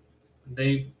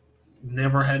 they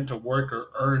never had to work or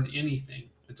earn anything.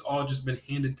 It's all just been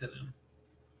handed to them.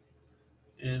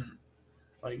 And,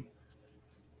 like,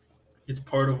 it's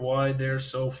part of why they're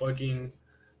so fucking,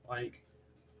 like,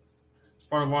 it's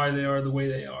part of why they are the way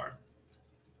they are.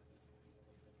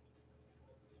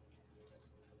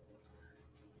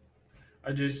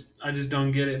 I just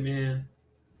don't get it, man.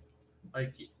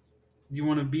 Like, do you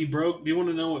want to be broke? Do you want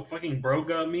to know what fucking broke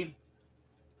got me?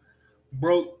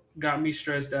 Broke got me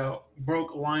stressed out.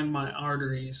 Broke lined my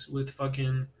arteries with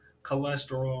fucking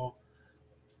cholesterol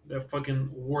that fucking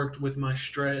worked with my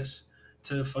stress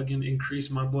to fucking increase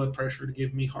my blood pressure to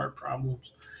give me heart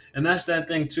problems. And that's that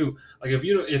thing too. Like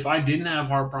if I didn't have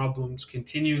heart problems,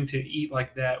 continuing to eat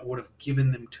like that would have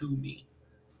given them to me.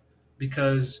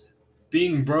 Because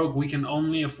being broke, we can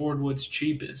only afford what's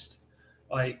cheapest.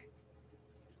 Like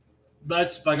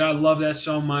that's like I love that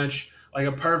so much. Like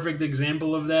a perfect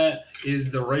example of that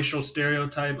is the racial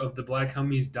stereotype of the black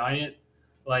homies diet.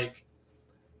 Like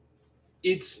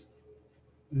it's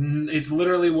it's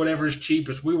literally whatever's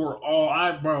cheapest. We were all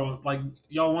I bro, like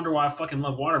y'all wonder why I fucking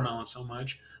love watermelon so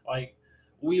much. Like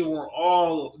we were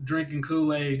all drinking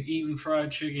Kool-Aid, eating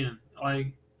fried chicken,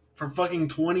 like for fucking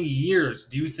 20 years.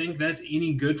 Do you think that's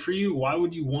any good for you? Why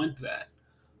would you want that?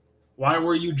 Why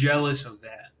were you jealous of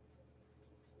that?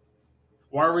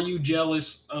 Why were you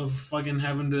jealous of fucking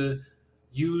having to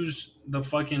use the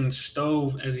fucking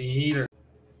stove as a heater?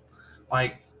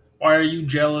 Like, why are you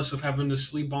jealous of having to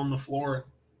sleep on the floor,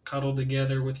 cuddled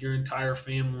together with your entire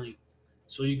family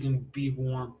so you can be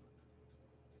warm?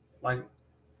 Like,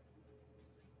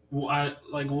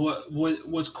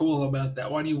 what's cool about that?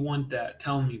 Why do you want that?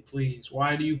 Tell me, please.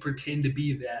 Why do you pretend to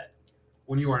be that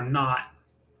when you are not?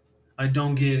 I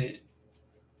don't get it.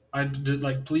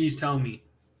 Like, please tell me.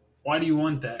 Why do you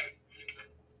want that?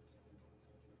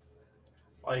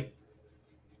 Like,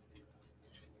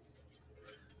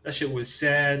 that shit was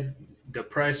sad,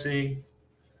 depressing,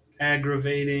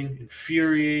 aggravating,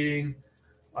 infuriating.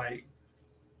 Like,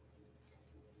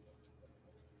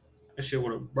 that shit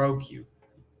would have broke you.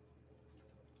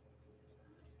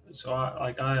 So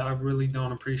I really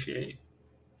don't appreciate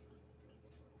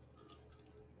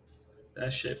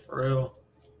that shit for real.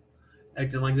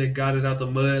 Acting like they got it out the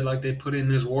mud, like they put in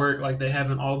this work, like they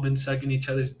haven't all been sucking each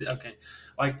other's. Okay,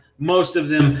 like most of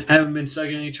them haven't been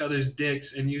sucking each other's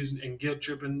dicks and using and guilt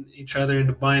tripping each other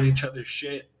into buying each other's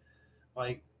shit.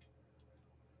 Like,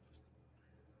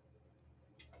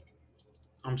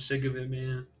 I'm sick of it,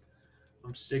 man.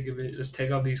 I'm sick of it. Let's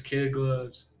take off these kid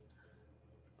gloves.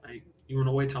 Like, you want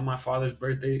to wait till my father's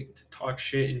birthday to talk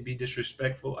shit and be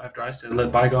disrespectful after I said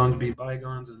let bygones be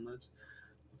bygones and let's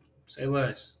say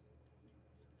less.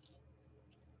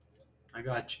 I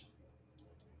got you.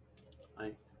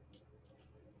 Like,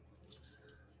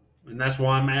 and that's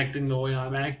why I'm acting the way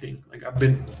I'm acting. Like, I've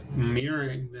been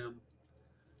mirroring them.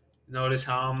 Notice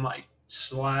how I'm like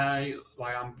sly,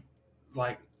 like I'm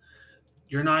like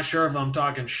you're not sure if I'm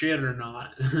talking shit or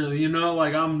not.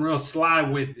 Like I'm real sly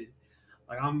with it.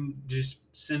 Like I'm just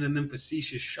sending them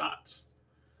facetious shots.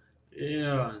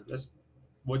 Yeah, that's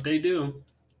what they do.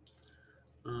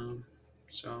 Um,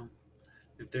 so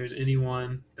if there's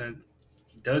anyone that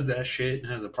does that shit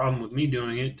and has a problem with me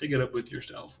doing it, take it up with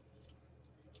yourself.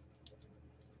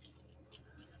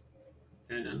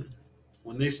 And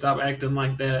when they stop acting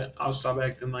like that, I'll stop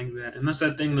acting like that. And that's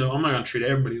that thing though. I'm not gonna treat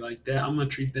everybody like that. I'm gonna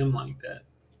treat them like that.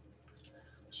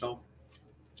 So,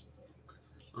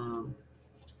 um,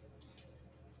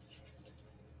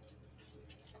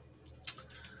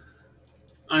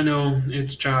 I know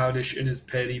it's childish and it's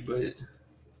petty, but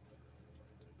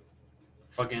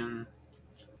fucking,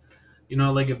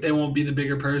 like if they won't be the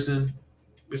bigger person,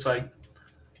 it's like,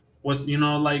 what's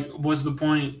the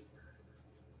point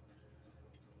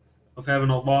of having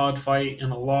a lawed fight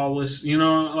and a lawless, or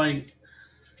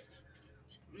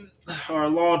a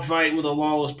lawed fight with a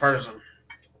lawless person?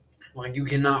 Like, you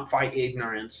cannot fight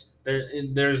ignorance.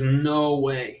 There's no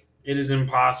way. It is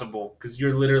impossible because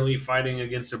you're literally fighting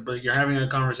against a brick. You're having a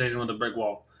conversation with a brick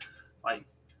wall. Like,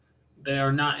 they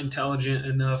are not intelligent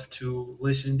enough to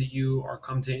listen to you or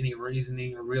come to any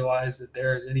reasoning or realize that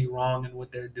there is any wrong in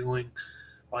what they're doing.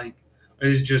 Like, it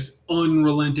is just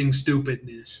unrelenting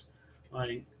stupidness.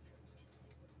 Like,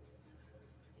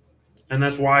 and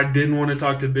that's why I didn't want to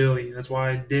talk to Billy. That's why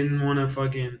I didn't want to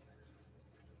fucking.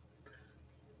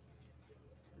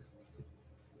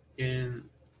 And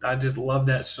I just love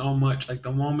that so much. Like,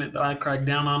 the moment that I cracked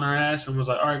down on her ass and was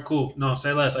like, all right, cool. No,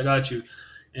 say less. I got you.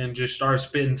 And just started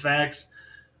spitting facts.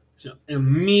 So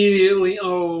immediately,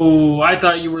 oh, I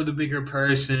thought you were the bigger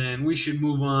person. We should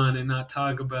move on and not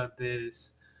talk about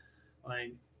this.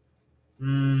 Like,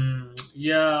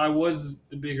 yeah, I was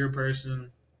the bigger person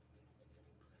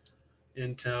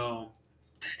until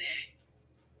today.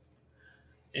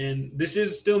 And this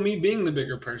is still me being the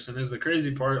bigger person, is the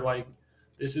crazy part. Like,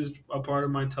 this is a part of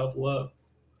my tough love.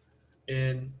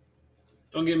 And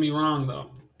don't get me wrong,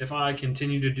 though. If I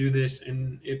continue to do this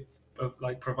and it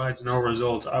like provides no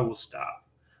results, I will stop.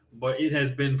 But it has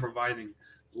been providing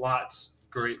lots of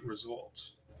great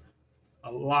results.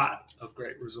 A lot of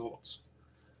great results.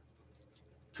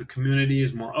 The community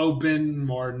is more open,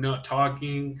 more not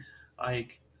talking.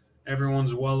 Like,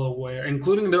 everyone's well aware,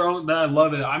 including their own. That I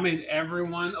love it. I made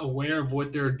everyone aware of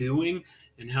what they're doing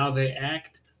and how they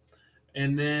act,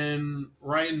 and then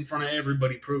right in front of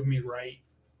everybody, prove me right.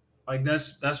 Like,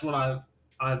 that's what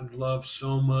I love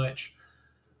so much.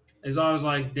 Is I was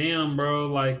like, damn, bro,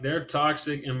 like they're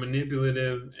toxic and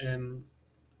manipulative and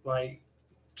like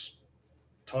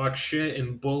talk shit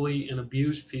and bully and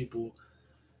abuse people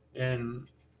and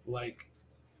like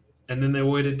and then they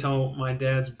waited till my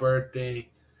dad's birthday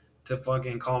to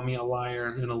fucking call me a liar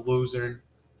and a loser.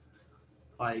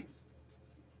 Like,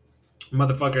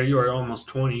 motherfucker, you are almost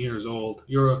 20 years old.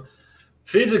 You're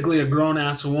physically a grown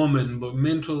ass woman, but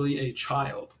mentally a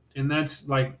child. And that's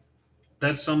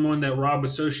someone that Rob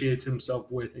associates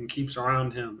himself with and keeps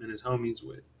around him and his homies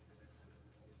with.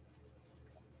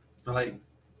 Like,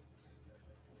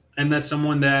 and that's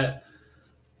someone that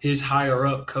his higher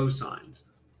up cosigns.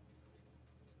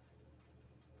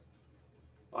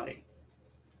 Like,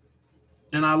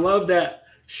 and I love that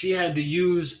she had to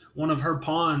use one of her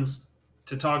pawns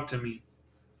to talk to me.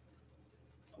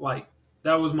 Like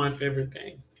that was my favorite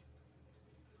thing.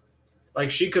 Like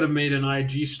she could have made an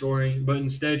IG story, but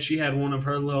instead she had one of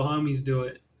her little homies do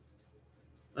it.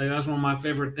 Like that's one of my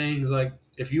favorite things. Like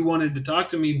if you wanted to talk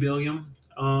to me, Billiam,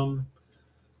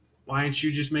 why didn't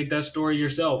you just make that story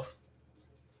yourself?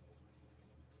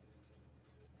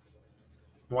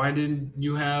 Why didn't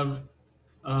you have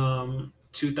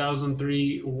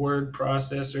 2003 word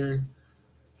processor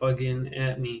fucking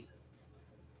at me?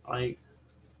 Like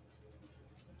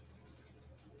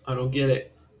I don't get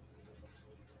it.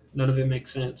 None of it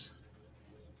makes sense.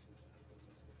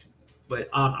 But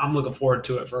I'm looking forward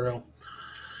to it for real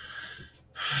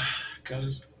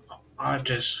because I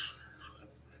just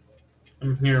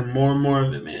I'm hearing more and more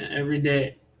of it, man, every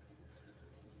day.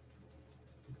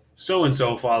 So and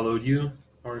so followed you,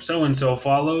 or so and so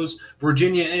follows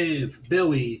Virginia Ave,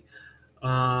 Billy,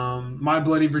 My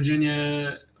Bloody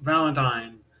Virginia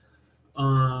Valentine,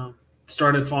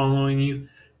 started following you.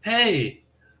 Hey,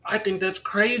 I think that's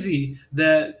crazy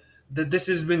that this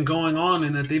has been going on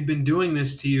and that they've been doing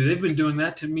this to you. They've been doing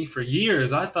that to me for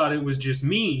years. I thought it was just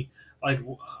me. Like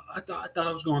I thought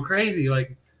I was going crazy.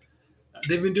 Like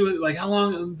they've been doing like how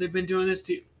long they've been doing this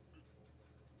to you?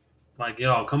 Like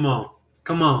yo, come on,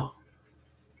 come on.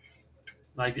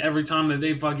 Like every time that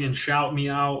they fucking shout me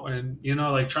out and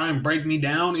like try and break me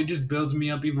down, it just builds me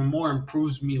up even more and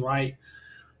proves me right.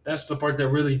 That's the part that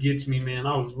really gets me, man.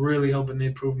 I was really hoping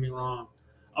they'd prove me wrong.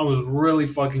 I was really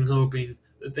fucking hoping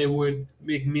that they would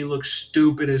make me look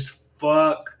stupid as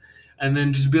fuck and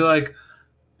then just be like,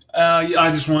 I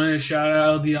just wanted to shout out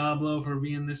El Diablo for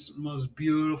being this most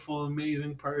beautiful,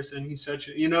 amazing person. He's such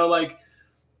a, like,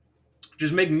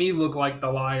 just make me look like the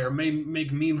liar,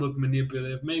 make me look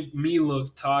manipulative, make me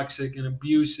look toxic and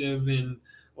abusive and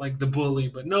like the bully.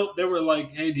 But no, they were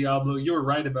like, "Hey, Diablo, you were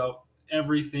right about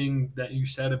everything that you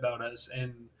said about us,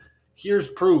 and here's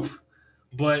proof."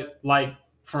 But like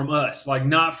from us, like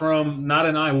not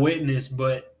an eyewitness,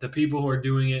 but the people who are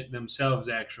doing it themselves.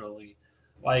 Actually,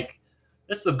 like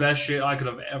that's the best shit I could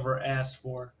have ever asked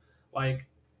for. Like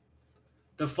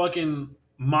the fucking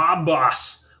mob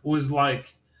boss was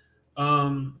like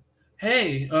um,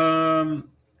 hey,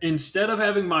 instead of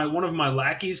having my one of my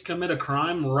lackeys commit a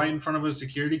crime right in front of a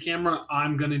security camera,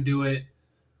 I'm gonna do it.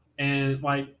 And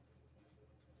like,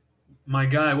 my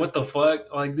guy, what the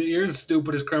fuck? Like, you're the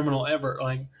stupidest criminal ever.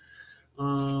 Like,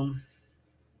 um,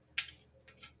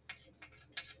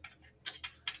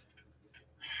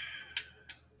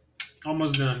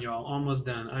 almost done, y'all. Almost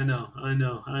done. I know. I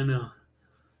know. I know.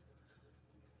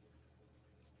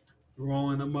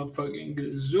 Rolling a motherfucking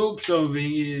gazoops over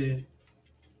here.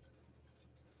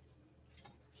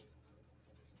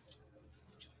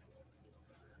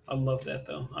 I love that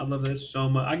though. I love that so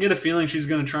much. I get a feeling she's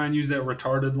gonna try and use that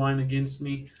retarded line against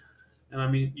me. And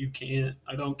I mean, you can't.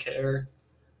 I don't care.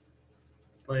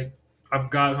 Like I've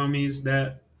got homies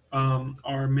that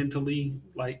are mentally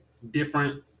like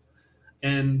different,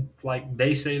 and like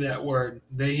they say that word,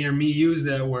 they hear me use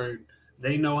that word,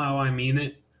 they know how I mean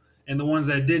it, and the ones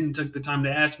that didn't took the time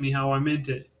to ask me how I meant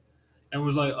it, and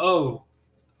was like, "Oh,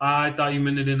 I thought you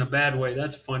meant it in a bad way.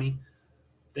 That's funny.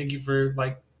 Thank you for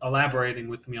like elaborating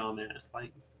with me on that.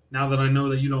 Like now that I know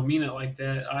that you don't mean it like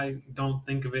that, I don't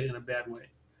think of it in a bad way.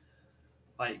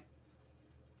 Like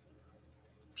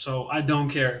So I don't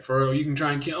care. For real, you can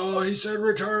try and oh, he said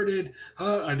retarded.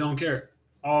 Huh? I don't care.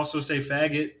 I'll also say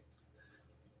faggot.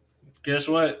 Guess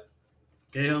what?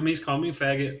 Gay homies call me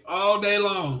faggot all day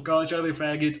long. Call each other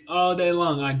faggots all day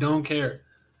long. I don't care.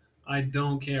 I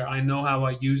don't care. I know how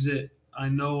I use it. I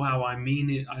know how I mean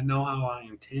it. I know how I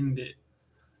intend it.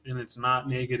 And it's not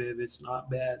negative. It's not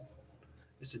bad.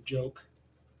 It's a joke.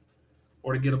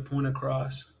 Or to get a point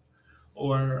across.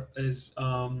 Or as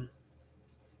a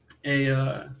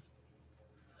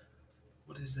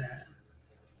what is that?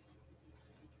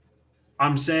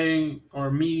 I'm saying,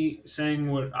 or me saying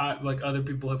what I like other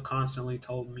people have constantly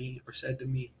told me or said to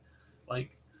me.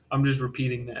 Like I'm just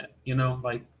repeating that,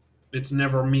 like it's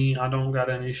never me. I don't got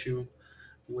an issue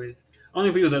with.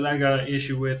 Only people that I got an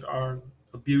issue with are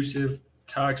abusive,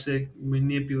 toxic,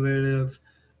 manipulative,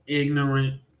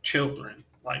 ignorant children.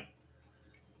 Like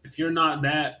if you're not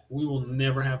that, we will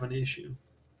never have an issue.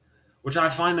 Which I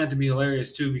find that to be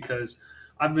hilarious too, because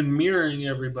I've been mirroring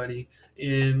everybody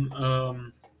in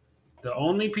the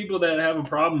only people that have a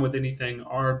problem with anything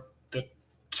are the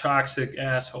toxic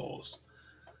assholes.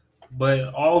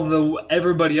 But all the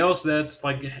everybody else that's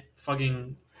like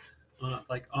fucking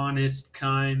like honest,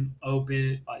 kind,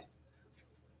 open, like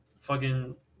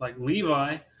fucking like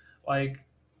Levi, like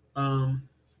um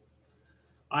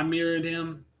I mirrored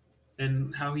him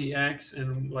and how he acts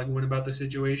and like went about the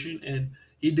situation, and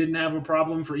he didn't have a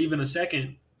problem for even a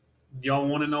second. Y'all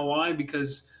want to know why?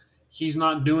 Because he's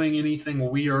not doing anything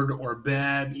weird or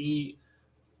bad. He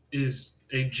is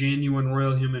a genuine,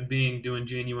 real human being doing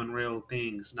genuine, real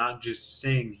things, not just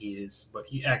saying he is, but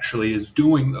he actually is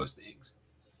doing those things.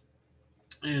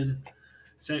 And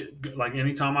say, like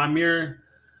anytime I mirror,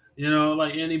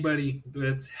 like anybody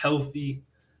that's healthy,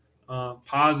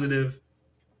 positive,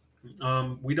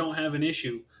 we don't have an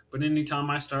issue. But anytime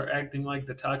I start acting like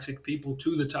the toxic people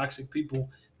to the toxic people,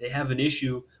 they have an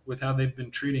issue with how they've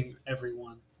been treating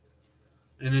everyone.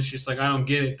 And it's just like I don't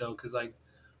get it though, because like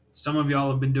some of y'all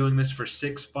have been doing this for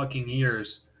 6 fucking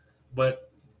years,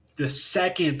 but the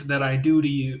second that I do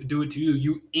it to you,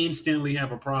 you instantly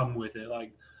have a problem with it.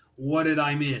 Like, what did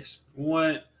I miss?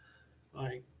 What?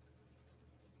 Like,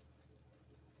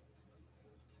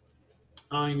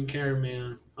 I don't even care,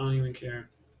 man. I don't even care.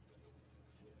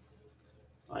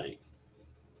 Like,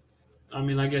 I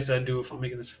mean, I guess I'd do if I'm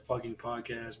making this fucking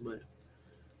podcast, but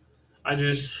I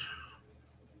just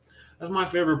that's my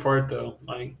favorite part though.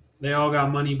 Like, they all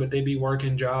got money, but they be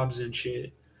working jobs and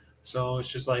shit. So it's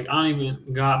just like I don't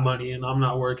even got money, and I'm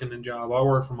not working a job. I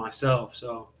work for myself.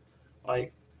 So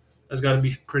like, that's got to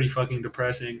be pretty fucking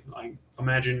depressing. Like,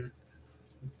 imagine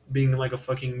being like a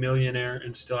fucking millionaire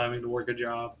and still having to work a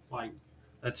job. Like,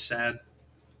 that's sad.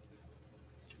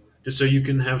 Just so you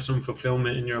can have some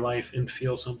fulfillment in your life and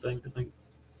feel something, like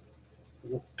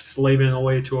slaving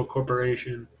away to a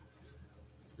corporation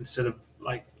instead of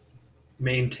like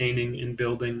maintaining and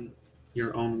building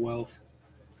your own wealth,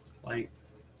 like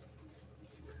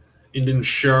and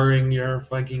ensuring your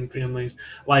fucking families.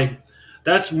 Like,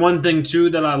 that's one thing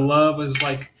too that I love is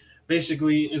like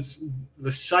basically it's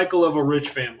the cycle of a rich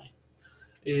family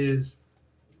is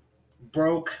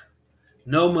broke,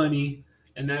 no money,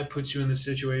 and that puts you in the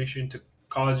situation to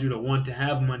cause you to want to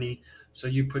have money. So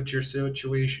you put yourself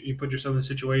in a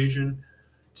situation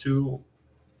to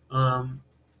um,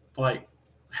 like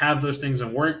have those things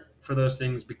and work for those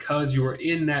things because you were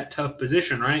in that tough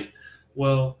position, right?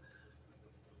 Well,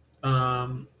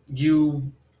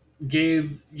 you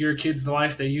gave your kids the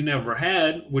life that you never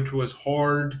had, which was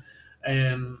hard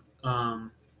and I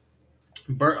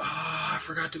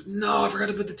forgot to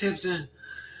put the tips in.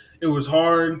 It was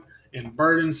hard and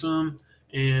burdensome,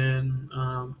 and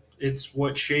it's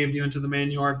what shaped you into the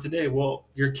man you are today. Well,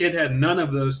 your kid had none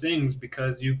of those things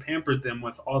because you pampered them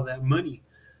with all that money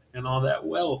and all that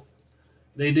wealth.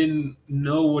 They didn't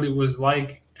know what it was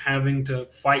like having to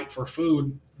fight for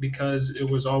food because it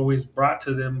was always brought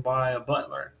to them by a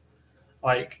butler.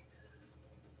 Like,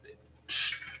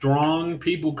 strong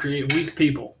people create weak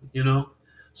people, you know?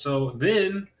 So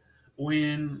then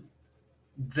when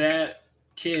that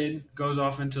kid goes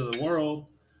off into the world,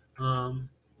 um,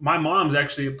 my mom's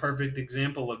actually a perfect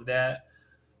example of that.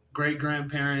 Great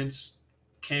grandparents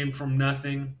came from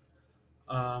nothing.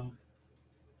 Um,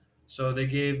 so they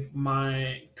gave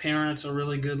my parents a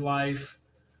really good life.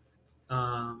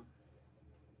 Um,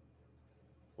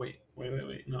 wait.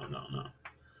 No.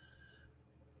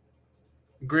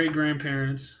 Great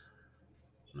grandparents,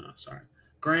 no, sorry.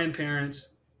 Grandparents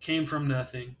came from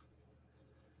nothing.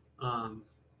 Um,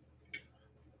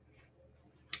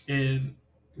 and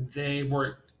they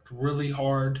worked really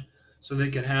hard so they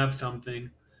could have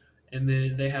something. And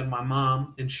then they had my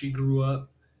mom, and she grew up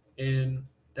in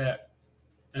that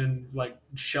and like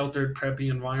sheltered, preppy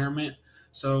environment.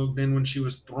 So then when she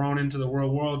was thrown into the real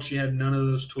world, she had none of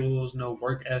those tools, no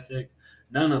work ethic,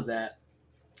 none of that.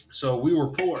 So we were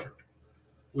poor,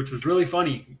 which was really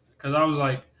funny because I was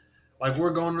like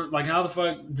we're going like how the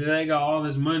fuck do they got all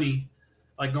this money,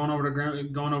 like going over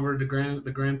to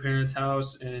the grandparents'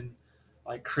 house and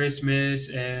like Christmas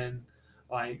and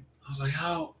like I was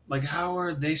like how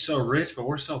are they so rich but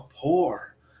we're so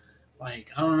poor? Like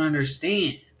I don't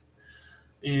understand.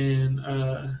 And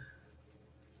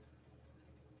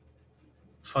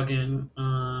fucking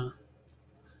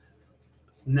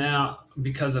now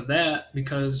because of that,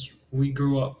 because we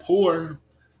grew up poor,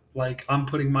 like I'm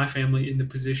putting my family in the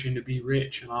position to be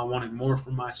rich and I wanted more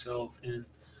for myself, and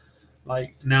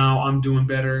like now I'm doing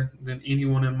better than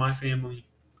anyone in my family.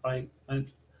 Like I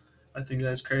think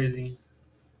that's crazy.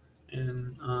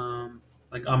 And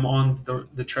like I'm on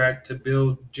the track to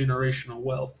build generational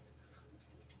wealth,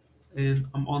 and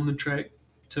I'm on the track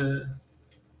to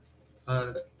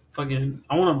uh fucking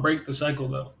I want to break the cycle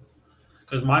though,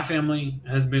 because my family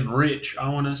has been rich. I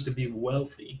want us to be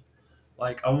wealthy.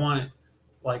 Like I want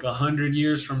like 100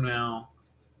 years from now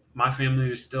my family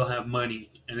to still have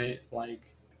money and it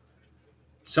like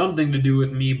something to do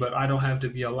with me, but I don't have to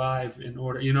be alive in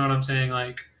order. You know what I'm saying?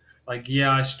 Like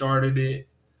yeah, I started it,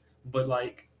 but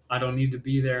like I don't need to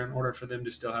be there in order for them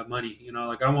to still have money.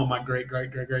 Like I want my great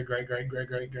grandkids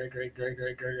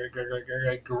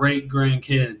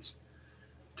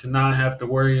to not have to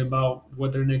worry about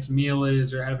what their next meal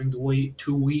is or having to wait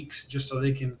 2 weeks just so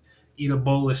they can eat a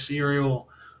bowl of cereal.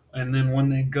 And then when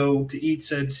they go to eat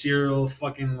said cereal, a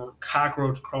fucking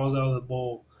cockroach crawls out of the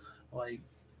bowl. Like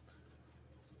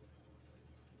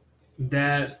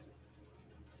that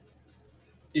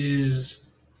is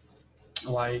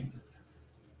like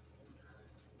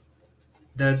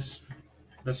that's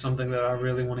that's something that I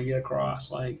really want to get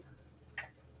across. Like,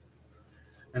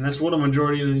 and that's what a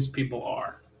majority of these people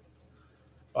are.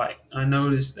 Like, I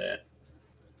noticed that.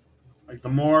 Like, the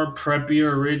more preppy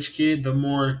or rich kid, the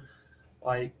more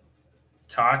like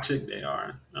toxic they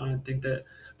are. I think that,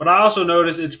 but I also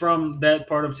notice it's from that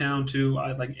part of town too.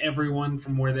 I like everyone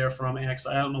from where they're from acts.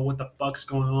 I don't know what the fuck's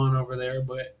going on over there,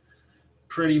 but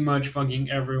pretty much fucking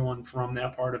everyone from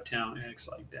that part of town acts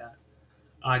like that.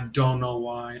 I don't know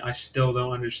why. I still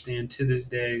don't understand to this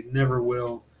day. Never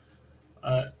will.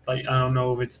 Like I don't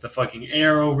know if it's the fucking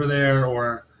air over there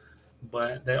or,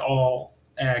 but they all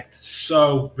act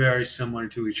so very similar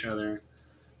to each other,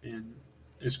 and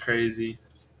it's crazy.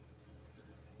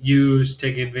 Use,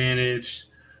 take advantage,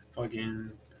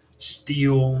 fucking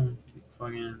steal,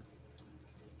 fucking.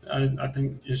 I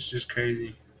think it's just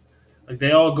crazy. Like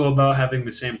they all go about having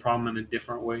the same problem in a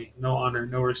different way. No honor,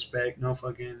 no respect, no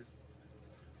fucking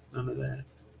none of that.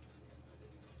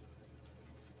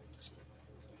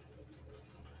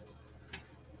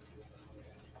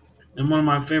 And one of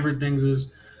my favorite things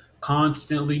is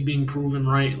constantly being proven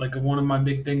right. Like one of my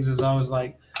big things is I was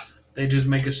like, they just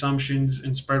make assumptions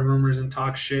and spread rumors and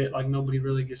talk shit. Like nobody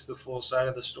really gets the full side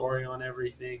of the story on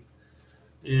everything.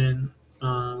 And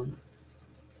um,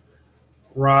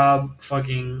 Rob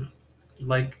fucking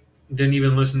like didn't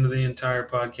even listen to the entire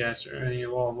podcast or any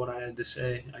of all of what I had to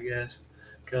say. I guess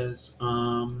because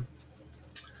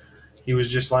he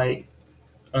was just like,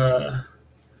 uh,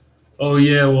 "Oh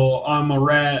yeah, well I'm a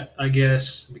rat, I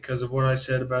guess, because of what I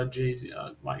said about Jay Z,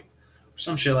 like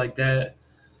some shit like that."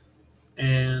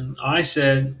 And I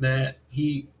said that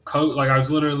like I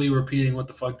was literally repeating what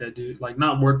the fuck that dude, like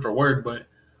not word for word, but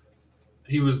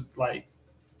he was like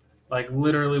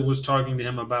literally was talking to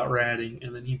him about ratting,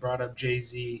 and then he brought up Jay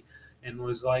Z and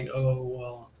was like,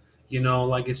 "Oh well,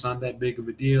 like it's not that big of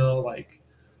a deal. Like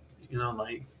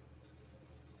like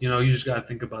you just got to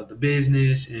think about the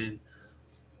business and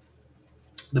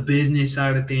the business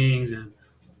side of things, and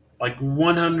like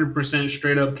 100%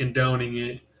 straight up condoning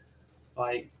it,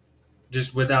 like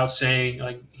just without saying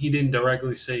like he didn't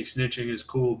directly say snitching is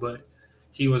cool, but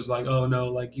he was like, "Oh no,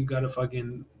 like you gotta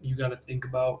think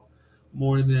about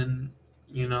more than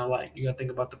like you gotta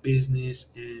think about the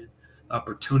business and the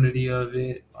opportunity of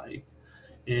it." Like,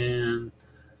 and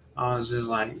I was just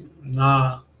like,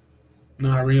 "Nah,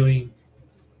 not really.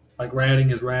 Like ratting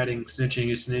is ratting,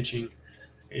 snitching is snitching,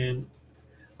 and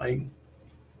like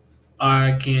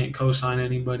I can't co-sign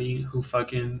anybody who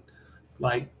fucking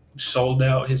like sold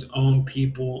out his own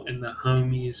people and the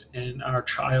homies and our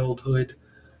childhood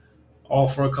all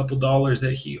for a couple dollars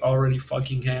that he already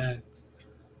fucking had,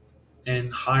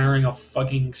 and hiring a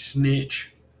fucking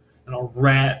snitch and a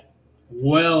rat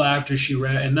well after she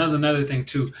rat." And that's another thing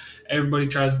too. Everybody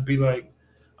tries to be like,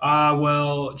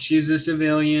 well, she's a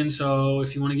civilian, so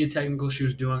if you want to get technical, she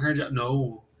was doing her job.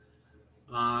 No,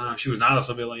 she was not a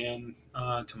civilian.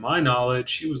 To my knowledge,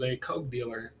 she was a coke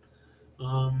dealer.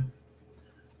 Um,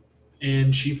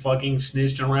 and she fucking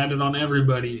snitched and ratted on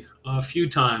everybody a few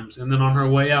times, and then on her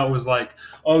way out was like,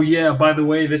 "Oh yeah, by the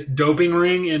way, this doping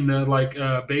ring in the like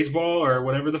baseball or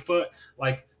whatever the foot,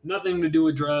 like nothing to do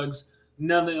with drugs,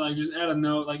 nothing, like just add a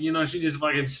note, like she just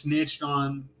fucking snitched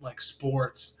on like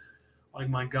sports, like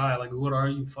my guy, like what are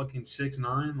you fucking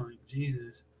 6'9", like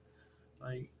Jesus,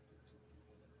 like."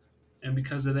 And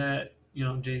because of that,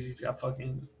 Jay Z's got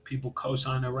fucking people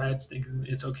co-sign the Rats, thinking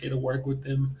it's okay to work with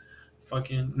them.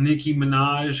 Fucking Nicki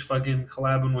Minaj, fucking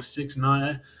collabing with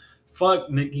 6ix9ine. Fuck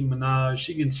Nicki Minaj.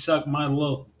 She can suck my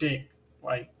little dick.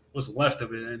 Like what's left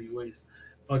of it, anyways.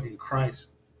 Fucking Christ.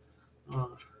 Uh,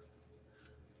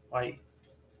 like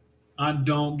I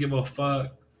don't give a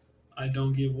fuck. I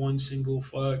don't give one single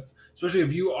fuck. Especially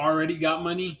if you already got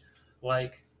money.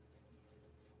 Like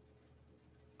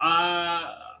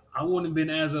I I wouldn't have been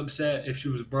as upset if she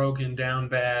was broken down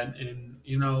bad and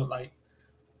like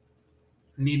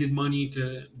needed money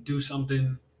to do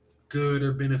something good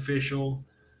or beneficial,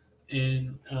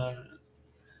 and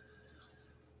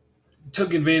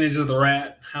took advantage of the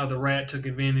rat. How the rat took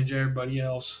advantage of everybody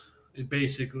else. It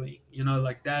basically,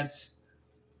 like that's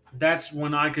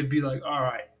when I could be like, all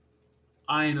right,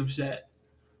 I ain't upset.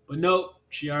 But nope.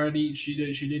 She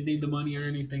didn't need the money or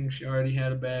anything. She already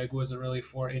had a bag. Wasn't really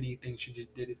for anything. She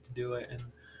just did it to do it. And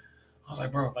I was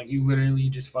like, bro, like you literally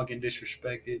just fucking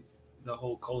disrespected the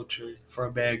whole culture for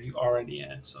a bag you already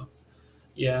had. So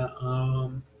yeah,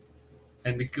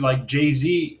 and like Jay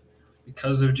Z,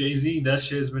 because of Jay Z, that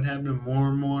shit has been happening more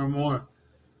and more and more.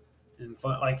 And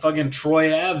like fucking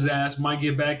Troy Ave's ass might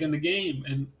get back in the game,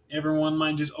 and everyone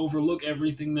might just overlook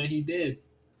everything that he did,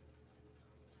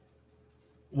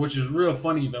 which is real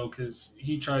funny though, because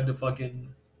he tried to fucking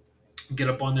get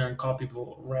up on there and call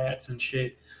people rats and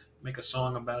shit, make a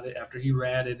song about it after he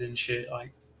ratted and shit,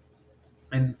 like,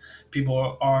 and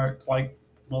people are like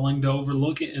willing to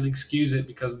overlook it and excuse it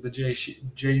because of the Jay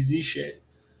Z shit.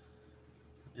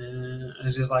 And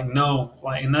it's just like no,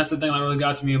 like, and that's the thing that really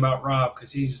got to me about Rob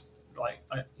because he's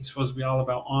supposed to be all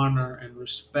about honor and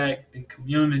respect and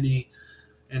community,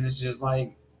 and it's just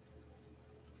like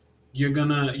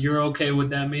you're okay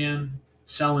with that man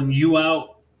selling you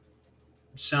out,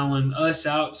 selling us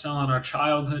out, selling our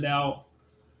childhood out,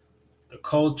 the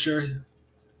culture,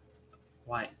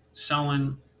 like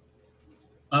selling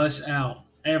us out,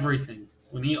 everything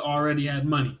when he already had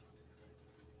money,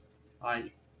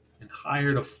 like, and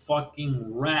hired a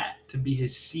fucking rat to be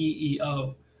his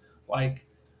CEO, like.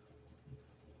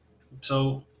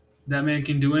 So that man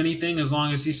can do anything as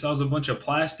long as he sells a bunch of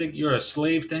plastic. You're a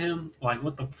slave to him. Like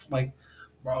what the like,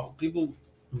 bro? People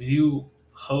view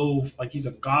Hove like he's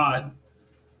a god.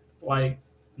 Like,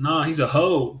 nah, he's a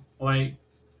hoe. Like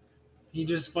he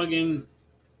just fucking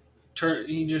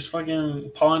he just fucking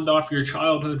pawned off your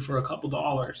childhood for a couple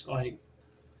dollars. Like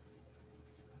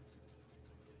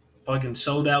fucking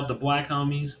sold out the black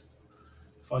homies.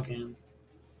 Fucking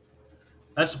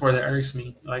that's the part that irks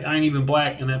me. Like I ain't even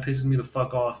black, and that pisses me the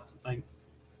fuck off.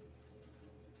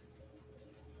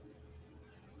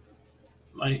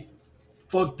 Like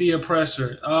fuck the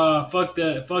oppressor, fuck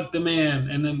the man,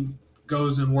 and then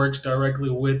goes and works directly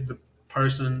with the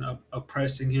person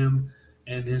oppressing him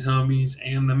and his homies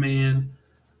and the man.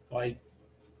 Like,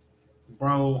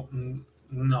 bro,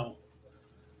 no,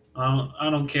 I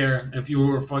don't care if you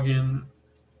were fucking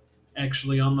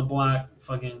actually on the block,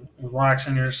 fucking rocks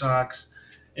in your socks.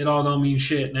 It all don't mean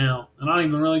shit now, and I don't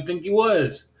even really think he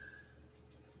was.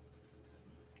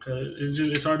 Cause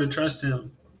it's hard to trust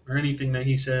him or anything that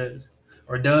he says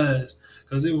or does.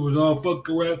 Cause it was all fuck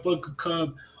a rat, fuck a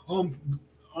cub. I'm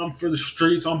I'm for the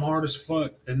streets. I'm hard as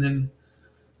fuck. And then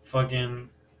fucking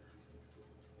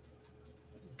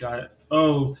got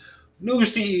new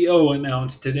CEO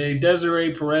announced today.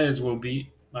 Desiree Perez will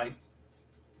be like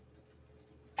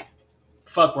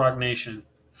fuck Rock Nation,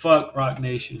 fuck Rock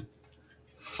Nation,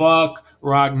 fuck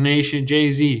Rock Nation.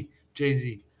 Jay Z.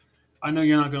 I know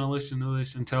you're not gonna listen to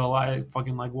this until I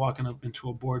fucking like walking up into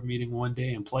a board meeting one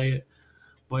day and play it.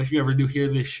 But if you ever do hear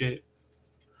this shit,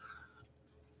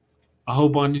 I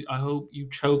hope you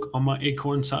choke on my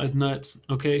acorn sized nuts.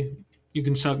 Okay, you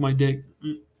can suck my dick.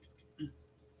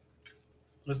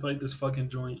 Let's light this fucking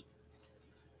joint.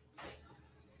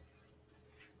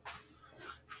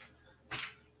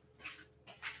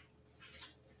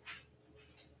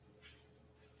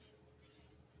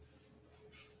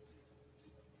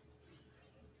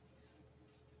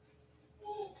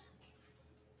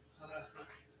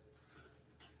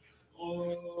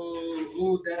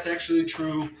 Oh, that's actually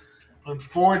true.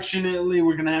 Unfortunately,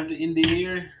 we're gonna have to end it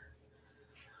here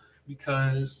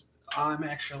because I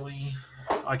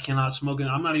cannot smoke it.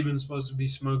 I'm not even supposed to be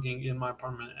smoking in my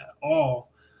apartment at all.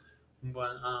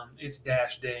 But it's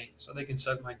dash day, so they can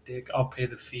suck my dick. I'll pay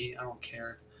the fee. I don't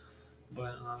care.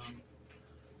 But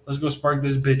let's go spark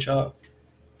this bitch up.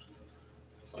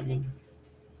 Fucking,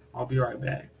 I'll be right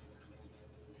back.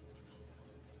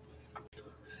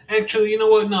 Actually, you know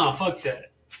what? Nah, fuck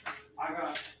that. I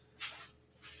got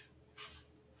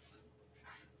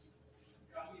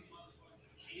me a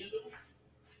motherfucking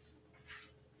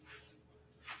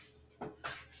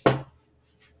candle.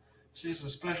 See, it's a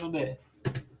special day. I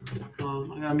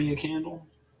got me a candle.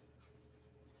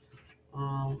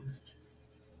 Um,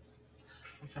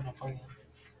 I'm finna fucking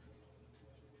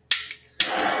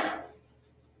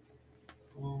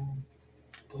boom,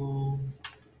 boom,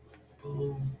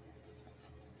 boom,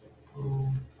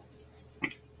 boom.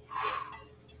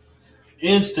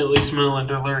 Instantly smelling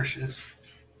delicious.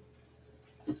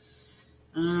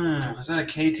 Is that a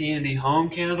KT&D home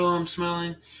candle I'm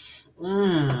smelling?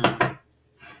 Mmm.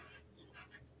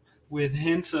 With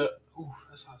hints of, ooh,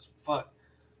 that's hot as fuck.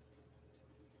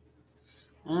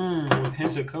 With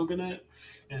hints of coconut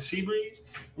and sea breeze.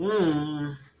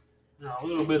 Mmm. A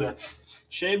little bit of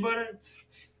shea butter.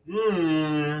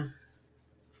 Mmm.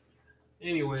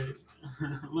 Anyways,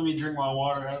 let me drink my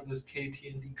water out of this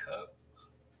KT&D cup.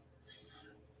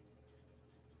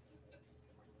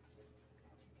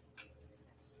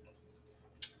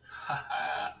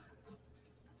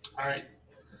 All right,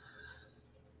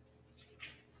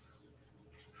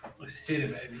 let's hit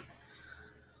it, baby.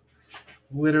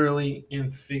 Literally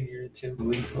and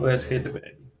figuratively, let's hit it,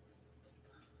 baby.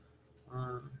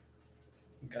 Um,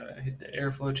 Gotta hit the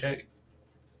airflow check.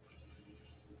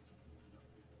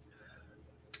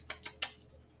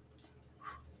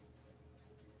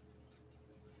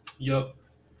 Yup.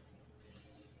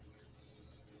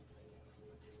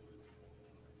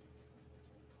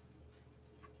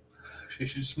 She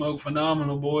should smoke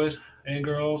phenomenal, boys and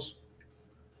girls.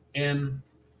 And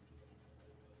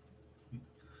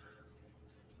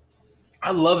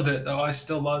I love that though. I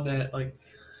still love that. Like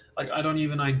I don't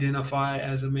even identify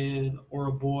as a man or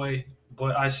a boy,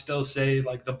 but I still say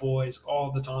like the boys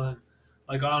all the time.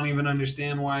 Like I don't even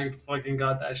understand where I fucking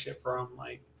got that shit from.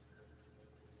 Like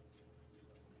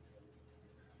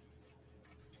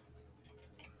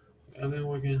I've been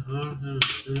working hard.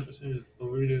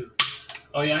 What we do?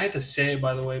 Oh yeah, I had to say it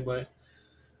by the way, but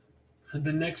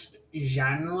the next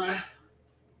genre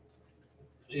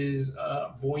is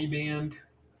boy band.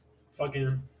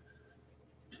 Fucking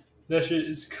that shit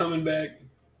is coming back.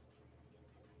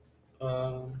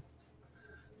 Um,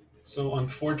 so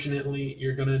unfortunately,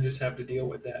 you're gonna just have to deal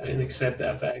with that and accept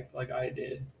that fact, like I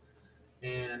did.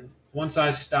 And once I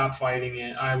stopped fighting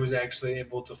it, I was actually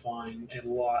able to find a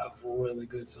lot of really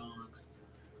good songs.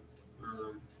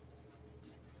 Um,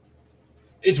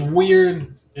 it's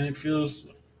weird and it feels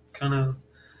kind of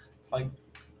like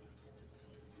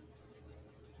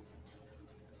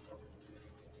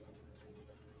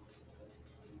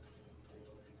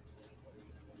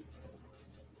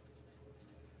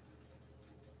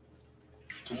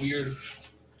it's weird,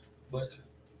 but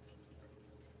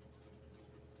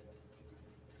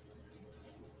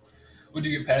once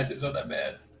you get past it, it's not that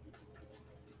bad.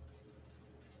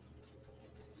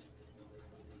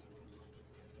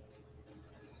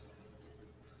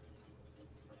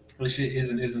 This shit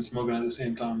isn't smoking at the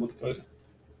same time. What the fuck?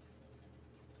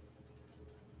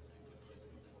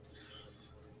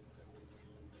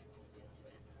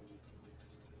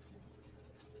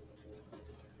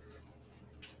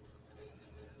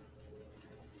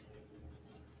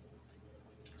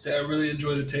 Say I really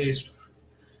enjoy the taste.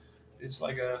 It's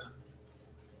like a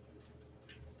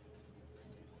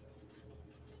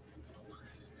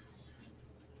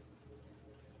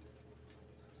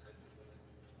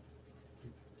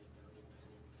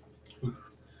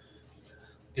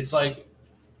it's like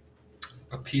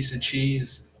a piece of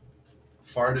cheese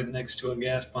farted next to a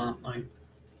gas pump. Like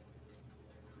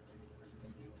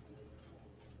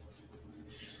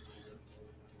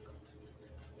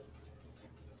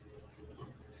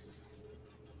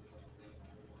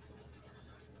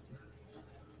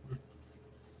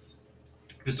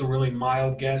just a really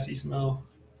mild gassy smell.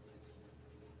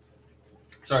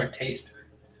 Sorry, taste.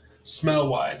 Smell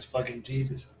wise, fucking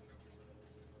Jesus.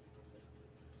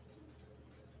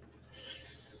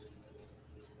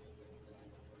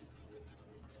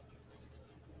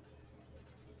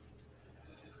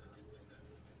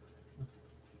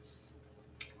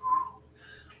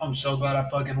 I'm so glad I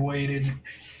fucking waited.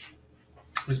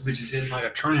 This bitch is hitting like a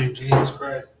train. Jesus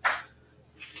Christ.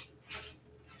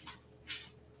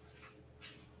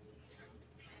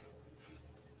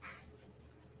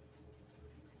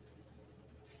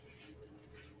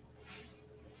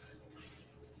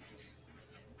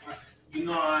 You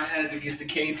know I had to get the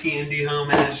KT&D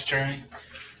home ashtray.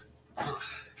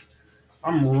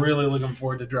 I'm really looking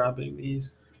forward to dropping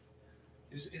these.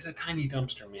 It's a tiny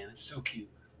dumpster, man. It's so cute.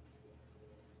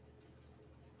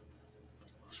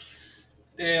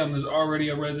 Damn, there's already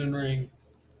a resin ring.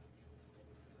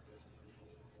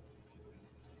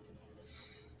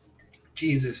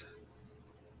 Jesus.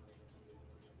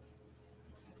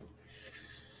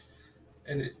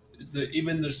 And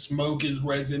even the smoke is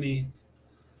resiny.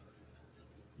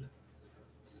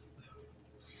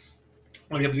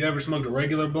 Like if you ever smoked a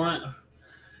regular blunt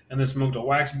and then smoked a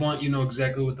wax blunt, you know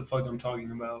exactly what the fuck I'm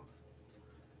talking about.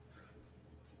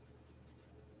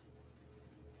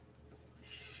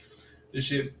 This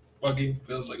shit fucking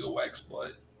feels like a wax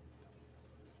blunt.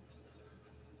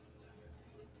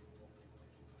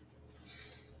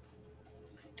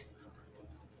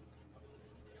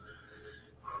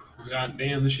 God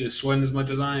damn, this shit is sweating as much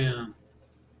as I am.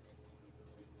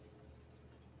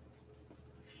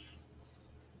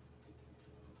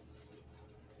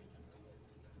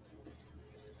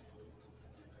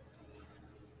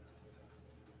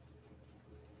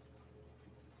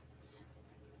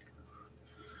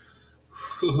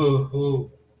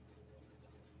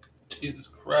 Jesus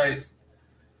Christ.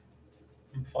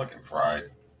 I'm fucking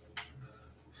fried.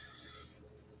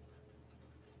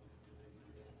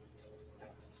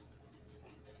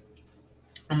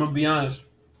 I'm gonna be honest.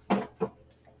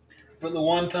 For the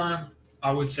one time,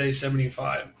 I would say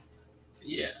 75.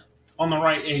 Yeah, on the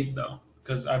right eight though,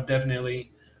 because I've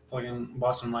definitely fucking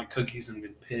bought some like cookies and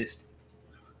been pissed.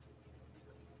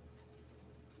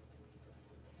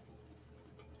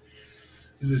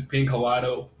 This is Pink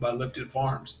Halado by Lifted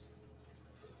Farms.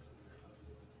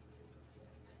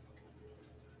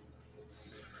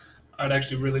 I'd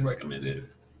actually really recommend it.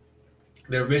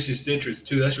 Their Vicious Citrus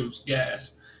too. That shit was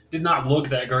gas. Did not look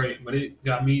that great, but it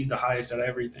got me the highest out of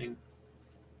everything.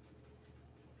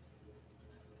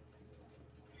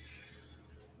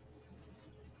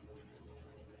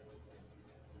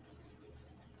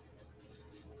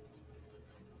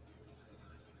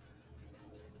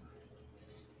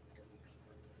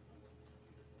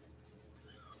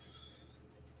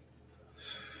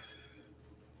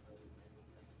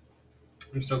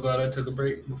 I'm so glad I took a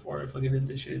break before I fucking did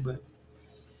this shit. But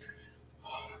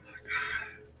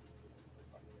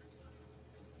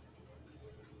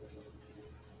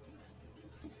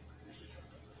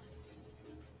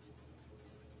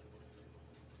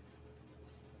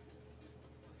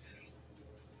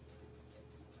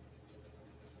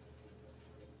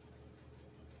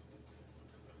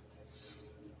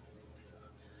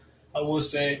I will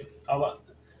say,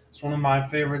 it's one of my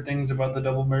favorite things about the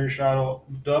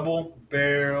double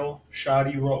barrel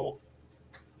shoddy roll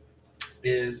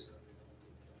is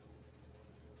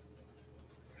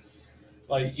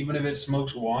like even if it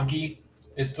smokes wonky,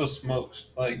 it still smokes.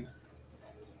 Like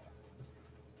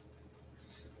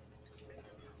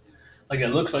it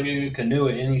looks like it could canoe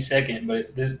at any second,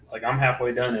 but this like I'm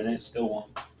halfway done and it still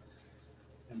won't.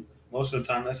 And most of the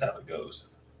time, that's how it goes.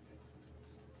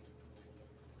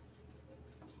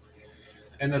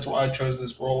 And that's why I chose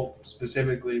this roll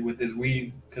specifically with this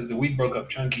weed because the weed broke up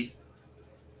chunky.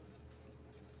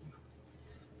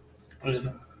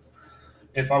 And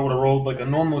if I would have rolled like a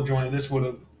normal joint, this would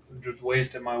have just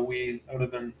wasted my weed. I would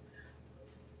have been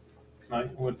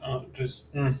like, would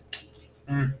just. Mm.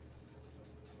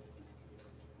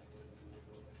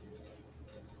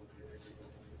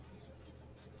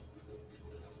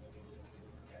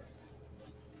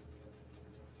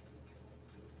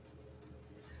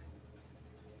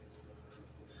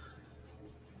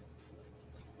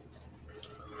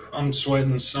 I'm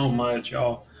sweating so much,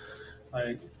 y'all.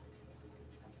 Like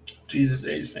Jesus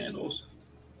ate sandals.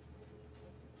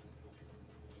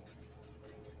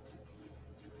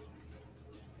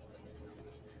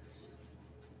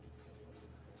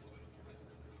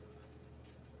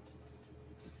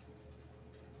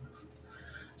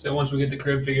 So once we get the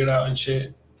crib figured out and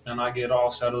shit, and I get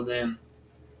all settled in,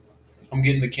 I'm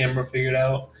getting the camera figured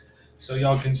out, so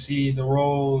y'all can see the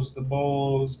rolls, the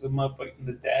bowls, the motherfucking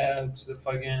the dabs, the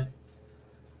fucking.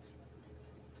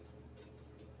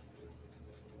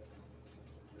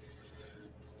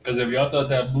 Because if y'all thought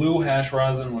that blue hash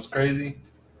rosin was crazy,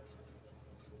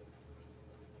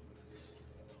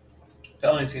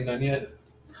 y'all ain't seen none yet.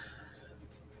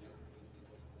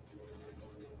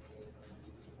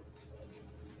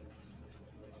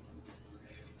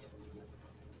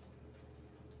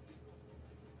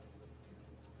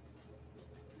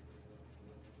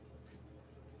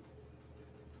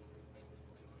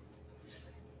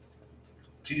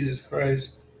 Jesus Christ.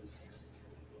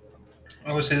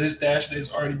 I would say this dash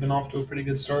day's already been off to a pretty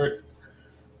good start.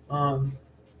 Um,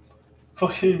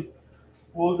 fucking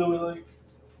woke up at like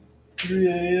 3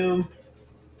 a.m.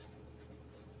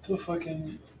 to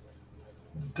fucking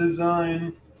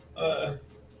design uh,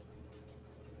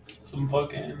 some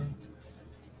fucking.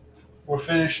 We're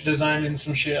finished designing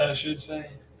some shit, I should say.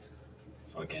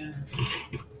 Fucking.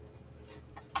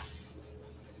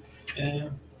 Yeah.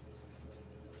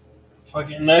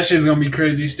 Fucking. That shit's gonna be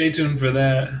crazy. Stay tuned for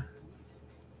that.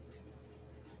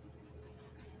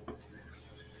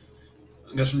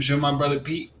 I got some shit with my brother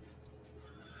Pete.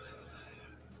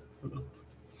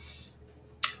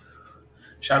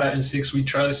 Shout out in Six We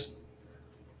Trust.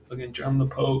 Fucking Drum the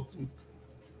Pope.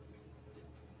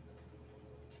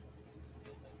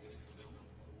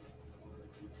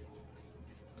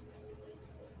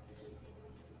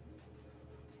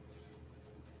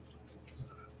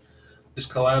 This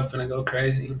collab finna go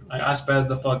crazy. Like I spazzed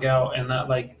the fuck out and that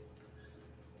like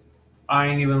I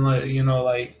ain't even like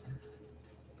like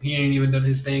he ain't even done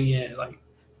his thing yet. Like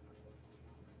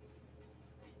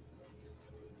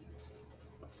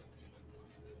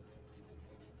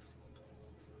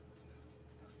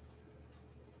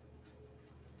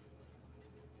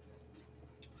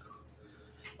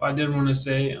I did want to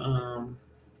say,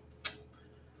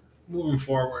 moving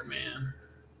forward, man,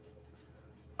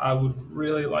 I would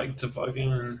really like to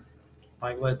fucking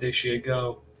like let this shit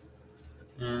go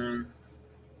and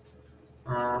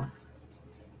Um,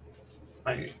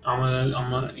 like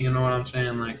you know what I'm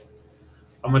saying? Like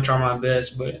I'm gonna try my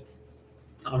best, but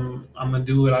I'm gonna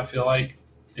do what I feel like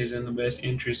is in the best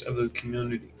interest of the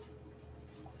community.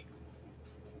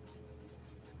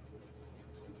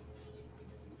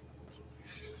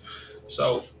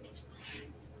 So,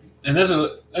 and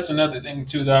that's another thing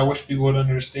too that I wish people would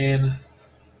understand.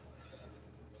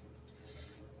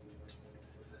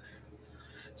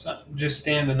 It's not just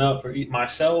standing up for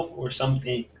myself or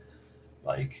something.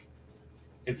 Like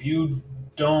if you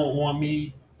don't want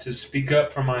me to speak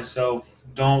up for myself,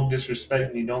 don't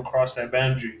disrespect me. Don't cross that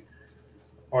boundary.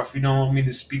 Or if you don't want me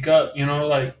to speak up,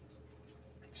 like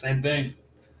same thing.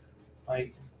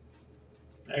 Like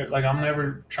like I'm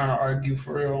never trying to argue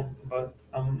for real, but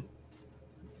I'm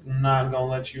not gonna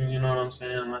let you. You know what I'm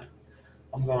saying? Like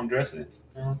I'm gonna address it.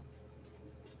 You know,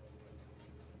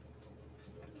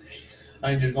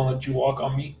 I ain't just gonna let you walk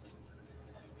on me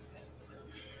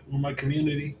or my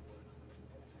community.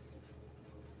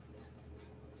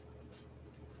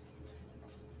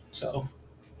 So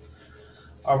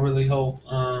I really hope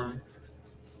that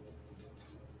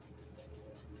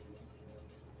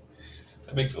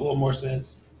makes a little more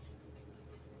sense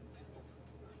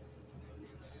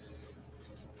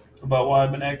about why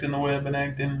I've been acting the way I've been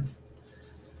acting,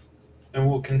 and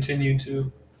will continue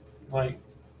to. Like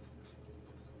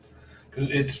 'cause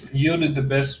it's yielded the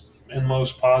best and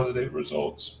most positive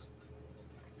results.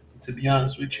 To be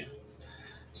honest with you,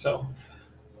 so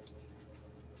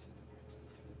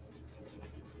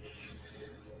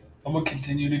I'm gonna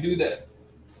continue to do that.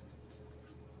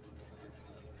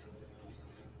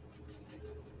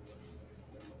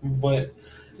 But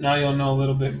now you'll know a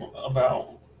little bit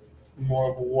about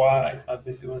more of why I've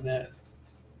been doing that.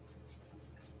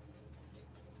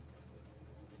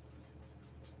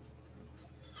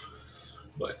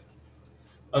 But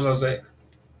as I say,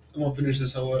 I'm gonna finish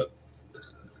this whole up.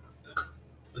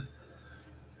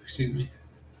 Excuse me.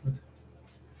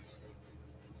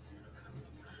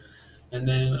 And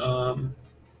then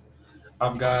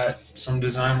I've got some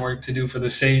design work to do for the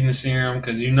Satan serum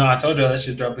because I told you that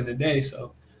shit's dropping today,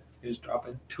 so it's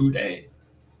dropping today.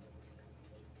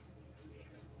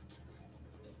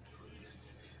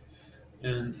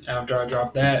 And after I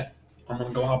drop that, I'm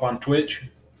gonna go hop on Twitch.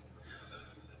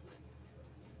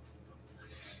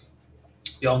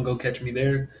 Y'all can go catch me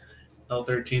there.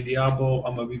 L13 Diablo.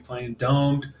 I'm gonna be playing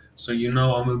domed, so I'm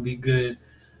gonna be good.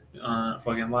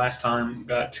 Fucking last time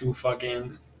got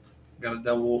a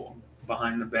double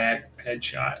behind the back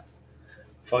headshot.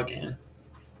 Fucking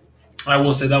I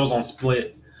will say that was on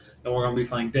split. And we're gonna be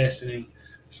playing Destiny.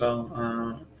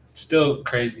 So still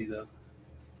crazy though.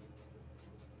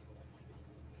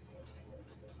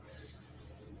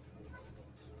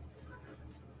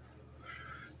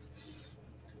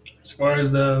 As far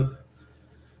as the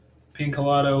Pink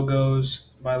Colado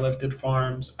goes by Lifted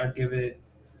Farms, I'd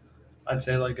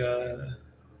say like a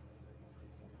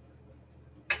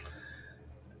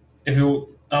if it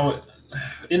I would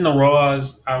in the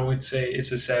raws I would say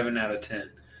it's a 7 out of 10.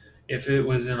 If it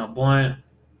was in a blunt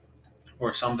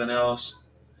or something else,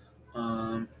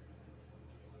 um,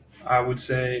 I would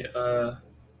say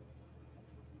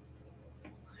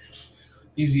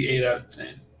easy 8 out of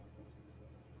 10.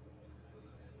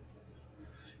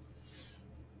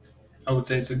 I would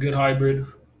say it's a good hybrid,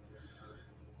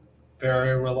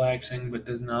 very relaxing, but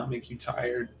does not make you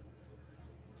tired.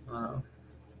 Uh,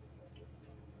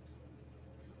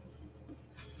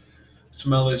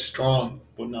 Smell is strong,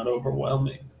 but not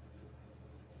overwhelming,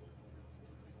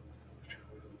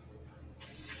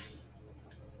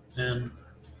 and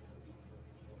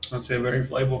I'd say very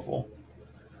flavorful.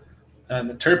 And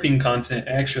the terpene content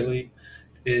actually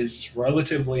is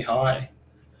relatively high,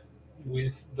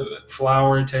 with the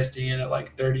flower testing in at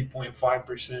like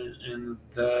 30.5%, and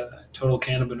the total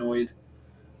cannabinoid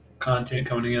content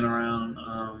coming in around,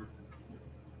 I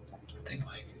think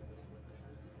like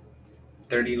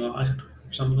 39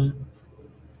 or something,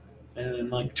 and then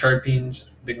like terpenes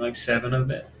being like 7 of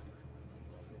that.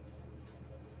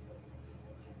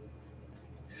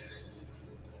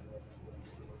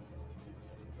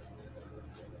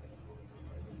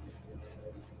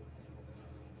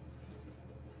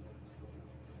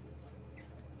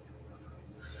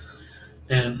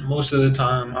 And most of the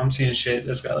time, I'm seeing shit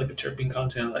that's got like a terpene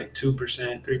content like 2%,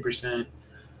 3%,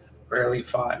 rarely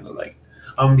 5. But like,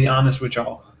 I'm gonna be honest with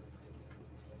y'all.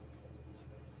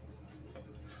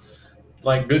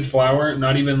 Like good flour,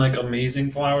 not even like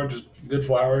amazing flour, just good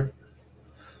flour,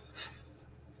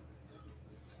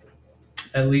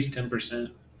 at least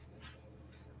 10%.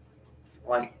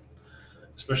 Like,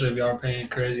 especially if y'all are paying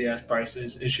crazy ass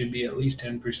prices, it should be at least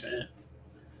 10%.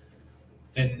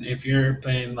 And if you're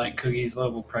paying like cookies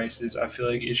level prices, I feel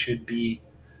like it should be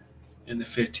in the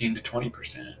 15 to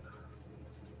 20%.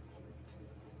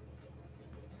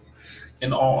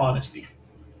 In all honesty,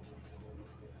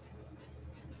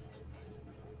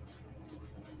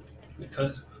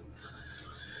 because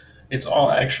it's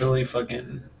all actually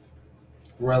fucking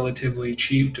relatively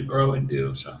cheap to grow and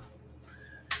do. So,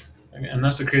 and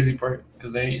that's the crazy part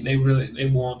because they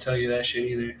won't tell you that shit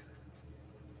either.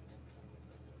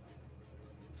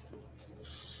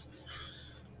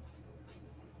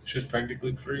 It's just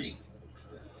practically free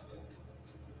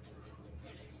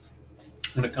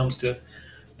when it comes to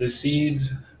the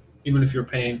seeds. Even if you're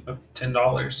paying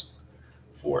 $10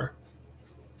 for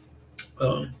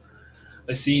um,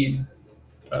 a seed,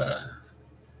 uh,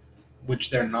 which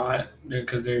they're not,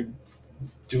 because they're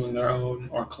doing their own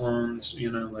or clones.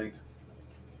 You know, like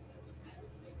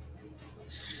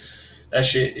that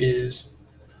shit is.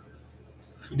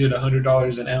 If you did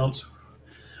 $100 an ounce,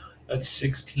 that's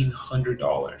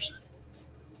 $1,600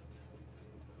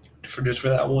 for just for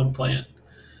that one plant.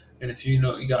 And if you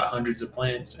know you got hundreds of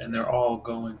plants and they're all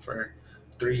going for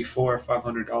three, four,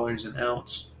 $500 an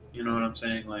ounce, you know what I'm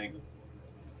saying? Like,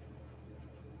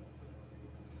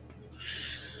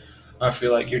 I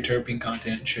feel like your terpene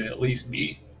content should at least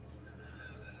be.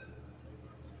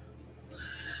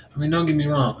 I mean, don't get me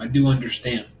wrong. I do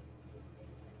understand.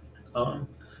 Um,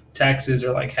 Taxes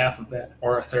are like half of that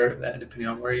or a third of that, depending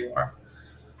on where you are.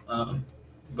 Um,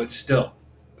 but still,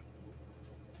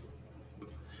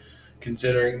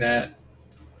 considering that,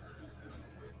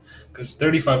 because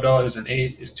 $35 an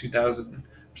eighth is 2,000.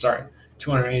 Sorry,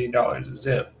 $280 a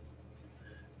zip.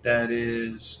 That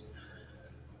is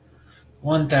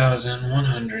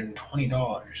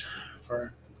 $1,120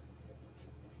 for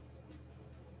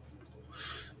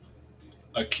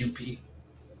a QP.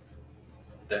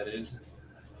 That is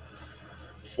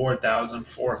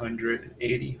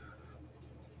 4,480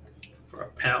 for a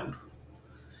pound,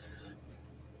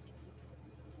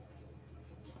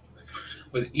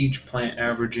 with each plant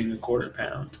averaging a quarter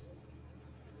pound.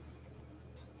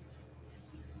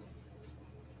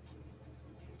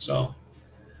 So,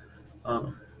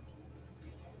 um,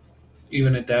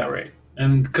 even at that rate,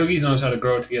 and Cookies knows how to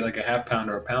grow it to get like a half pound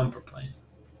or a pound per plant,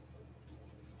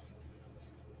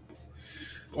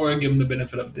 or give them the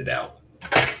benefit of the doubt.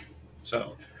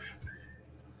 So,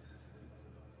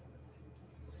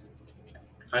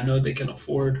 I know they can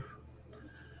afford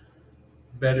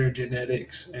better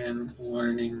genetics and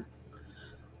learning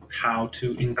how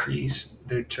to increase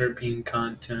their terpene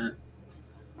content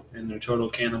and their total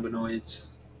cannabinoids.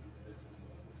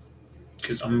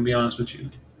 Because I'm gonna be honest with you,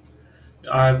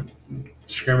 I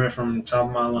scream it from the top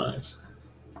of my lungs.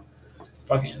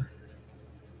 Fucking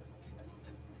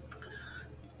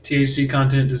THC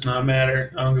content does not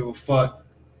matter. I don't give a fuck.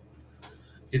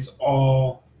 It's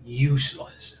all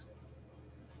useless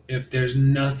if there's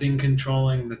nothing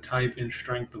controlling the type and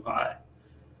strength of high.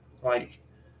 Like,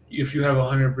 if you have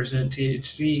 100%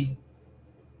 THC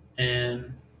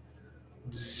and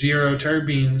zero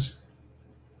terpenes,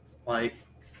 like,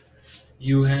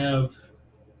 you have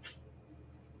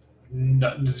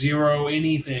zero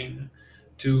anything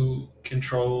to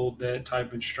control that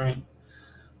type and strength.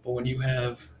 But when you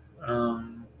have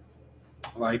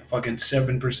like fucking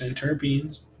 7%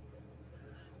 terpenes,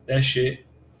 that shit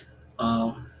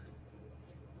um,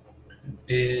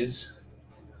 is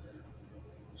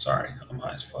sorry, I'm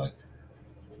high as fuck.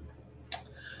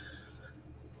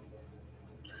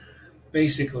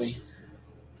 Basically,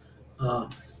 um,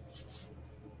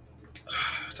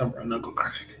 time for a knuckle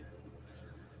crack.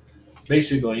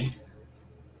 Basically,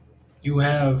 you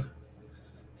have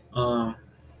um,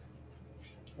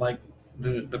 like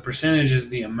the percentage is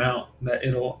the amount that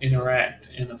it'll interact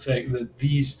and affect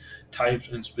these types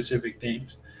and specific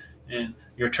things. And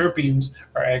your terpenes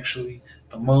are actually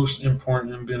the most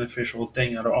important and beneficial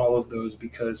thing out of all of those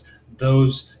because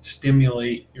those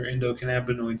stimulate your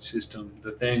endocannabinoid system,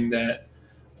 the thing that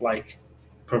like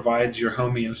provides your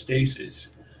homeostasis.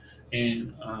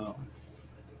 And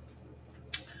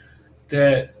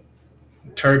that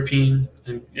terpene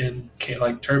and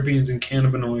like terpenes and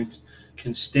cannabinoids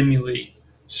can stimulate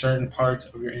certain parts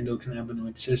of your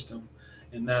endocannabinoid system,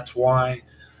 and that's why,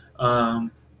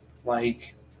 um,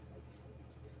 like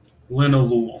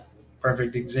linalool,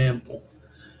 perfect example,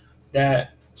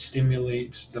 that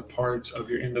stimulates the parts of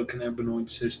your endocannabinoid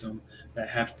system that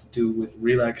have to do with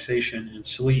relaxation and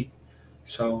sleep.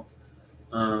 So,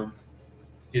 um,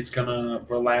 it's gonna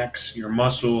relax your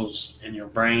muscles and your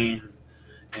brain,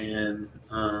 and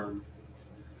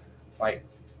like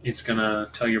it's gonna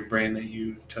tell your brain that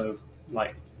you to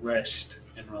like rest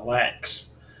and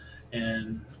relax,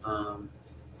 and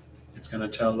It's gonna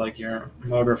tell like your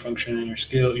motor function and your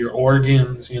skill, your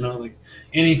organs, like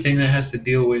anything that has to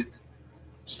deal with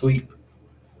sleep,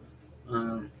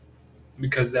 um,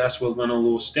 because that's what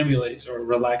linalool stimulates, or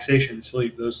relaxation,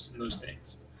 sleep, those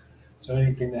things. So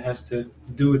anything that has to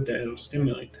do with that, it'll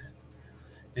stimulate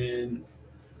that, and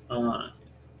uh,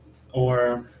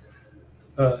 or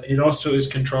it also is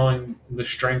controlling the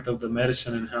strength of the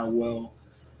medicine and how well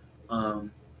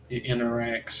it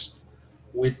interacts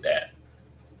with that.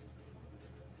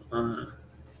 Uh,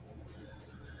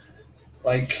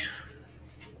 like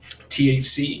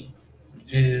THC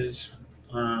is,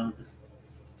 um,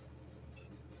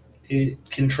 it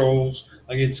controls,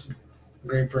 like it's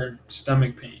great for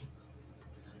stomach pain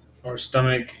or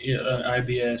stomach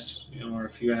IBS, or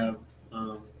if you have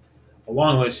um, a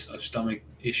long list of stomach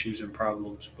issues and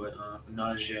problems, but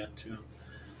nausea too.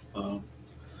 Um,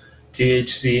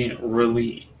 THC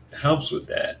really helps with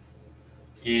that,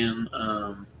 and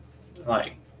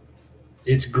like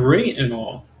it's great and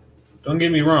all. Don't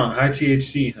get me wrong, high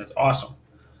THC, that's awesome,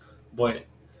 but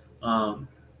um,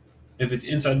 if it's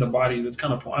inside the body, that's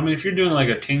kind of. I mean, if you're doing like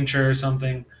a tincture or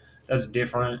something, that's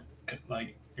different.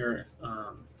 Like you're,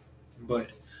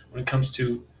 but when it comes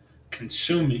to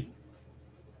consuming,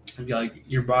 like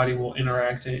your body will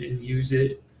interact it and use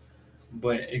it,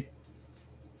 but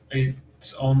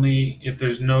it's only if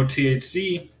there's no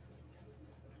THC.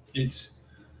 It's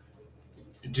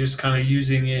just kind of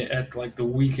using it at like the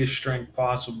weakest strength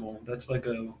possible. That's like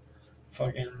a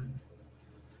fucking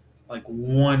like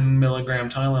 1 milligram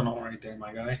Tylenol right there,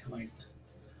 my guy. Like,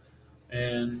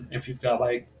 and if you've got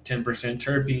like 10%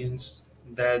 terpenes,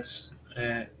 that's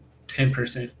at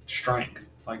 10%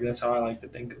 strength. Like that's how I like to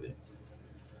think of it.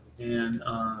 And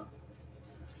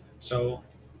so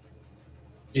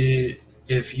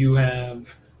if you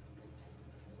have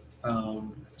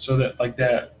so that like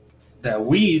that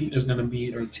weed is going to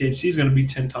be, or THC is going to be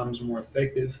 10 times more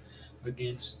effective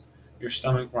against your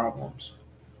stomach problems,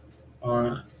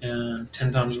 and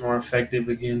 10 times more effective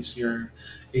against your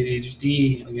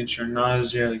ADHD, against your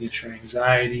nausea, against your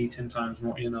anxiety, 10 times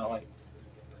more, like,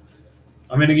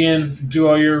 I mean, again, do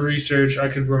all your research. I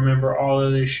could remember all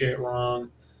of this shit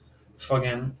wrong.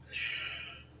 Fucking,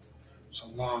 it's a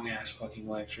long ass fucking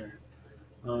lecture.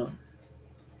 Um,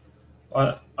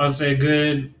 I'd say a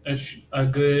good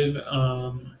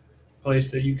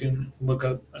place that you can look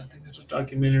up. I think there's a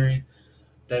documentary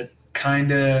that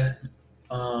kind of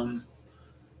um,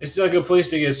 it's like a place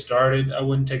to get started. I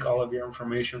wouldn't take all of your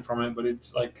information from it, but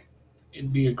it's like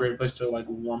it'd be a great place to like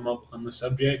warm up on the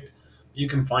subject. You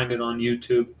can find it on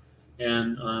YouTube,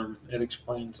 and it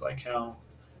explains like how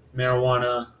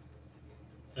marijuana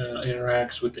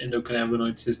interacts with the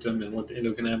endocannabinoid system and what the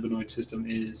endocannabinoid system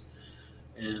is.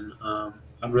 And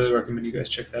I'd really recommend you guys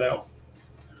check that out.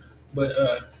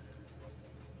 But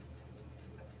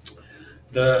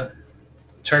the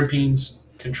terpenes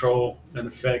control and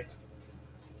affect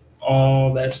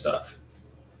all that stuff,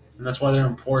 and that's why they're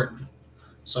important.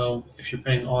 So if you're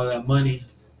paying all that money,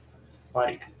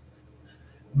 like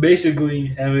basically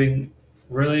having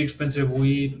really expensive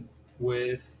weed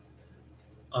with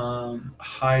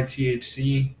high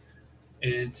THC,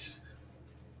 it's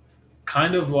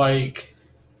kind of like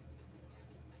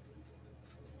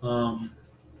um,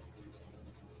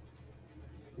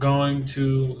 going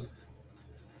to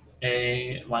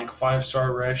a like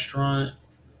 5-star restaurant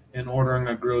and ordering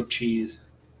a grilled cheese,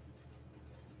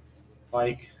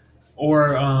 like,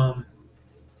 or no,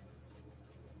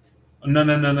 no,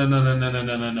 no, no, no, no, no, no,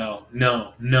 no, no, no,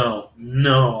 no, no,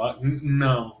 no,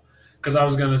 no. Because I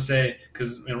was gonna say,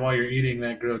 and while you're eating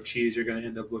that grilled cheese, you're gonna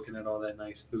end up looking at all that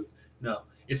nice food. No,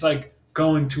 it's like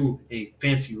going to a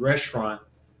fancy restaurant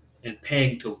and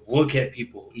paying to look at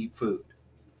people eat food.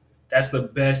 That's the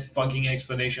best fucking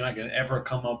explanation I could ever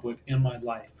come up with in my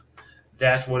life.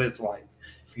 That's what it's like.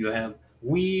 If you have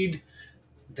weed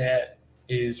that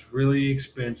is really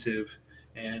expensive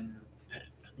and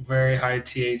very high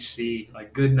THC,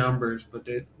 like good numbers, but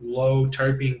that low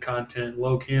terpene content,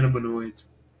 low cannabinoids,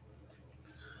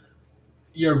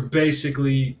 you're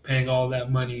basically paying all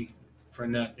that money for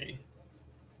nothing.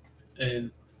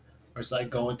 And it's like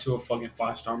going to a fucking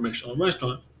 5-star Michelin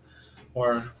restaurant.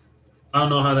 Or I don't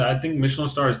know how that. I think Michelin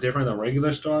star is different than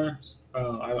regular stars.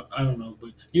 I don't know,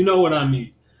 but you know what I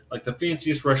mean. Like the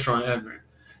fanciest restaurant ever,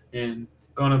 and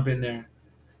gone up in there,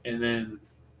 and then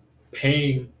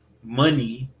paying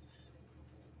money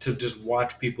to just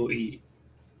watch people eat.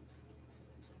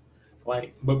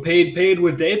 Like, but paid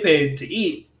what they paid to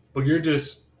eat, but you're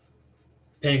just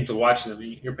paying to watch them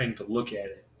eat. You're paying to look at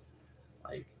it.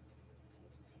 Like,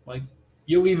 like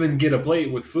you'll even get a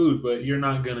plate with food, but you're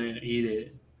not gonna eat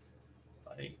it.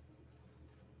 Like,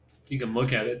 You can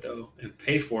look at it though and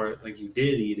pay for it like you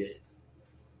did eat it,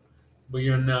 but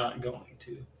you're not going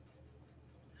to.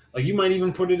 Like you might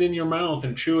even put it in your mouth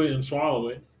and chew it and swallow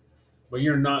it, but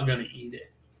you're not going to eat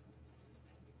it.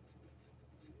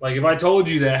 Like if I told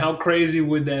you that, how crazy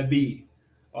would that be?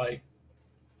 Like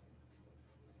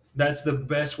that's the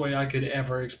best way I could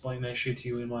ever explain that shit to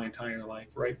you in my entire life,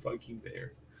 right fucking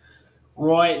there.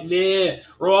 Right there,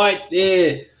 right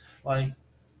there. Like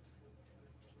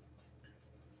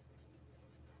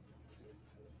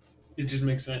it just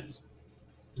makes sense,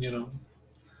 you know.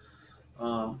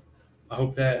 Um, I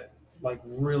hope that like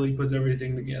really puts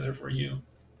everything together for you.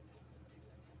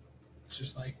 It's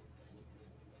just like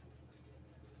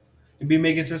it'd be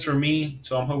making sense for me,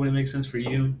 so I'm hoping it makes sense for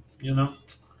you. You know,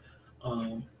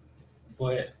 um,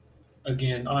 but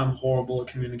again, I'm horrible at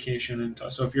communication, and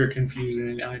so if you're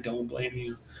confusing, I don't blame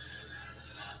you.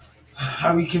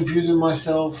 I be confusing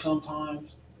myself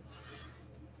sometimes,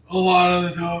 a lot of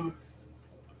the time.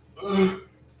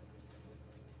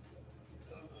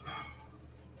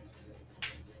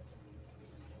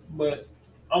 But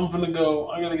I'm gonna go.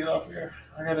 I gotta get off here.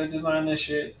 I gotta design this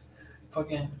shit.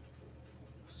 Fucking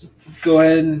go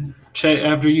ahead and check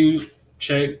after you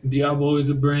check. Diablo is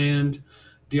a brand.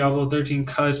 Diablo 13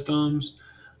 Customs.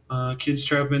 Kids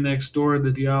Trapping Next Door,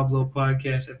 the Diablo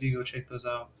podcast. If you go check those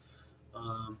out,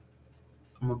 I'm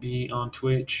gonna be on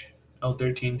Twitch,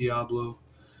 L13 Diablo,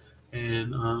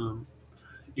 and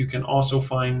you can also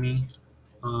find me.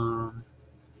 Um,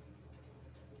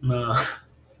 no,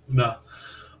 no.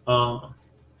 Um,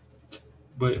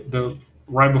 but the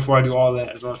right before I do all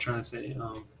that, as I was trying to say,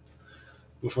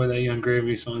 before that Young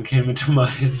Gravy song came into my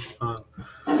head,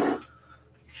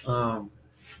 um,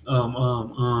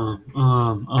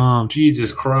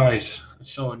 Jesus Christ,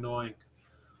 it's so annoying.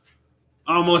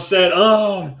 I almost said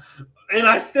and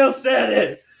I still said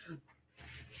it.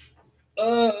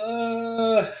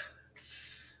 Uh,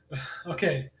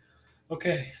 okay,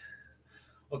 okay,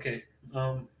 okay.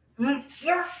 Um,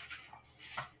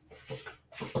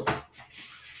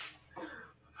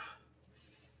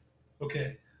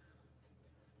 okay.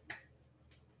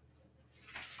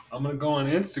 I'm gonna go on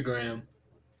Instagram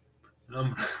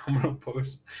and I'm gonna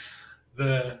post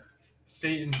the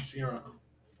Satan serum.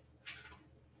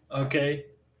 Okay,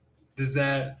 does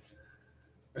that?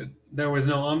 There was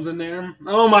no ums in there.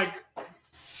 Oh my!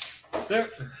 There.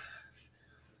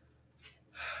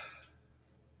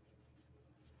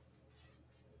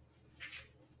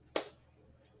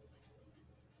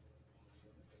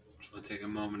 Just want to take a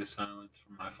moment of silence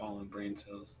for my fallen brain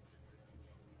cells.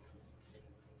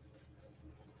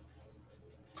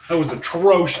 That was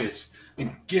atrocious. I need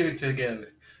to get it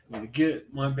together. I need to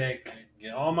get my backpack,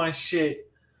 get all my shit,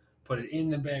 put it in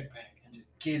the backpack, and just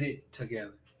get it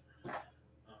together.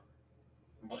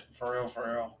 But for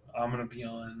real, I'm gonna be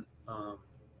on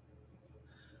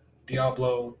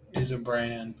Diablo is a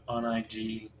brand on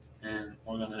IG, and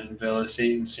we're gonna unveil a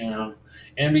Satan serum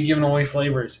and be giving away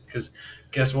flavors. Because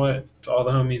guess what? To all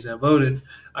the homies that voted,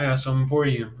 I got something for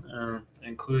you,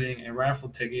 including a raffle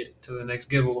ticket to the next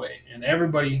giveaway. And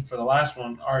everybody for the last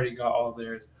one already got all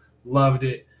theirs, loved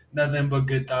it, nothing but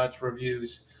good thoughts,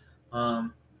 reviews.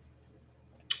 Um,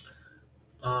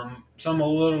 some a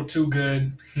little too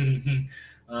good.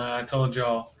 I told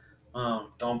y'all,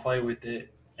 don't play with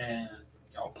it, and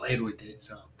y'all played with it.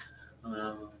 So,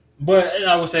 um, but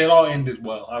I would say it all ended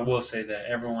well. I will say that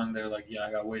everyone they're like, yeah,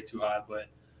 I got way too high, but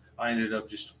I ended up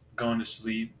just going to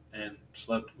sleep and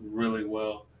slept really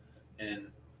well, and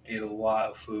ate a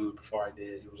lot of food before I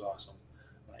did. It was awesome.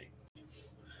 Like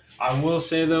I will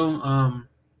say though,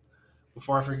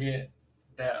 before I forget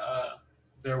that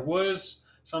there was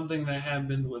something that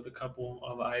happened with a couple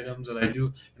of items that I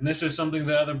do, and this is something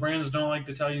that other brands don't like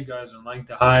to tell you guys and like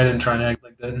to hide and try to act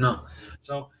like that. No,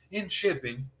 so in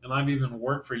shipping, and I've even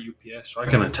worked for UPS, so I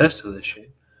can attest to this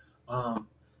shit. Um,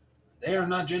 they are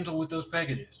not gentle with those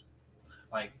packages.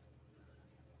 Like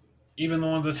even the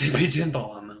ones that say be gentle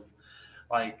on them,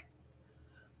 like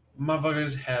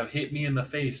motherfuckers have hit me in the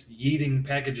face yeeting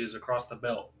packages across the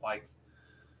belt, like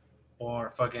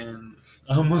or fucking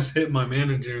I almost hit my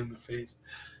manager in the face.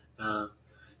 Uh,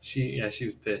 she was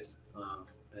pissed.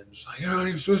 And just like, you're not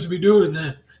even supposed to be doing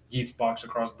that. Yeats box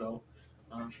across belt.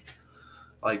 Um,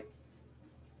 like,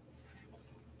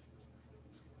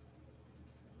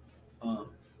 um,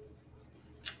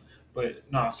 but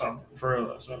no, so for real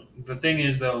though. So the thing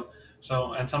is though,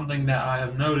 so and something that I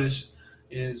have noticed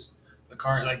is the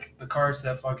cards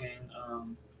that fucking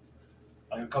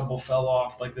like a couple fell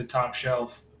off like the top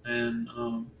shelf, and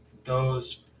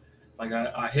those like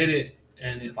I hit it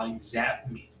and it like zapped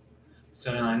me.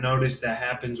 So then I noticed that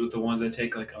happens with the ones that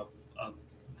take like a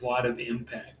lot of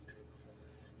impact.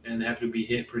 and have to be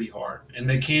hit pretty hard, and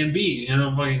they can be,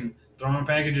 fucking throwing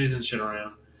packages and shit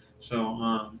around.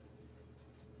 So,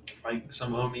 like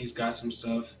some homies got some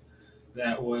stuff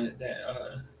that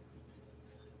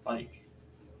like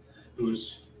it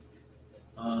was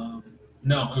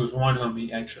no, it was one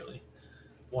homie actually.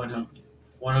 One homie.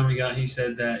 One homie got. He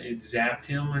said that it zapped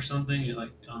him or something,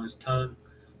 like on his tongue.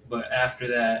 But after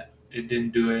that, it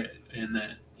didn't do it, and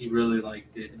that he really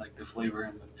liked it, like the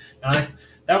flavor.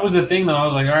 That was the thing though. I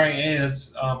was like, all right, hey,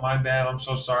 that's my bad. I'm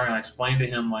so sorry. And I explained to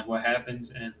him like what happens,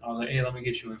 and I was like, hey, let me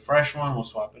get you a fresh one. We'll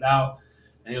swap it out.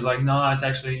 And he was like, no, it's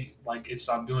actually like it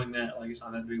stopped doing that. Like it's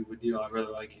not that big of a deal. I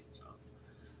really like it. So,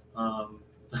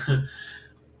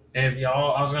 if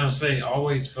y'all, I was gonna say,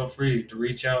 always feel free to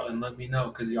reach out and let me know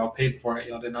because y'all paid for it.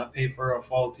 Y'all did not pay for a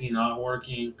faulty, not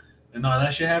working, and no,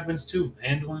 that shit happens too.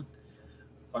 Handling,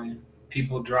 fucking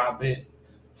people drop it,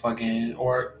 fucking,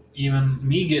 or even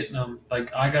me getting them.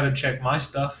 Like I gotta check my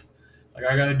stuff. Like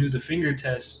I gotta do the finger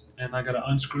test, and I gotta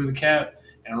unscrew the cap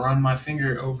and run my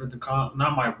finger over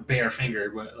not my bare finger,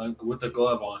 but like with the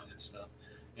glove on and stuff.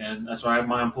 And that's what I have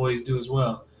my employees do as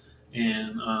well.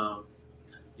 And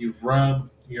you rub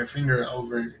your finger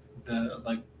over the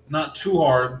like not too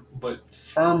hard but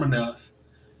firm enough,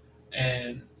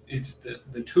 and it's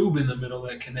the tube in the middle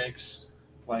that connects,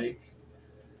 like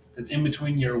that's in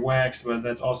between your wax, but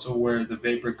that's also where the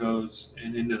vapor goes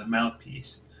and into the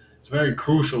mouthpiece. It's a very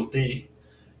crucial thing,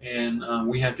 and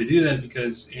we have to do that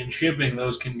because in shipping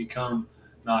those can become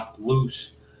knocked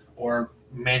loose, or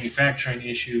manufacturing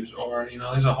issues, or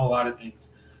there's a whole lot of things,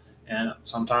 and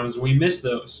sometimes we miss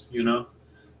those.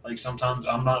 Like sometimes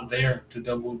I'm not there to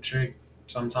double check.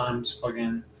 Sometimes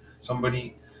fucking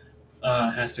somebody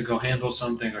has to go handle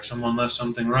something, or someone left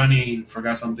something running,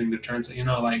 forgot something to turn.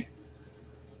 Like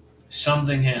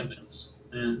something happens.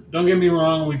 And don't get me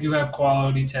wrong, we do have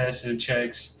quality tests and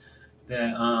checks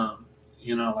that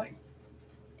like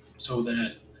so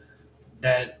that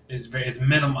it's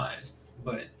minimized,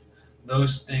 but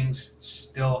those things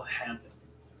still happen,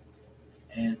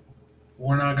 and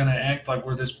we're not going to act like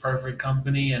we're this perfect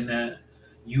company and that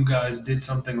you guys did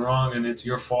something wrong and it's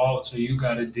your fault, so you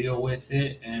got to deal with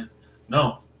it. And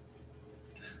no,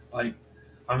 like,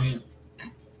 I mean,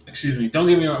 excuse me, don't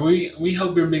get me wrong. We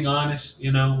hope you're being honest. We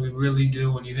really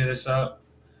do when you hit us up,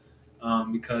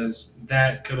 because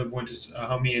that could have went to a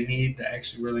homie in need that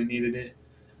actually really needed it,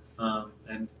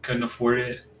 and couldn't afford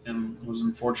it and was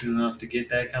unfortunate enough to get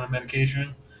that kind of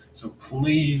medication. So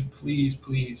please, please,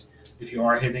 please, if you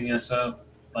are hitting us up,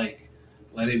 like,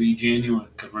 let it be genuine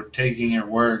because we're taking your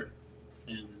word,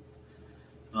 and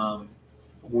um,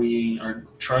 we are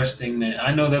trusting that.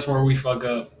 I know that's where we fuck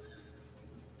up.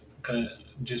 'Cause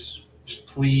just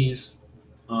please,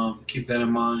 keep that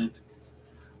in mind,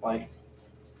 like,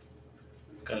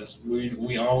 because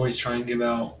we always try and give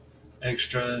out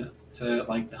extra to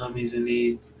like the homies in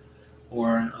need,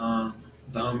 or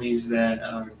the homies that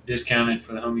are discounted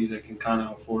for the homies that can kind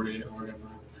of afford it or whatever.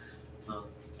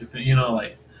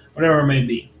 Like whatever it may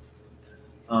be.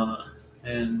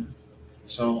 And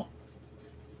so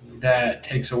that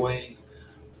takes away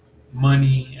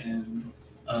money and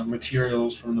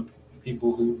materials from the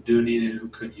people who do need it, who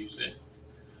could use it.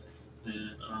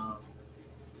 And,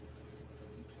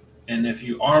 and if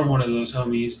you are one of those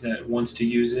homies that wants to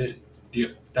use it,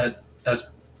 that's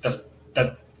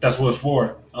that's what it's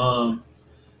for.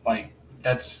 Like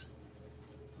that's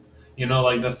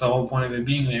like that's the whole point of it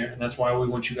being there, and that's why we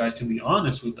want you guys to be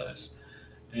honest with us,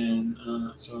 and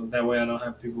so that way I don't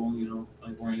have people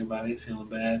like worrying about it, feeling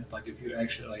bad. Like if you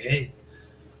actually like, hey,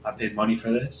 I paid money for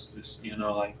this,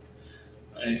 like,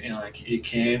 like it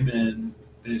came and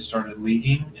it started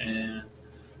leaking, and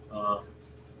um,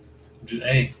 just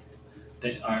hey,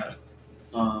 I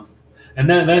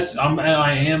and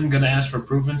I am gonna ask for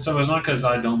proof and stuff. It's not because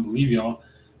I don't believe y'all.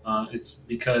 It's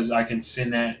because I can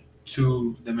send that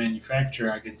to the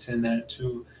manufacturer. I can send that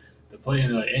to the player.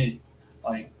 Like, hey,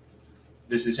 like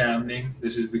this is happening.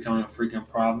 This is becoming a freaking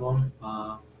problem.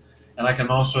 And I can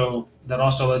also that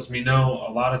also lets me know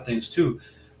a lot of things too.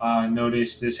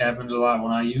 Notice this happens a lot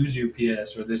when I use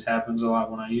UPS, or this happens a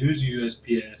lot when I use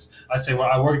USPS. I say, well,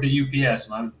 I worked at UPS,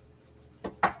 and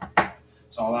I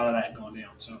saw a lot of that going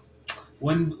down. So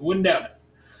wouldn't doubt it.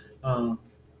 Um,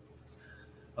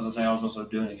 as I say, I was also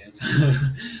doing it.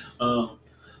 um,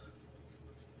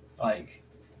 like,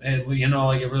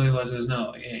 like it really lets us know,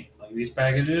 like, hey, like these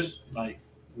packages, like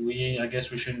I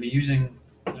guess we shouldn't be using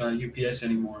UPS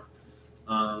anymore,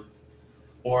 um,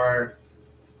 or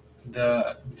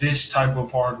this type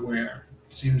of hardware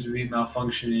seems to be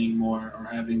malfunctioning more, or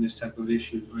having this type of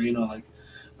issues, or like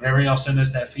whenever y'all send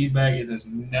us that feedback, it does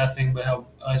nothing but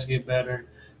help us get better,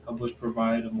 help us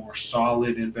provide a more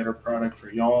solid and better product for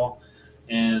y'all,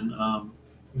 and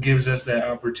gives us that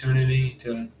opportunity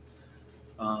to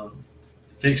um,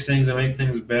 fix things and make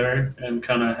things better, and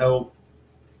kind of help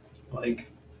like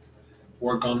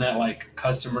work on that like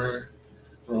customer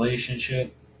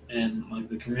relationship and like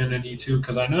the community too.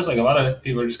 Because I notice like a lot of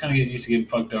people are just kind of getting used to getting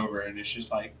fucked over, and it's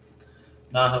just like,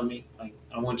 nah, homie, like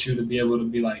I want you to be able to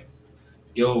be like,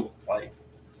 yo, like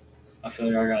I feel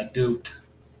like I got duped,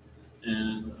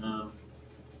 and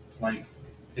like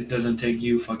it doesn't take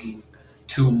you fucking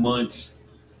 2 months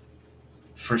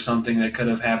for something that could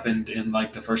have happened in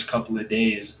like the first couple of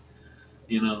days,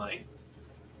 like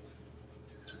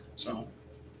so.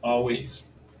 Always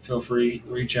feel free,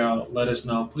 reach out, let us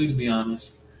know. Please be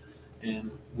honest,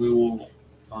 and we will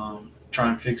try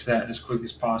and fix that as quick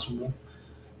as possible.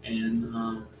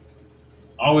 And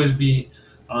always be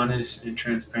honest and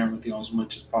transparent with y'all as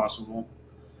much as possible.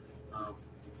 Um,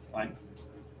 like,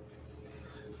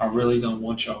 I really don't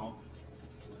want y'all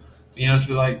be honest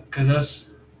with like, because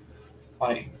that's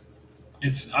like,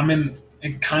 I mean,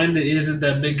 it kind of isn't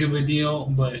that big of a deal,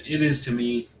 but it is to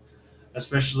me,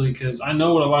 especially because I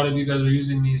know what a lot of you guys are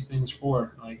using these things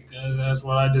for. Like, that's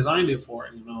what I designed it for.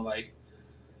 Like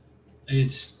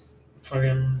it's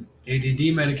fucking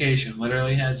ADD medication.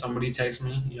 Literally had somebody text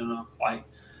me, like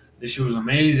this shit was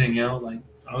amazing, like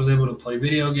I was able to play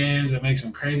video games and make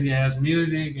some crazy ass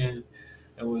music, and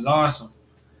it was awesome.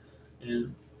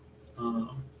 And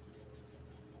um,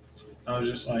 I was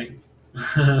just like,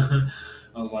 I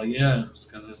was like, yeah, it's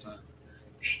because it's a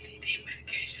ADD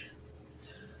medication.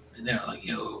 And they were like,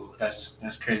 yo, that's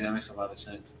crazy. That makes a lot of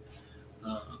sense.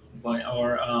 Uh, but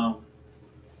or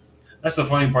That's the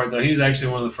funny part though. He was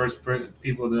actually one of the first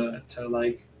people to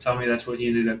like tell me that's what he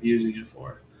ended up using it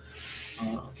for.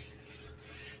 Uh,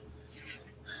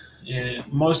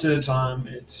 and most of the time,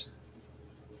 it's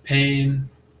pain,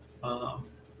 um,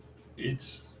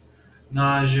 it's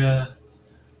nausea,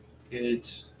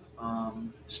 it's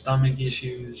stomach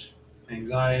issues,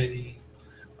 anxiety.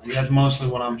 Like, that's mostly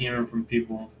what I'm hearing from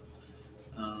people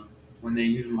um, when they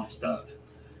use my stuff,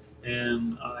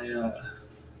 and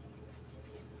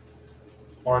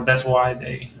or that's why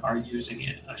they are using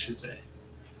it, I should say.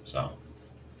 So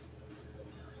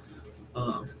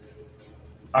um,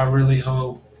 I really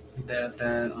hope that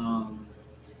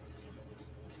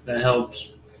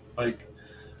helps. Like,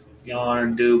 y'all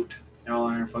aren't duped. Y'all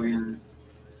aren't fucking.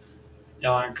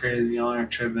 Y'all aren't crazy. Y'all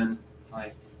aren't tripping.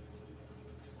 Like,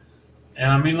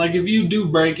 and I mean, like, if you do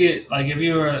break it, like, if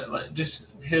you are, like, just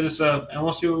hit us up and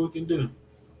we'll see what we can do.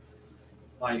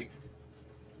 Like,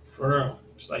 for real.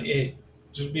 Just like, hey,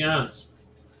 just be honest.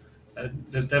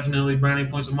 There's definitely brownie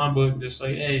points in my book. Just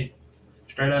like, hey,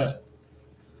 straight up,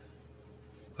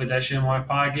 put that shit in my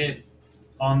pocket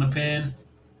on the pen.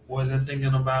 Wasn't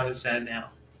thinking about it. Sat down.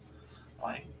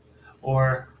 Like,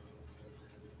 or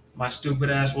my stupid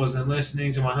ass wasn't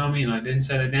listening to my homie and I didn't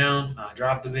set it down. I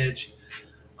dropped the bitch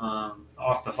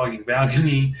off the fucking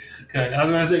balcony. Okay, I was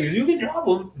gonna say, because you can drop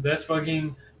them. That's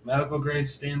fucking medical grade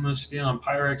stainless steel and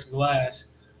Pyrex glass.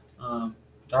 Um,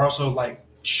 they're also like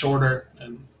shorter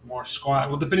and more squat.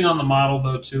 Well, depending on the model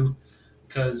though too,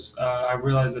 because I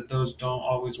realized that those don't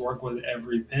always work with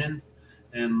every pin,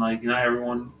 and like not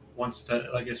everyone wants to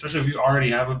like, especially if you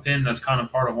already have a pin. That's kind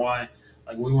of part of why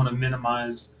like we want to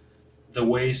minimize the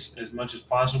waste as much as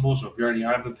possible. So if you already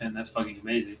have a pin, that's fucking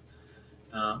amazing.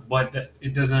 But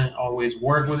it doesn't always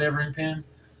work with every pin.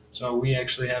 So we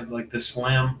actually have like the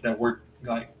slam that work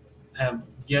like have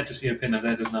yet to see a pin that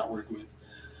does not work with.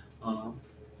 Um,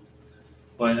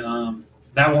 but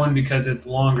that one, because it's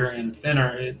longer and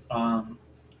thinner, it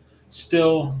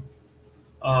still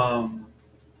um,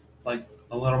 like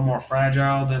a little more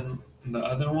fragile than the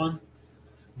other one,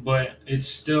 but it's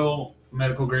still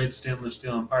medical grade stainless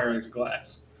steel and Pyrex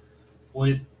glass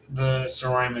with the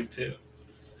ceramic too.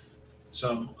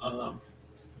 So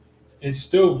it's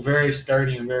still very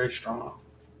sturdy and very strong.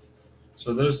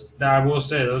 So those, that I will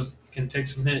say, those can take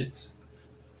some hits.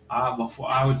 Before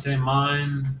I would say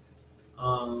mine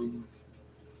um,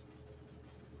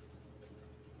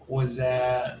 was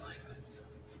at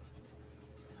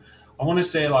I want to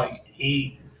say like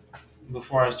 8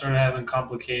 before I started having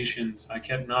complications. I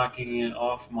kept knocking it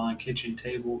off my kitchen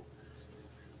table.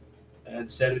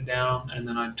 I'd set it down and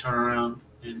then I'd turn around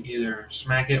and either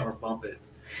smack it or bump it.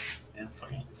 And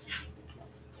fucking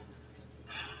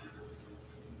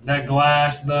that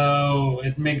glass though,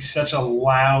 it makes such a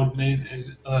loud.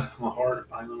 My heart,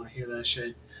 I when I hear that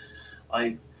shit,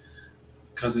 like,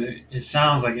 because it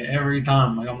sounds like it every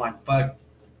time. Like I'm like, fuck,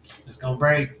 it's gonna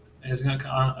break. It's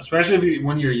gonna, especially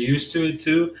when you're used to it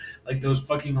too. Like those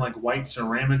fucking like white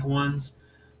ceramic ones,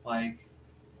 like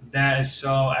That is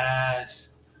so ass,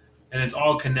 and it's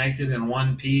all connected in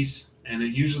one piece, and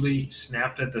it usually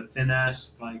snapped at the thin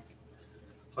ass like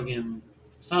fucking.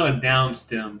 It's not a down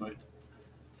stem, but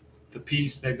the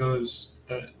piece that goes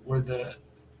that where the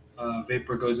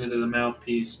vapor goes into the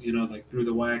mouthpiece, like through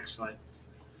the wax. Like,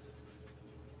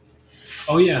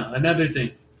 oh yeah, another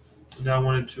thing that I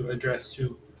wanted to address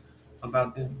too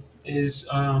about them is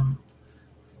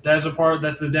that's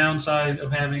the downside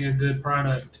of having a good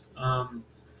product.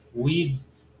 We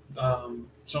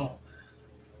so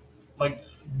like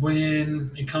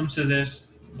when it comes to this,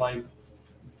 like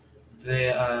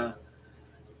the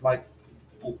like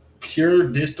pure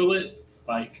distillate,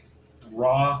 like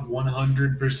raw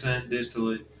 100%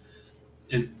 distillate,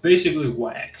 is basically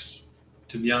wax.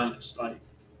 To be honest, like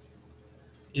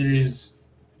it is,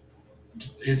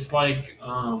 it's like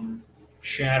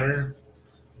shatter,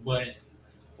 but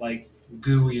like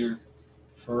gooier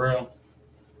for real.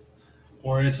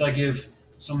 Or it's like if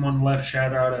someone left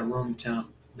shatter out at room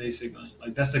temp, basically.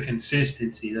 Like that's the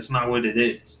consistency. That's not what it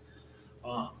is.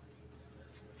 Um,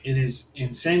 it is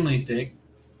insanely thick,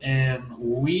 and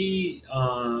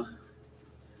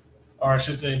or I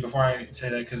should say before I say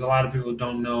that, because a lot of people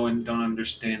don't know and don't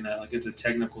understand that. Like it's a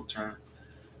technical term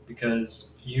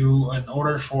because in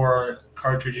order for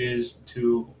cartridges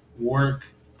to work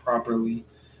properly,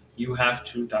 you have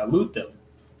to dilute them,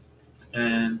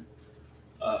 and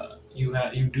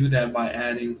you do that by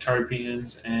adding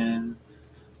terpenes and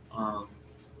um,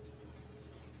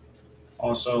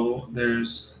 also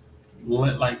there's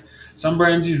like some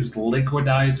brands use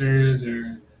liquidizers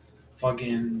or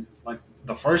fucking like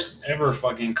the first ever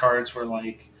fucking carts were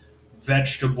like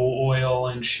vegetable oil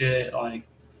and shit like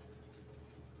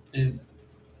it,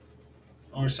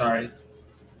 or sorry,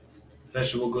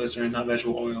 vegetable glycerin, not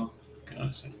vegetable oil. Can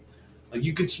I say? Like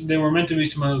they were meant to be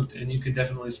smoked, and you could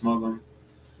definitely smoke them.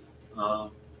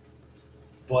 Um,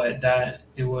 but that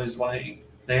it was like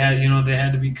they had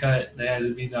to be cut, they had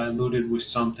to be diluted with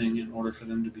something in order for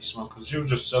them to be smoked because it was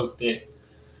just so thick,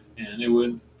 and it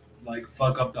would like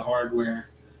fuck up the hardware.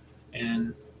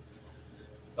 And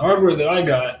the hardware that I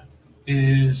got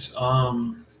is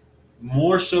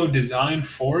more so designed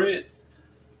for it,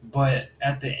 but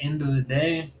at the end of the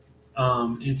day,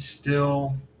 it's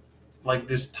still like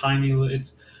this tiny.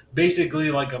 It's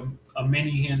basically like a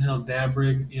mini handheld dab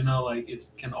rig. Like it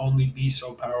can only be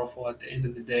so powerful at the end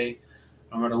of the day,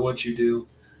 no matter what you do.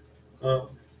 Um,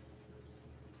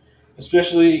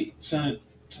 Especially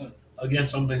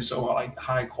against something so like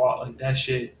high quality, like that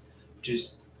shit,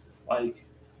 just like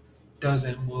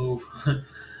doesn't move.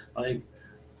 Like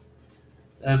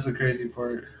that's the crazy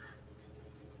part.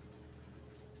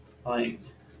 Like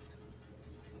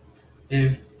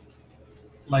if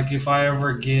if I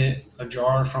ever get a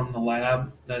jar from the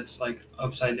lab that's like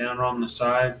upside down or on the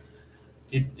side,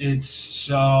 it's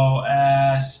so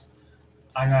ass.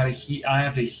 I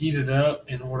have to heat it up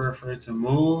in order for it to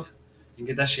move and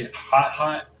get that shit hot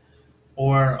hot.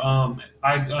 Or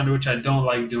which I don't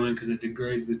like doing because it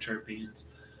degrades the terpenes.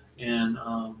 And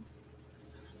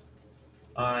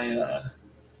I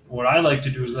what I like to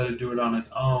do is let it do it on its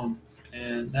own,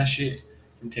 and that shit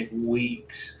can take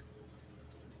weeks.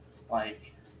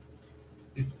 Like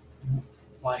it's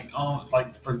like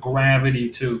for gravity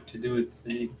too to do its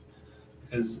thing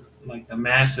because like the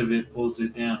mass of it pulls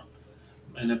it down.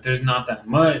 And if there's not that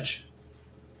much,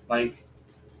 like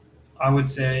I would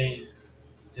say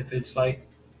if it's like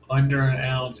under an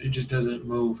ounce, it just doesn't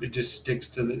move. It just sticks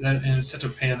to and it's such a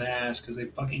pain in the ass because they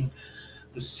fucking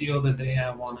the seal that they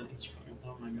have on it. It's fucking,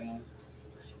 oh my god,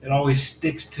 it always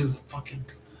sticks to the fucking.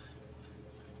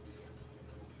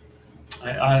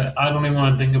 I don't even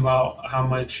want to think about how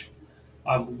much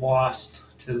I've lost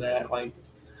to that. Like,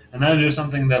 and that's just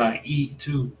something that I eat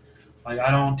too. Like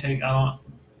I don't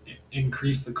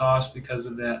increase the cost because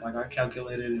of that. Like I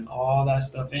calculated and all that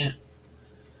stuff in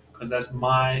because that's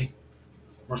my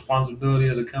responsibility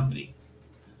as a company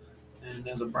and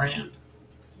as a brand.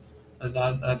 And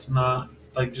that's not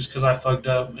like just because I fucked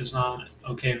up, it's not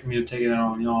okay for me to take it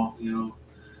out on y'all.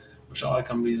 Which all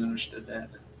companies understood that.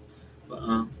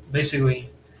 But basically,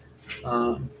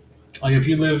 um, like if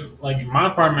you live like in my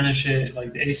apartment and shit,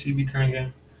 like the AC be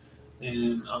cranking,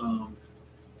 and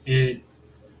it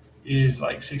is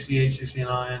like 68,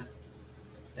 69,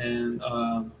 and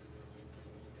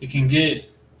it can get,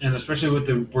 and especially with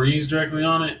the breeze directly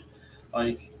on it,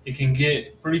 like it can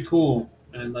get pretty cool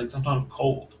and like sometimes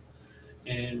cold,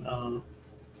 and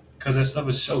because that stuff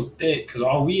is so thick, because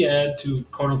all we add to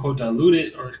quote unquote dilute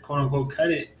it or quote unquote cut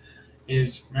it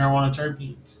is marijuana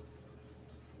terpenes,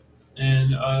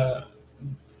 and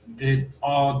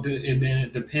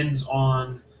it depends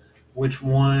on which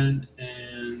one,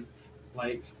 and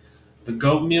like the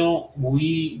goat meal,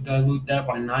 we dilute that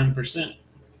by 9%.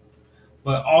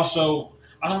 But also,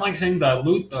 I don't like saying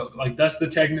dilute though. Like that's the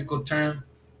technical term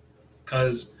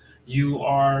because you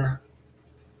are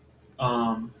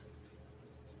um,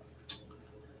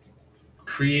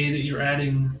 creating, you're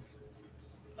adding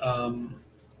um,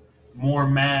 more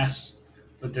mass,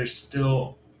 but there's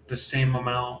still the same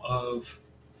amount of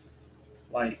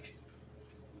like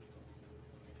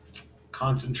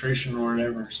concentration or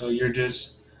whatever. So you're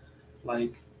just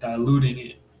like diluting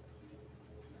it.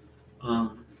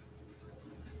 Um,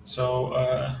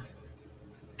 so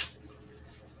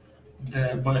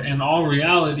that, but in all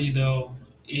reality, though,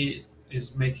 it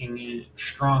is making it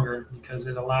stronger because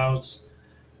it allows,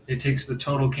 it takes the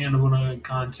total cannabinoid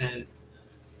content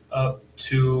up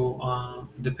to,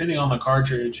 depending on the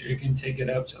cartridge, it can take it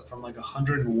up to from like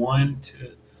 101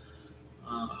 to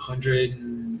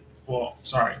 100. Well,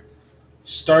 sorry,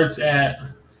 starts at,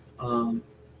 um,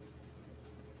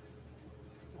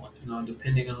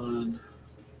 depending on.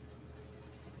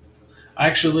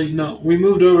 Actually, no, we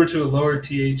moved over to a lower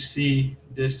THC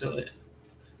distillate.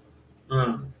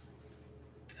 Um,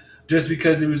 just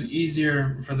because it was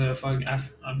easier for the fuck.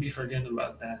 I'd be forgetting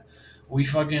about that. We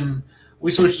fucking we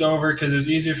switched over because it was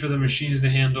easier for the machines to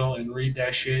handle and read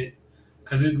that shit.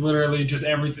 Because it literally just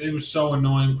everything. It was so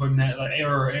annoying putting that like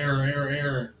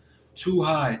error, too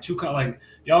high, like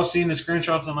y'all seen the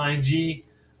screenshots on IG.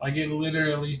 Like it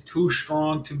literally too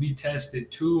strong to be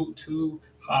tested, too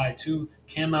high, too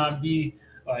cannot be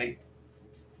like.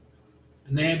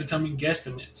 And they had to tell me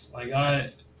guesstimates. Like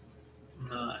I,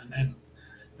 nah, and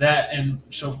that and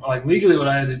so like legally what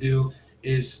I had to do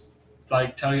is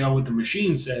like tell y'all what the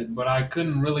machine said, but I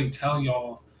couldn't really tell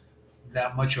y'all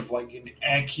that much of like an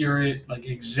accurate like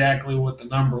exactly what the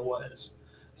number was.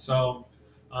 So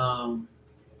um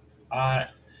I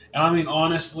and I mean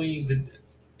honestly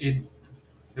it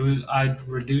it was I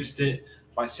reduced it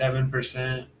by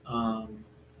 7%,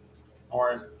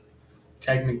 or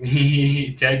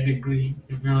technically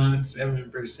if you want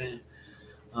 7%,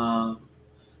 um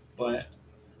but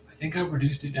I think I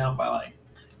reduced it down by like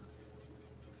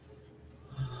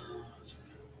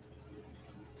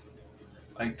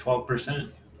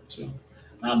 12%. So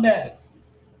not bad.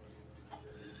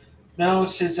 Now it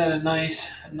sits at a nice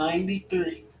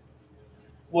 93.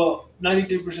 Well,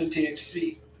 93%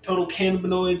 THC. Total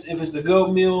cannabinoids, if it's the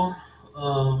goat meal,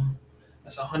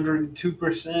 that's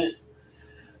 102%.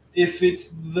 If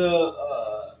it's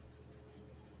the,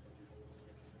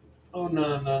 oh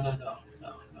no.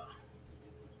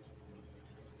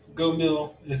 Goat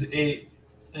meal is 8.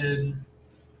 And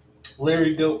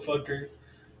Larry Goat Fucker,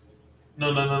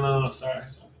 no, sorry.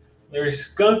 Larry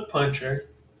Skunk Puncher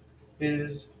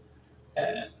is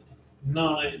at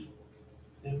 9.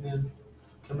 And then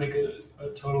to make a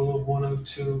total of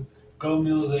 102. Go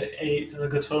Mills at 8 to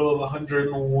make a total of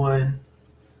 101.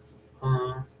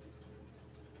 Um,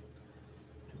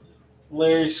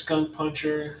 Larry Skunk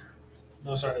Puncher,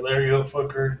 no, sorry, Larry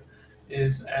Oatfucker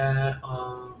is at,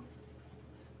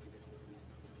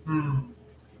 hmm,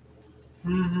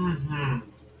 hmm.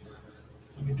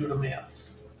 Let me do the math.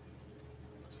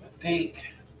 So I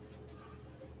think,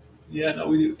 yeah, no,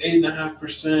 we do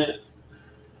 8.5%.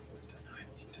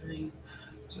 93.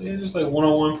 So yeah, just like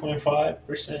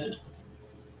 101.5%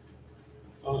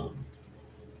 um,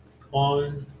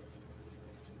 on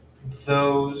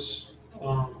those.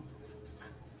 I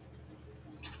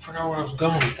forgot where I was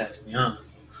going with that, to be honest.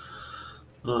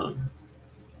 Um,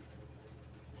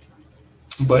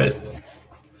 but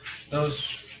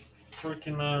those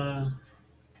freaking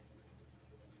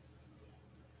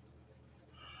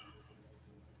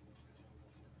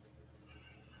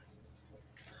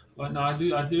but no, I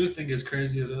do think it's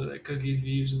crazy though that cookies be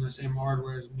using the same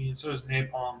hardware as me, and so does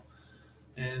napalm,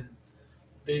 and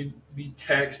they be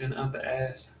taxing out the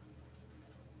ass,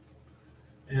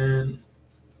 and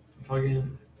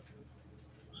fucking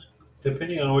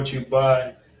depending on what you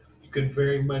buy, you could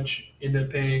very much end up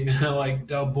paying like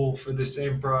double for the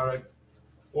same product.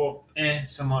 Well,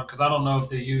 similar because I don't know if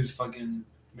they use fucking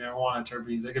marijuana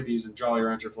terpenes. They could be using Jolly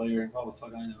Rancher flavoring. All the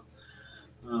fuck I know.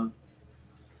 Um,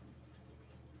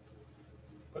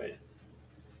 but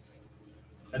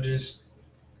I just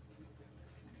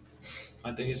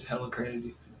I think it's hella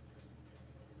crazy,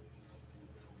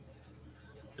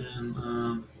 and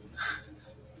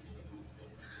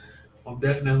I'm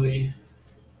definitely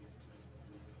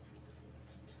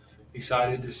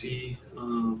excited to see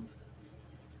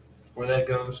where that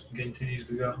goes, continues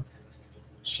to go.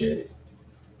 Shit,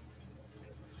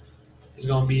 it's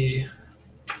gonna be,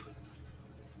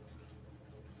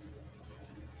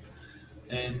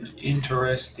 and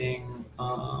interesting.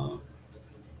 No,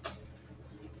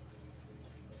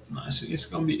 it's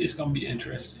gonna be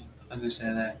interesting. I just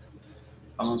say that.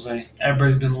 I was gonna say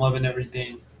everybody's been loving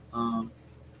everything. Um,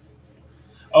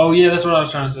 oh yeah, that's what I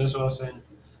was trying to say. That's what I was saying.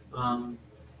 Um,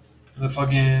 the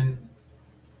fucking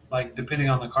like depending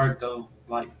on the card though,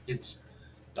 like it's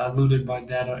diluted by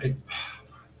that. It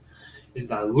is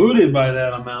diluted by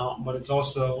that amount, but it's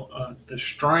also the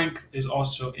strength is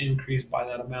also increased by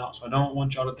that amount. So I don't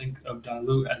want y'all to think of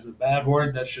dilute as a bad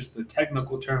word. That's just the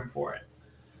technical term for it.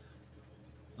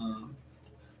 Um,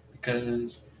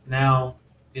 because now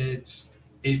it's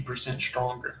 8%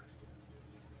 stronger.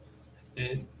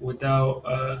 And without,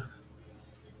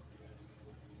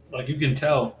 like, you can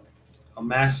tell a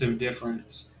massive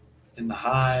difference in the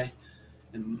high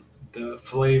and the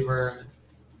flavor,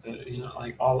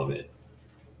 like all of it.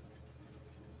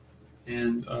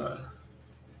 And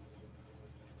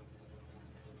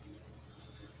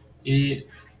it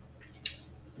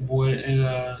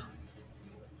would,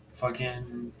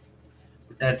 fucking,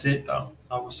 that's it though.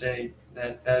 I would say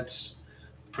that that's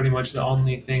pretty much the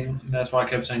only thing. That's why I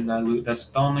kept saying dilute. That's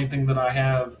the only thing that I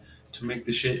have to make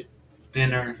the shit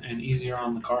thinner and easier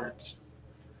on the cards.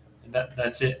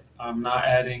 That's it. I'm not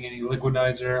adding any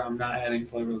liquidizer. I'm not adding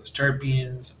flavorless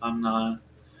terpenes. I'm not.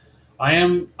 I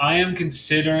am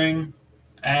considering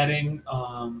adding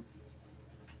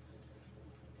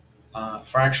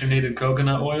fractionated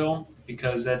coconut oil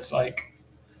because that's like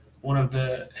one of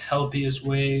the healthiest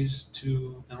ways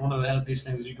to and one of the healthiest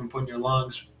things that you can put in your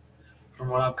lungs from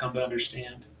what I've come to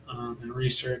understand and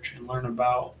research and learn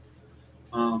about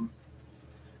um,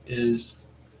 is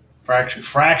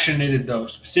fractionated though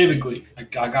specifically. I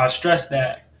gotta stress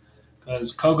that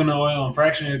because coconut oil and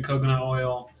fractionated coconut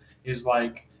oil is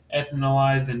like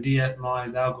ethanolized and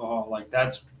de-ethanolized alcohol. Like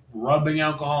that's rubbing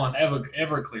alcohol in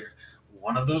Everclear.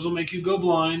 One of those will make you go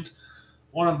blind.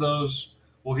 One of those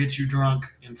will get you drunk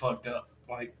and fucked up.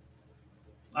 Like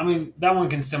I mean, that one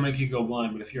can still make you go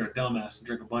blind, but if you're a dumbass and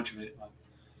drink a bunch of it, like,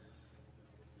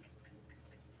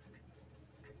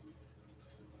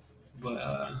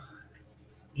 but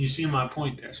you see my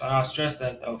point there. So I stress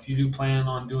that though. If you do plan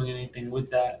on doing anything with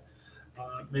that,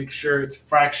 make sure it's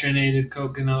fractionated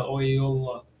coconut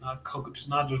oil, just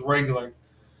not just regular.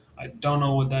 I don't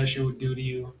know what that shit would do to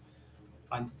you.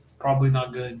 I'm probably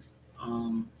not good.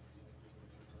 Um,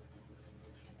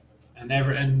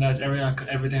 and that's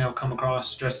everything I've come across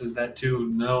stresses that too.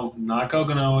 No, not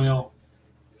coconut oil,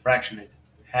 fractionated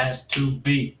has to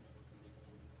be.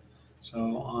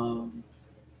 So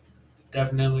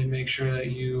definitely make sure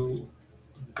that you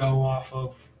go off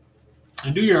of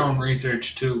and do your own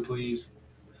research too, please.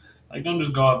 Like, don't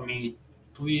just go off me.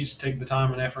 Please take the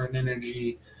time and effort and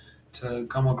energy to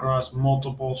come across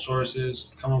multiple sources,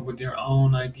 come up with your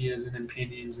own ideas and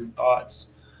opinions and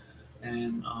thoughts,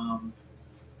 and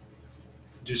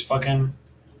just fucking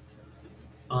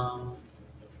um,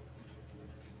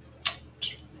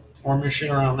 just form your shit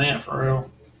around that for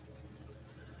real.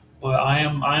 But I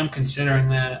am considering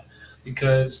that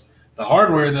because the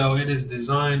hardware though it is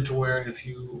designed to where if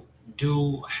you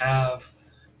do have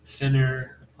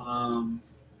thinner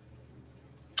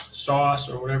sauce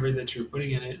or whatever that you're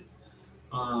putting in it,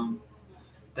 um,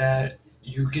 that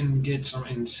you can get some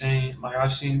insane. Like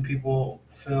I've seen people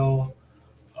fill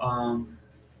um,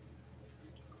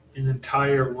 an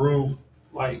entire room,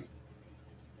 like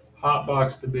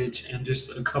hotbox the bitch, and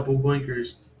just a couple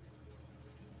blinkers.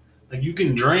 Like you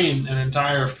can drain an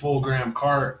entire full gram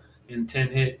cart in 10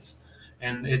 hits,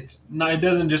 and it's not. It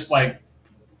doesn't just like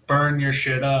burn your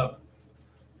shit up.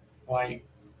 Like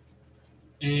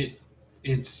it,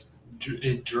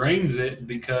 it drains it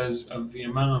because of the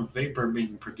amount of vapor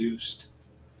being produced.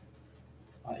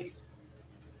 Like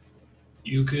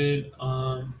you could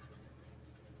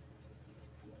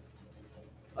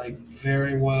like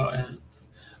very well, and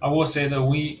I will say that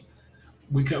we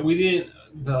didn't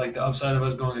the upside of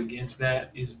us going against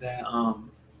that is that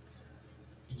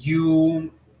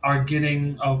you are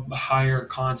getting a higher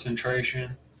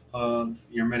concentration of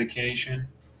your medication,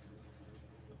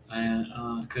 and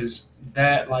because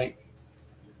that like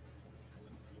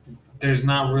there's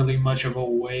not really much of a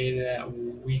way that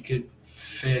we could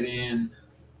fit in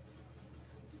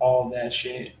all that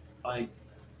shit. Like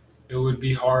it would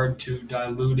be hard to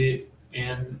dilute it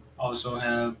and also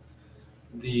have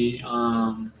the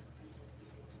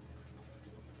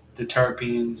the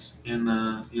terpenes and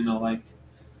the like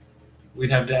we'd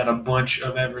have to add a bunch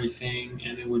of everything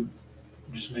and it would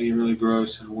just make it really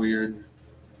gross and weird.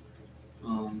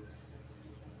 Um,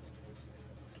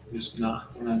 just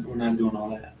not we're not doing all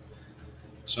that.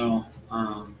 So,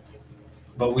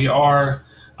 but we are.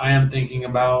 I am thinking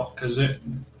about because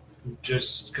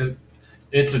just because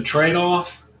it's a trade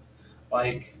off.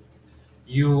 Like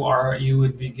you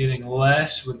would be getting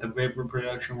less, but the vapor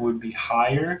production would be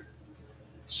higher.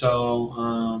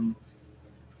 So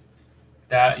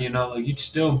that like you'd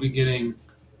still be getting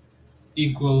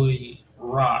equally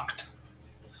rocked,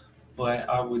 but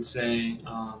I would say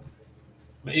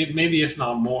maybe if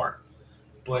not more.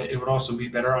 But it would also be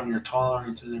better on your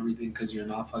tolerance and everything because you're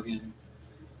not fucking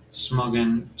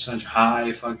smoking such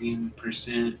high fucking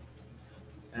percent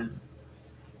and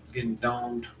getting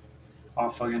domed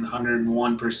off fucking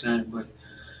 101%. But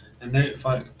and they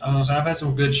fuck, I don't know. So I've had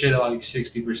some good shit at like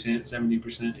 60%,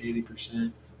 70%,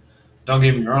 80%. Don't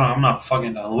get me wrong, I'm not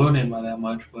fucking diluting by that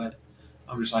much, but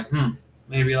I'm just like,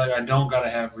 maybe like I don't gotta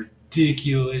have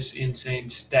ridiculous, insane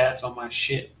stats on my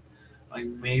shit. Like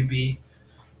maybe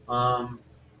um,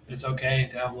 it's okay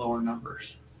to have lower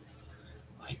numbers.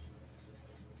 Like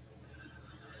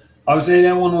I would say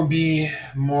that one would be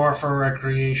more for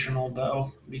recreational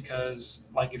though, because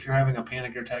like if you're having a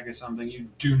panic attack or something, you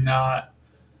do not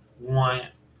want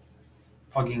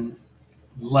fucking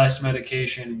less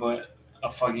medication, but a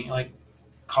fucking like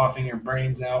coughing your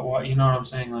brains out. What you know what I'm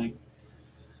saying? Like,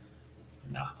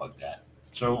 nah, fuck that.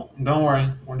 So don't worry,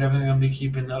 we're definitely gonna be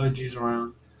keeping the OGs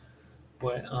around.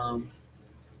 But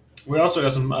we also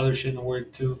got some other shit in the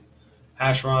work too.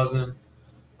 Hash rosin.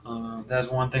 That's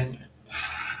one thing.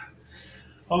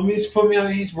 Homies put me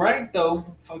on. He's right though.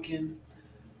 Fucking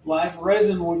live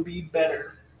resin would be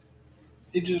better.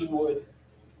 It just would.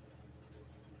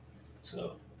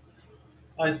 So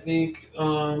I think,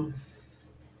 in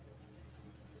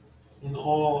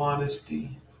all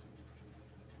honesty,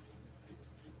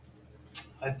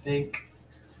 I think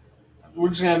we're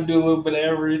just gonna do a little bit of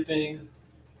everything.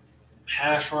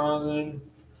 Hash rosin,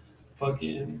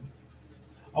 fucking.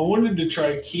 I wanted to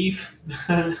try keef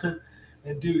and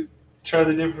do try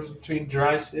the difference between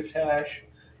dry sift hash.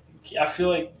 I feel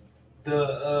like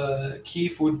the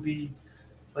keef would be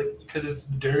like because it's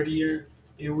dirtier.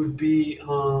 It would be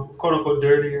quote unquote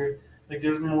dirtier. Like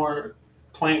there's more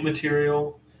plant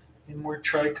material and more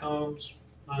trichomes,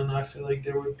 and I feel like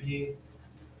there would be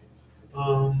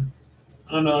um,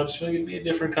 I don't know. I just feel like it'd be a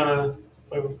different kind of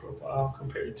flavor profile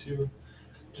compared to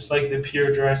just like the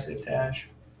pure dry sift hash.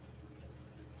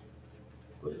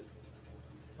 But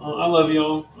I love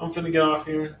y'all. I'm finna get off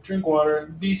here. Drink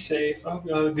water. Be safe. I hope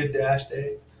y'all have a good dash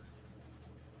day.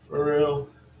 For real.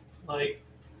 Like,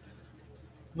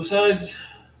 besides,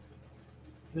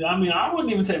 I mean, I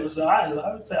wouldn't even say besides.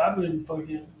 I would say I've been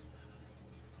fucking,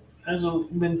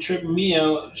 hasn't been tripping me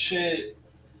out. Shit.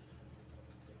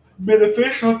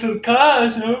 Beneficial to the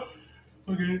cause, huh?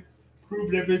 Okay.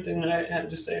 Proved everything I had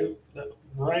to say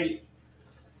right.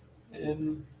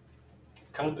 And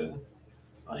kind of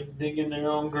like digging their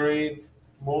own grave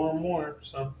more and more.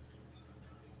 So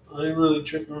I ain't really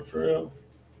tripping for real.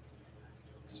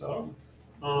 So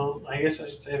I guess I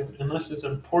should say, unless it's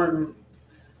important,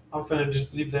 I'm finna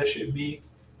just leave that shit be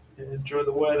and enjoy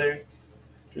the weather,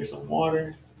 drink some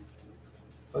water,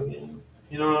 fucking,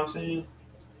 you know what I'm saying?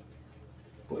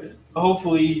 But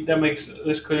hopefully that makes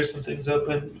this clear some things up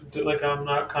and like I'm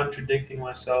not contradicting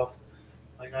myself.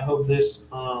 Like I hope this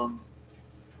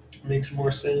makes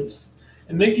more sense.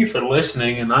 And thank you for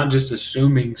listening and not just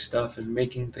assuming stuff and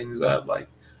making things up. Like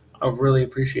I really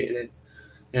appreciate it.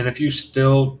 And if you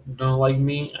still don't like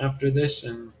me after this,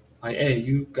 and like, hey,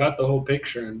 you got the whole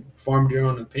picture and formed your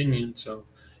own opinion. So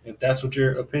if that's what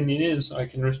your opinion is, I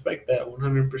can respect that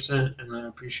 100%. And I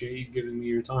appreciate you giving me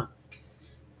your time.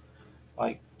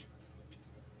 Like,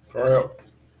 for real.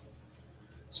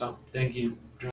 So thank you.